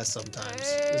people go. gas sometimes.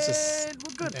 It's just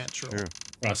We're good. natural. Sure.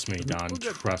 Trust me, Don.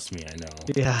 Trust me, I know.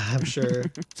 Yeah, I'm sure.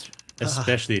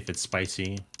 Especially if it's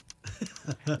spicy.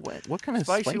 What kind of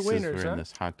Spicy spices wieners, were in huh?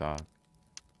 this hot dog?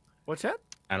 What's that?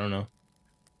 I don't know.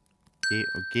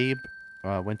 Gabe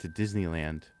went to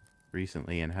Disneyland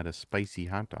recently and had a spicy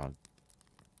hot dog.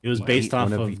 It was He based ate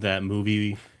off one of that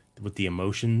movie with the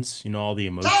emotions. You know, all the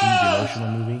emotions, the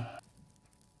emotional movie.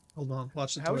 Hold on,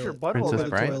 watch the How was your toilet. butthole? Princess the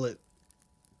Bride? toilet.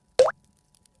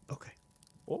 Okay.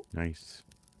 Nice.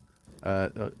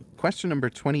 Question number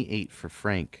 28 for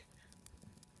Frank.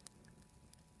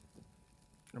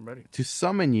 I'm ready. To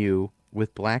summon you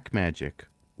with black magic,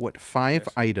 what 5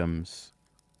 items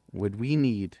would we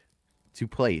need to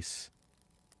place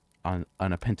on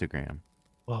a pentagram?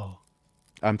 Whoa.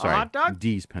 I'm sorry, hot dog?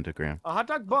 D's pentagram. A hot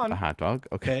dog bun. A hot dog?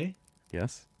 Okay. Okay.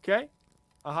 Yes. Okay.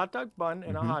 A hot dog bun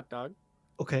and a hot dog.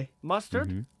 Okay. Mustard.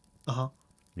 Mhm. Uh-huh.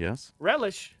 Yes.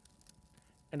 Relish.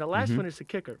 And the last one is the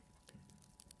kicker.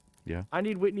 Yeah. I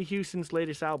need Whitney Houston's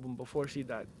latest album before she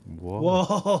died. Whoa.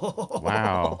 Whoa.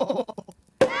 Wow.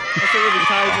 That's what really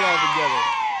ties it all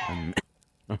together.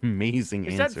 Amazing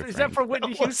Is answer. that for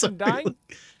Whitney Houston dying?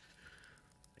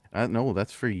 No,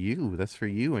 that's for you. That's for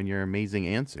you and your amazing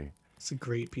answer. It's a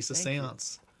great piece of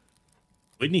seance.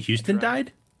 Whitney Houston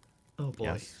died? Oh boy.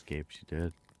 Yes, Gabe, she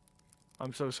did.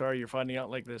 I'm so sorry you're finding out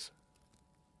like this.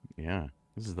 Yeah.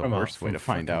 This is the From a- worst way from to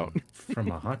find out.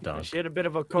 From a hot dog. She had a bit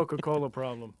of a Coca-Cola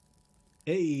problem.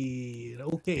 Hey,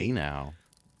 okay. Hey now.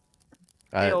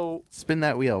 Heyo. Spin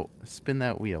that wheel. Spin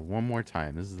that wheel one more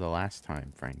time. This is the last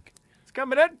time, Frank. It's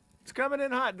coming in. It's coming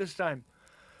in hot this time.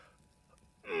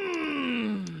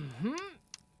 Mm-hmm.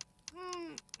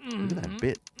 Look at that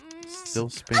bit still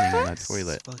spinning in that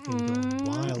toilet. Fucking going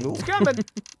wild. It's coming.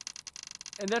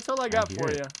 And that's all I got hear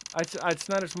for it. you. It's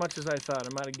not as much as I thought.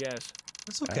 I'm out of gas.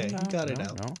 That's okay. You got it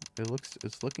out. No,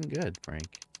 it's looking good, Frank.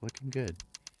 It's looking good.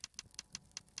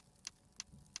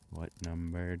 What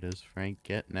number does Frank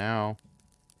get now?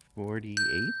 48?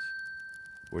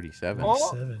 47.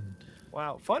 Oh.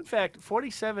 Wow. Fun fact,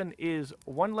 47 is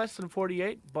 1 less than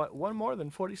 48, but 1 more than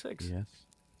 46. Yes.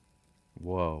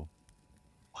 Whoa.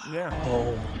 Yeah.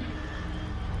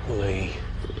 Holy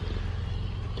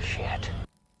shit.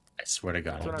 I swear to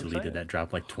God, That's what I I'm deleted saying. that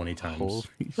drop like 20 times. Holy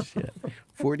shit.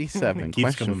 47. Keeps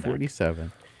Question coming back.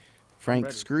 47. Frank,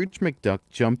 Ready. Scrooge McDuck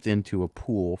jumped into a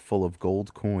pool full of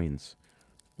gold coins.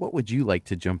 What would you like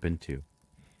to jump into?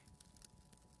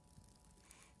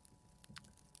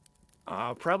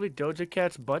 Probably Doja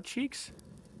Cat's butt cheeks.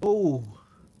 Oh.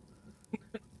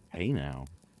 Hey now.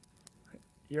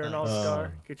 You're an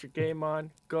all-star. Get your game on.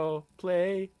 Go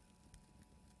play.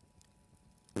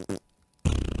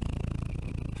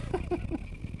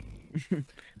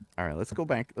 All right, let's go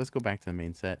back. Let's go back to the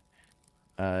main set.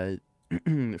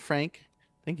 Frank,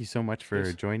 thank you so much for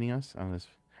Yes. joining us on this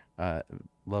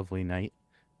lovely night.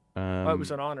 It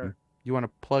was an honor. You want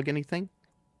to plug anything?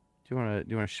 Do you want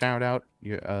to shout out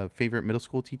your favorite middle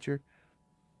school teacher?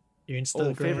 Your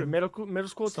Instagram. Favorite middle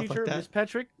school stuff like teacher, that. Miss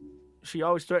Petrick. She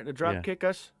always threatened to drop Yeah. kick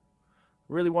us.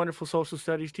 Really wonderful social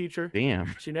studies teacher.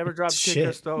 Damn. She never dropped kick Shit.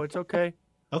 us though. It's okay.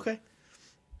 Okay.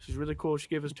 She's really cool. She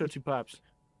gave us Tootsie Pops.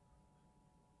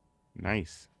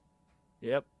 Nice.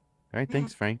 Yep. All right,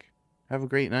 thanks, Frank. Have a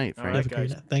great night, All Frank. right, Have a great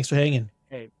guys. night. Thanks for hanging.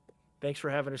 Hey, thanks for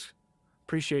having us.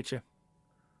 Appreciate you.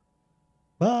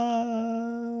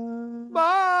 Bye.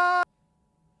 Bye.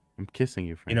 I'm kissing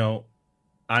you, Frank. You know,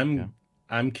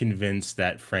 I'm convinced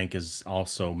that Frank is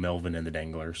also Melvin and the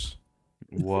Danglers.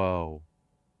 Whoa.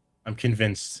 I'm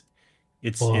convinced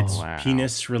it's Wow.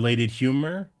 penis related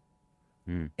humor,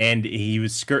 and he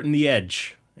was skirting the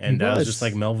edge, and He I was was. just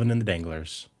like Melvin and the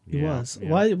Danglers. He was.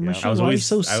 Why, Michelle, I was why are you always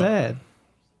so I- sad?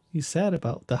 He's sad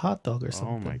about the hot dog or Oh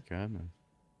something. my goodness.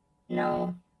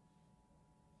 No.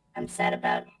 I'm sad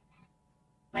about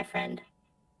my friend.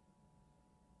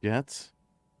 Jets?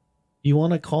 You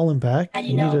want to call him back? How do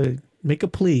You you know? need to make a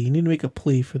plea. You need to make a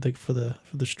plea for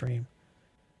the stream.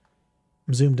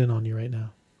 I'm zoomed in on you right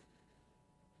now.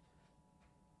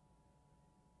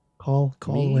 Call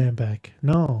Me? Lamb back.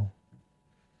 No,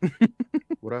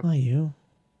 What up? not you.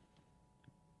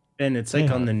 And it's like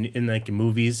Yeah. on the in like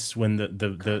movies when the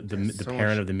So parent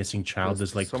much- of the missing child there's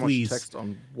is like, so please. much text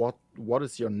on what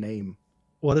is your name?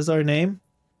 What is our name?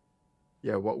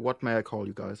 Yeah, what may I call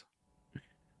you guys?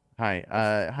 Hi.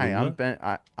 Hi. I'm Ben.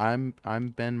 I'm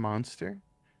Ben Monster.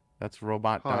 That's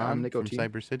Robot Hi, I'm Don from Nicotine.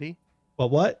 Cyber City.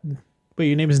 What? Wait,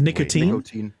 your name is Nicotine?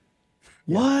 Nicotine.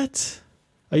 What?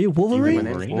 Are you Wolverine?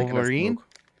 Wolverine?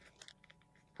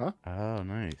 Huh? Oh,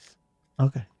 nice.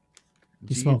 Okay.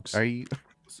 He smokes. Are you?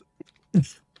 Oh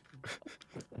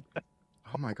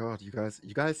my god, you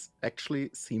guys actually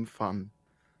seem fun.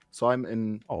 So I'm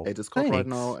in a Discord right thanks.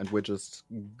 now, and we're just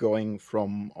going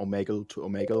from Omegel to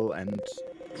Omegel and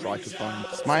try to find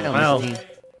Smile, stuff. Nicotine.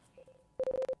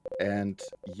 And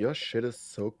your shit is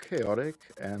so chaotic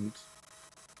and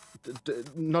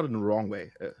not in the wrong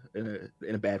way, in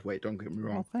a bad way. Don't get me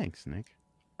wrong. Oh, thanks, Nick.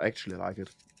 I actually like it.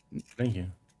 Thank you,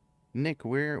 Nick.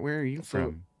 Where are you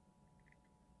from?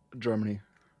 Germany.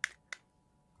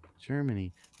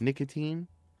 Germany. Nicotine.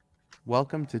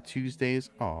 Welcome to Tuesdays.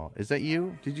 Oh, is that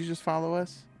you? Did you just follow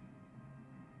us?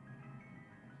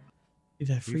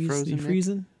 Did I freeze? frozen, You Nick?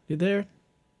 freezing? You there?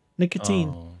 Nicotine.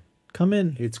 Oh, Come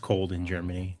in. it's cold in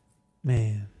Germany.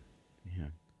 Man. Yeah.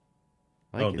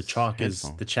 Oh, the chack is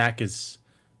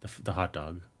the hot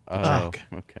dog. The Oh, chack.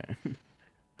 okay.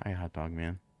 Hi, hot dog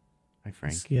man. Hi,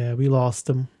 Frank. Yeah, we lost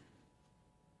him.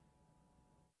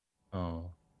 Oh,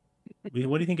 what do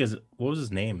you think is? What was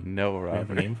his name? No, Do we have a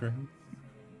Robert. name for him?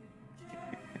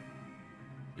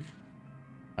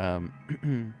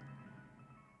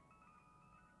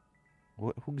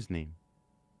 Whose name?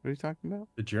 What are you talking about?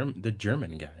 The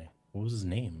German guy. What was his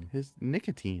name? His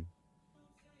Nicotine.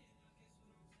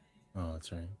 Oh,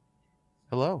 that's right.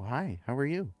 Hello, hi. How are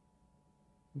you?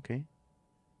 Okay.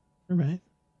 All right.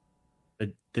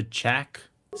 The chack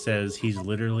says he's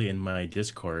literally in my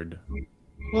Discord.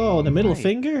 Oh, the middle Right.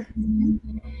 finger?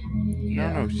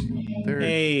 No,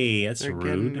 Hey, that's they're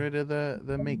rude. getting rid of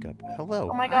the makeup. Hello.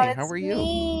 Oh my god, Hi, it's how are you?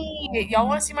 me. Y'all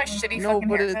want to see my shitty No, fucking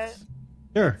but haircut?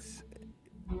 Sure.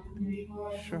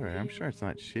 Sure, I'm sure it's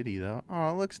not shitty though. Oh,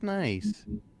 it looks nice.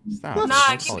 Stop. Nah, Don't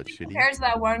I call keep it getting shitty. compared to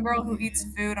that one girl who eats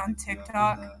food on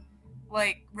TikTok,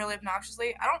 like really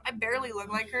obnoxiously. I barely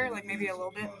look like her, like maybe a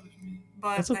little bit,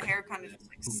 but That's the okay. hair kind of just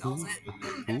like sells it.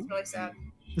 And it's really sad.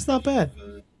 It's not bad.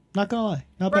 Not gonna lie.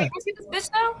 Not Bro, you bad. want to see this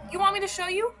bitch though? You want me to show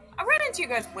you? I ran into you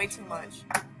guys way too much.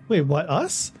 Wait, what?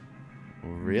 Us?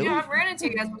 Really? Yeah, I've ran into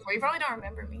you guys before. You probably don't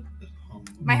remember me.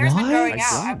 My hair's been What? growing I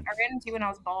out. I don't. ran into you when I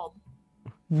was bald.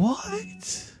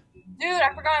 What? Dude,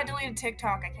 I forgot I deleted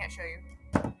TikTok. I can't show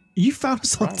you. You found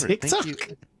us on Robert, TikTok?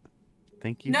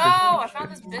 Thank you. No, for- I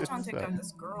found this bitch on TikTok.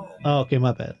 This girl. Oh, okay,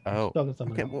 my bad. Oh. Talking to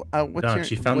someone Okay. else. Well, what's No, your?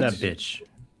 she found that what's- bitch.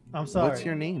 I'm sorry. What's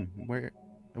your name? Where?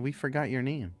 We forgot your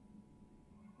name.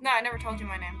 No, I never told you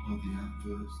my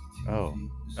name. Oh.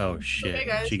 Oh shit. Hey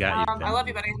guys, She got you. I love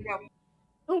you, but I need to go.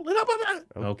 Oh, let up on that.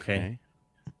 Okay.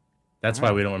 That's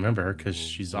why we don't remember her, because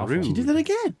she's awful. Rude. She did that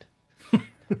again.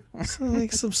 So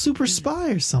like some super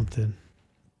spy or something.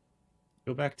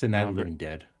 Go back to Night of the Living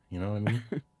Dead. You know what I mean?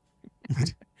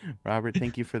 Robert,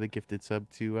 thank you for the gifted sub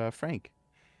to Frank.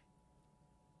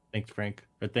 Thanks, Frank.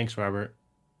 But thanks, Robert.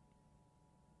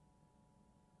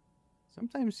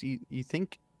 Sometimes you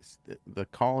think the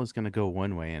call is going to go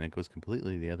one way and it goes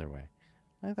completely the other way.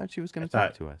 I thought she was going to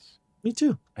talk to us. Me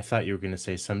too. I thought you were going to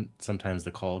say sometimes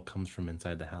the call comes from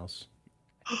inside the house.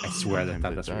 I swear I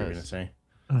thought that's what you were going to say.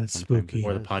 Oh, that's spooky.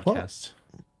 Or the podcast.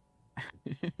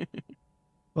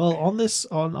 Well, on this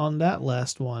on that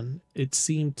last one, it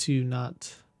seemed to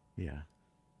not. Yeah.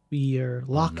 We are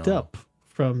locked no. up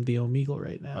from the Omegle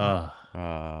right now.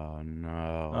 Oh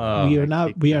no. Oh, we are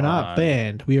not. We are not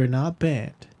banned. We are not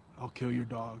banned. I'll kill your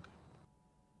dog.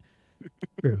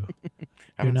 True.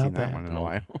 Haven't You're seen not that banned. one in a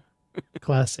while.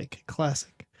 Classic.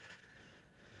 Classic.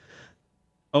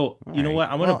 Oh, you know right. what?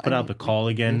 I'm going to Well, put I out the mean, call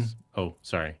again. yes. Oh,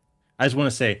 sorry. I just want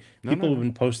to say, No, people no, have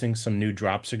been posting some new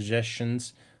drop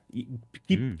suggestions.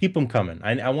 Keep them coming.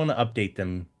 I want to update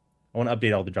them. I want to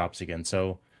update all the drops again.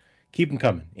 So keep them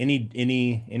coming.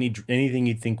 Anything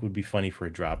you think would be funny for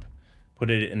a drop, put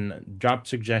it in drop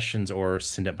suggestions or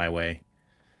send it my way.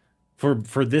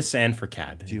 For this and for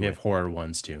CAD. We have horror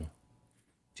ones too.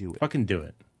 Do it. Fucking do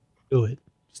it. Do it.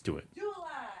 Just do it.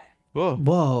 Whoa.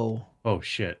 Whoa. Oh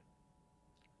shit.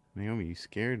 Naomi, you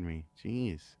scared me.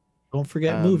 Jeez. Don't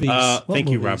forget movies. What Thank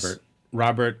you, movies? Robert.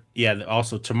 Robert, yeah,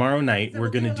 also tomorrow night we're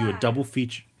going to do a double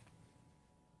feature.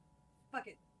 Fuck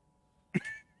it.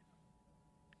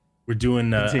 We're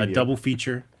doing a Continue. double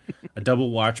feature, a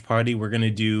double watch party. We're going to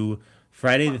do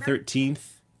Friday the 13th,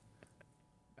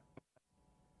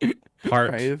 part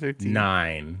Friday the 13th.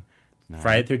 9.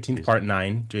 Friday the 13th, part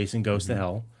 9. Jason Goes to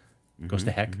Hell. Goes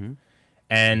to heck.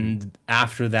 And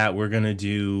after that, we're going to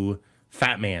do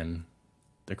Fat Man,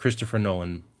 the Christopher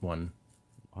Nolan one.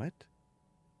 What?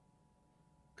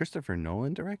 Christopher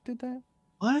Nolan directed that?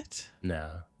 What? No.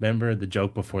 Remember the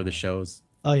joke before the shows?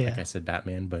 Oh yeah. Like I said,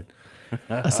 Batman, but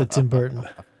I said Tim Burton.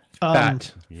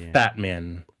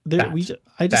 Batman.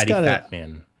 I just got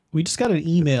Batman. We just got an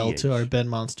email to PH. our Ben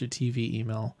Monster TV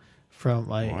email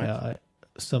from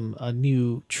a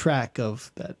new track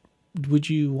of that. Would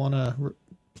you want to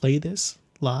play this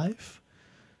live?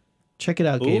 Check it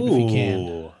out, Gabe, if you can.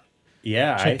 Ooh.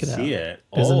 Yeah, Check I see it.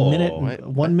 There's a minute, What?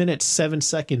 1 minute 7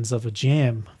 seconds of a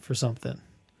jam for something.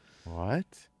 What?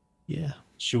 Yeah.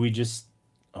 Should we just?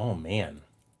 Oh man.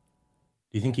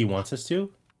 Do you think he wants us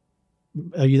to?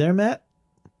 Are you there, Matt?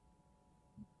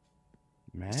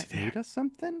 Matt, read us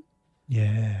something?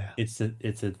 Yeah. It's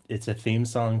a theme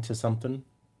song to something.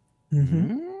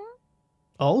 Mm-hmm.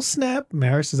 Oh snap,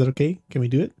 Maris, is that okay? Can we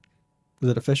do it? Is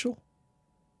it official?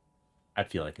 I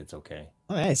feel like it's okay.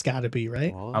 Oh, yeah, it's got to be,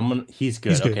 right? He's good.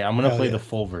 He's good. Okay, I'm gonna Oh, play yeah. the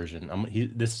full version.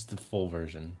 This is the full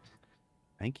version.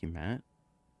 Thank you, Matt.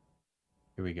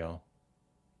 Here we go.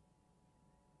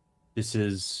 This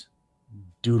is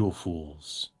Doodle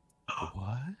Fools.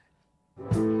 What?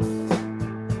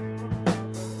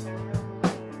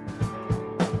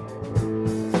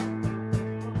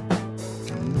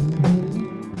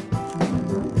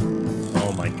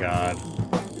 Oh my god.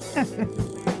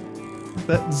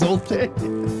 That Zolte.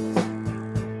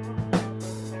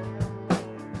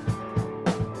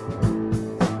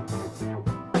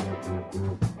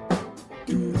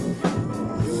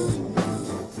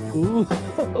 Ooh,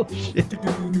 oh shit.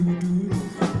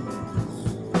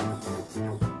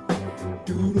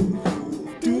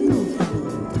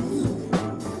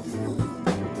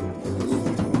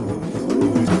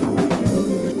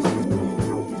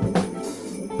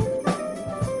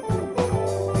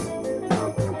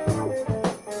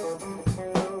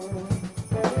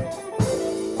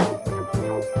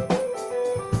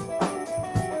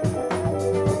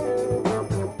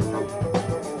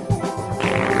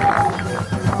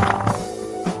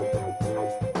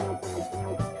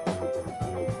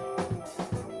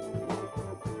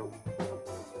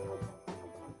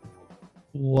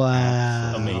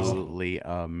 Wow. Absolutely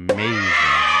amazing.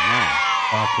 Matt.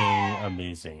 Fucking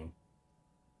amazing.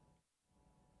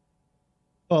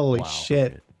 Holy Wow.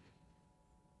 shit.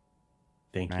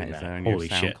 Thank Matt, you, is Matt. that on Holy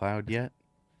your shit. SoundCloud yet?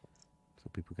 So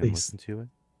people can Please. listen to it?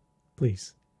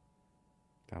 Please.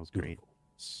 That was great.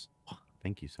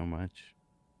 Thank you so much.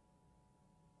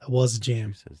 That was a jam.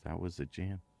 Who says that was a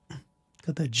jam?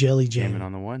 Got that jelly jam. Jamming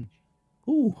on the one.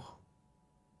 Ooh.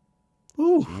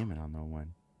 Ooh. Jamming on the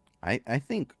one. I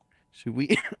think, should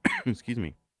we, excuse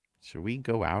me, should we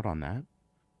go out on that?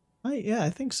 Yeah,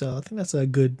 I think so. I think that's a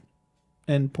good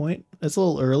end point. It's a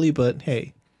little early, but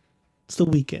hey, it's the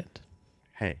weekend.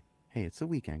 Hey, it's the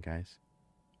weekend, guys.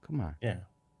 Come on. Yeah.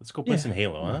 Let's go play some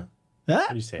Halo, huh? Ah? What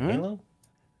do you say, Halo?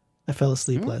 I fell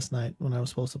asleep last night when I was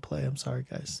supposed to play. I'm sorry,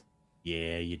 guys.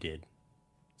 Yeah, you did.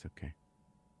 It's okay.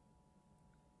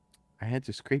 I had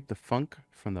to scrape the funk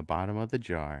from the bottom of the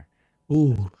jar.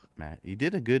 Ooh. Matt, you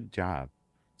did a good job.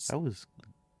 That was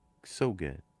so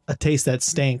good. I taste that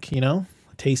stank, you know?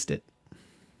 I taste it.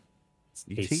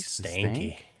 You Tastes taste the stanky.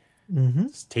 stank? Mm-hmm.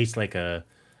 It tastes like a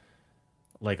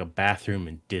bathroom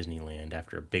in Disneyland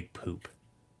after a big poop.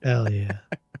 Hell yeah.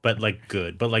 But like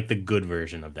good. But like the good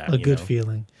version of that. A you good know?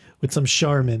 feeling. With some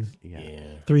Charmin.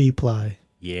 Yeah. 3-ply.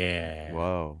 Yeah.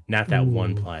 Whoa. Not that Ooh.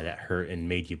 one ply that hurt and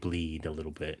made you bleed a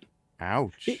little bit.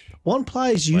 Ouch. 1-ply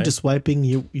is you What? just wiping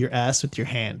your ass with your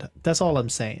hand. That's all I'm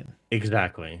saying.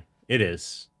 Exactly. It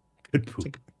is. Good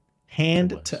poop.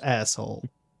 Hand to asshole.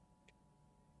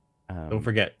 Don't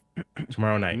forget,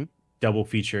 tomorrow night, double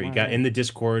feature. You got in the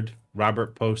Discord.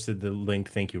 Robert posted the link.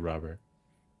 Thank you, Robert.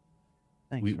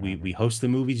 Thanks, We host the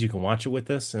movies. You can watch it with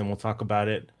us, and we'll talk about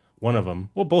it. One of them,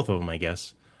 well, both of them, I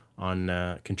guess, on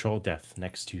ControlAltDeath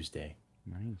next Tuesday.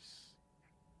 Nice.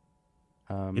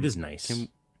 It is nice,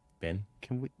 Ben.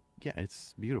 Can we? Yeah,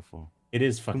 it's beautiful. It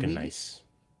is Can fucking we- nice.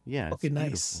 Yeah, it's Fucking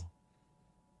nice. beautiful.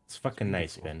 It's fucking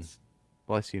nice, Ben.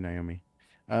 Bless you, Naomi.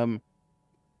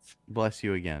 Bless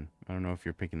you again. I don't know if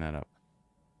you're picking that up.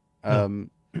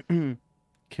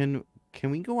 Can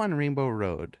we go on Rainbow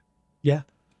Road? Yeah.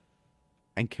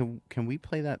 And can we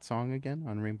play that song again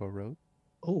on Rainbow Road?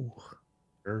 Oh.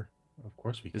 Sure. Of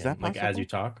course we can. Is that like as possible? you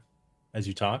talk? As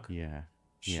you talk? Yeah.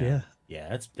 Yeah. Yeah,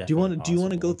 that's Do you want definitely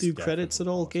to go possible. through It's credits at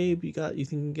definitely all, Gabe? You think you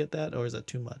can get that, or is that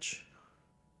too much?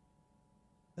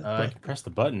 I can press the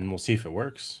button and we'll see if it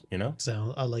works, you know?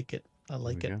 So I like it. I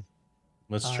like it.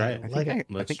 Let's try it.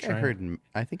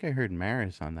 I think I heard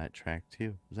Maris on that track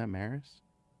too. Was that Maris?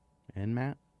 And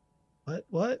Matt?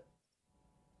 What?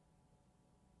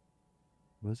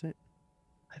 Was it?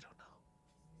 I don't know.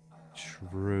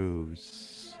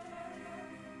 Truce.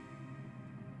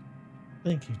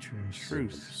 Thank you, Truce.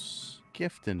 Truce.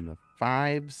 Gifting the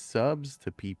 5 subs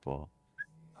to people.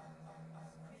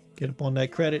 Get up on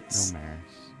that credits. No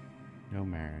Maris. No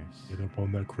Maris. Get up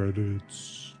on that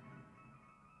credits.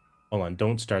 Hold on,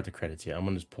 don't start the credits yet. I'm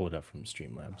gonna just pull it up from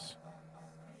Streamlabs.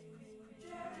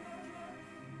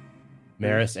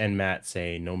 Maris and Matt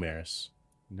say no Maris.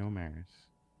 No Maris.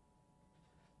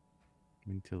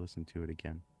 We need to listen to it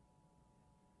again.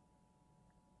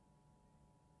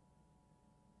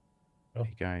 Oh,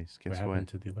 hey guys, guess what what? happened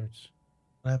to the alerts?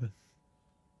 What happened?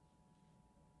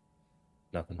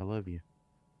 Nothing. I love you.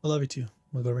 I love you too.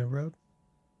 Wanna go Rainbow Road?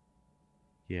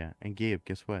 Yeah, and Gabe,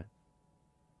 guess what?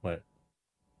 What?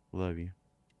 Love you.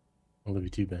 I love you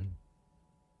too, Ben.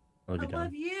 I love you, I Don.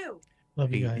 love you.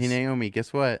 Love you Hey, guys. hey Naomi,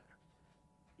 guess what?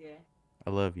 Yeah. I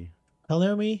love you. Tell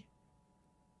Naomi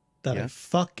that I Yes?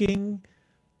 fucking...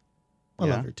 I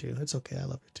Yeah? love her too. It's okay. I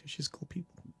love her too. She's cool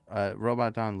people.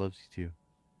 Robot Don loves you too.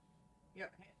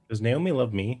 Does Naomi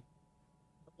love me?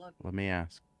 Let me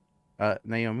ask.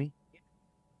 Naomi,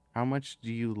 how much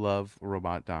do you love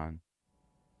Robot Don?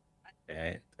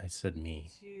 I said me.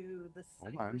 To the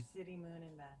Hold Cyber on. City Moon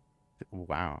and back.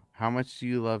 Wow. How much do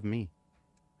you love me?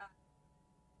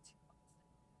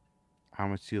 How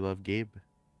much do you love Gabe?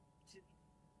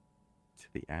 To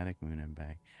the attic, moon and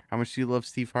back. How much do you love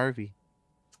Steve Harvey?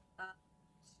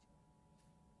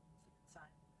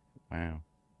 Wow.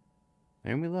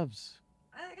 Naomi loves.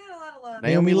 I got a lot of love.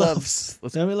 Naomi loves.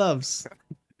 Naomi loves.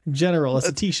 In general, it's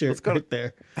a t-shirt right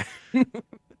there.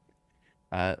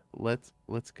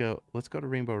 Let's go to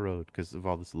Rainbow Road because of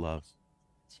all this love.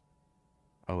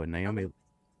 Oh, and Naomi to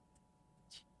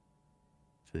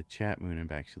the chat, moon and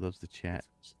back. She loves the chat.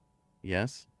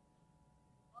 Yes.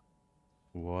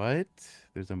 What?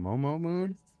 There's a Momo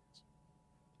moon?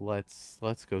 Let's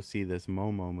go see this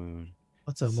Momo moon.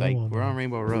 What's a Psych. Momo We're on moon?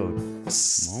 Rainbow Road.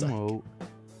 Momo.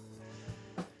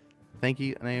 Thank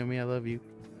you, Naomi. I love you.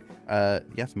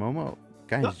 Yes, Momo.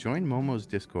 Guys, join Momo's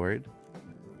Discord.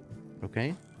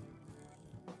 Okay?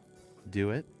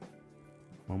 Do it.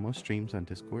 Momo streams on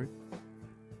Discord.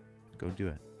 Go do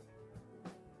it.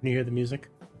 Can you hear the music?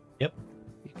 Yep.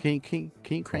 Can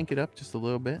you crank it up just a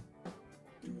little bit?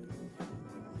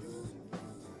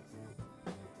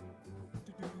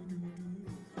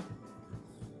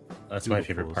 That's my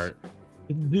favorite part.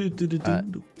 I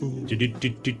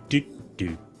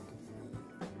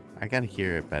gotta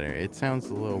hear it better. It sounds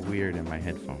a little weird in my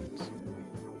headphones.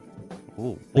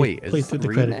 Oh, Play wait. Is through this the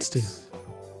a credits too. remix?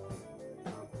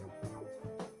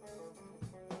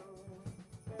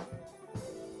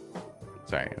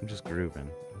 Sorry, I'm just grooving.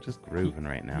 I'm just grooving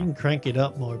right You now. can crank it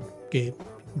up more, Gabe. You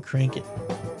can crank it.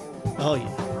 Oh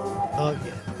yeah. Oh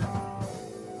yeah.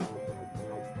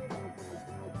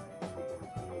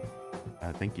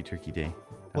 Thank you, Turkey Day.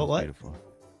 That What, was what?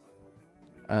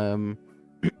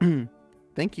 Beautiful.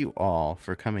 Thank you all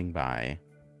for coming by,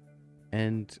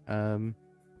 and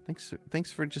thanks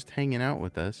for just hanging out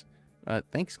with us.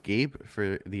 Thanks, Gabe,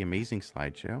 for the amazing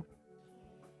slideshow.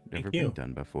 Never Thank been you.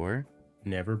 done before.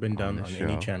 Never been done the on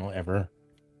any show. channel ever.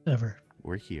 Ever.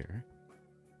 We're here.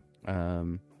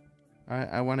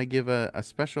 I want to give a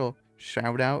special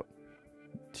shout out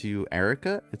to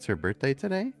Erica. It's her birthday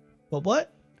today.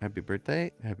 What? Happy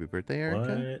birthday,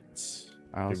 Erica. What?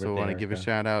 I also want to give a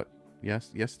shout out.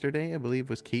 Yes, yesterday I believe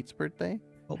was Kate's birthday.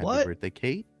 Happy What? birthday,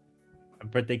 Kate. Happy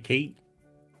birthday, Kate.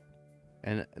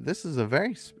 And this is a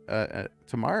very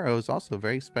tomorrow is also a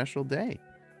very special day.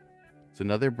 It's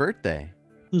another birthday.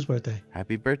 Whose birthday?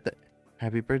 Happy birthday!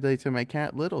 Happy birthday to my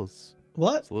cat Littles.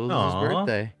 What? It's Littles' Aw.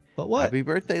 birthday. But what? Happy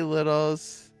birthday,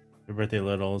 Littles. Happy birthday,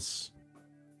 Littles.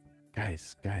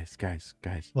 Guys.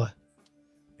 What?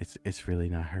 It's really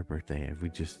not her birthday. We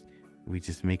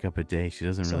just make up a day. She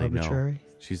doesn't It's really arbitrary. know.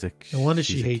 She's a No wonder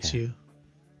she she's a hates cat. you.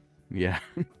 Yeah.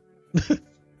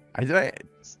 Did I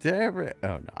ever?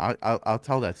 Oh no, I'll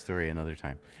tell that story another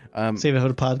time. Save it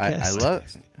for the I podcast.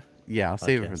 love. Yeah, I'll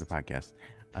save it for the podcast.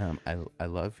 I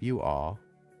love you all.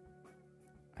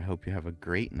 I hope you have a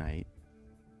great night.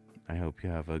 I hope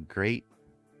you have a great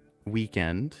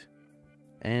weekend,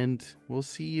 and we'll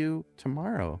see you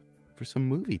tomorrow for some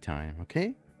movie time.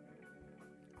 Okay?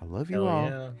 I love you Hell all.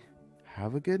 yeah.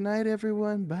 Have a good night,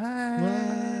 everyone.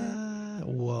 Bye.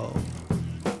 Whoa.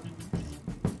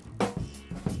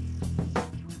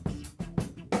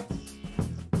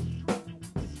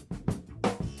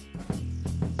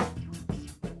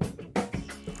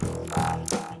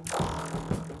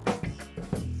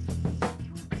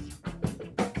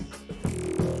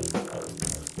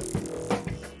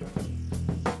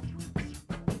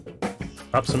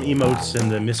 Drop some emotes in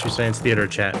the Mystery Science Theater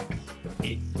chat.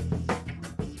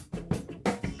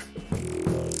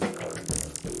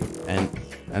 And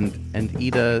and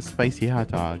eat a spicy hot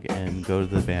dog and go to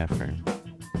the bathroom.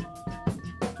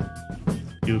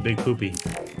 Do a big poopy.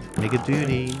 Make a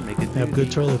duty. Make a duty. Have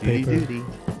good toilet duty, paper. Duty.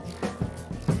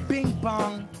 Bing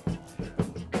bong.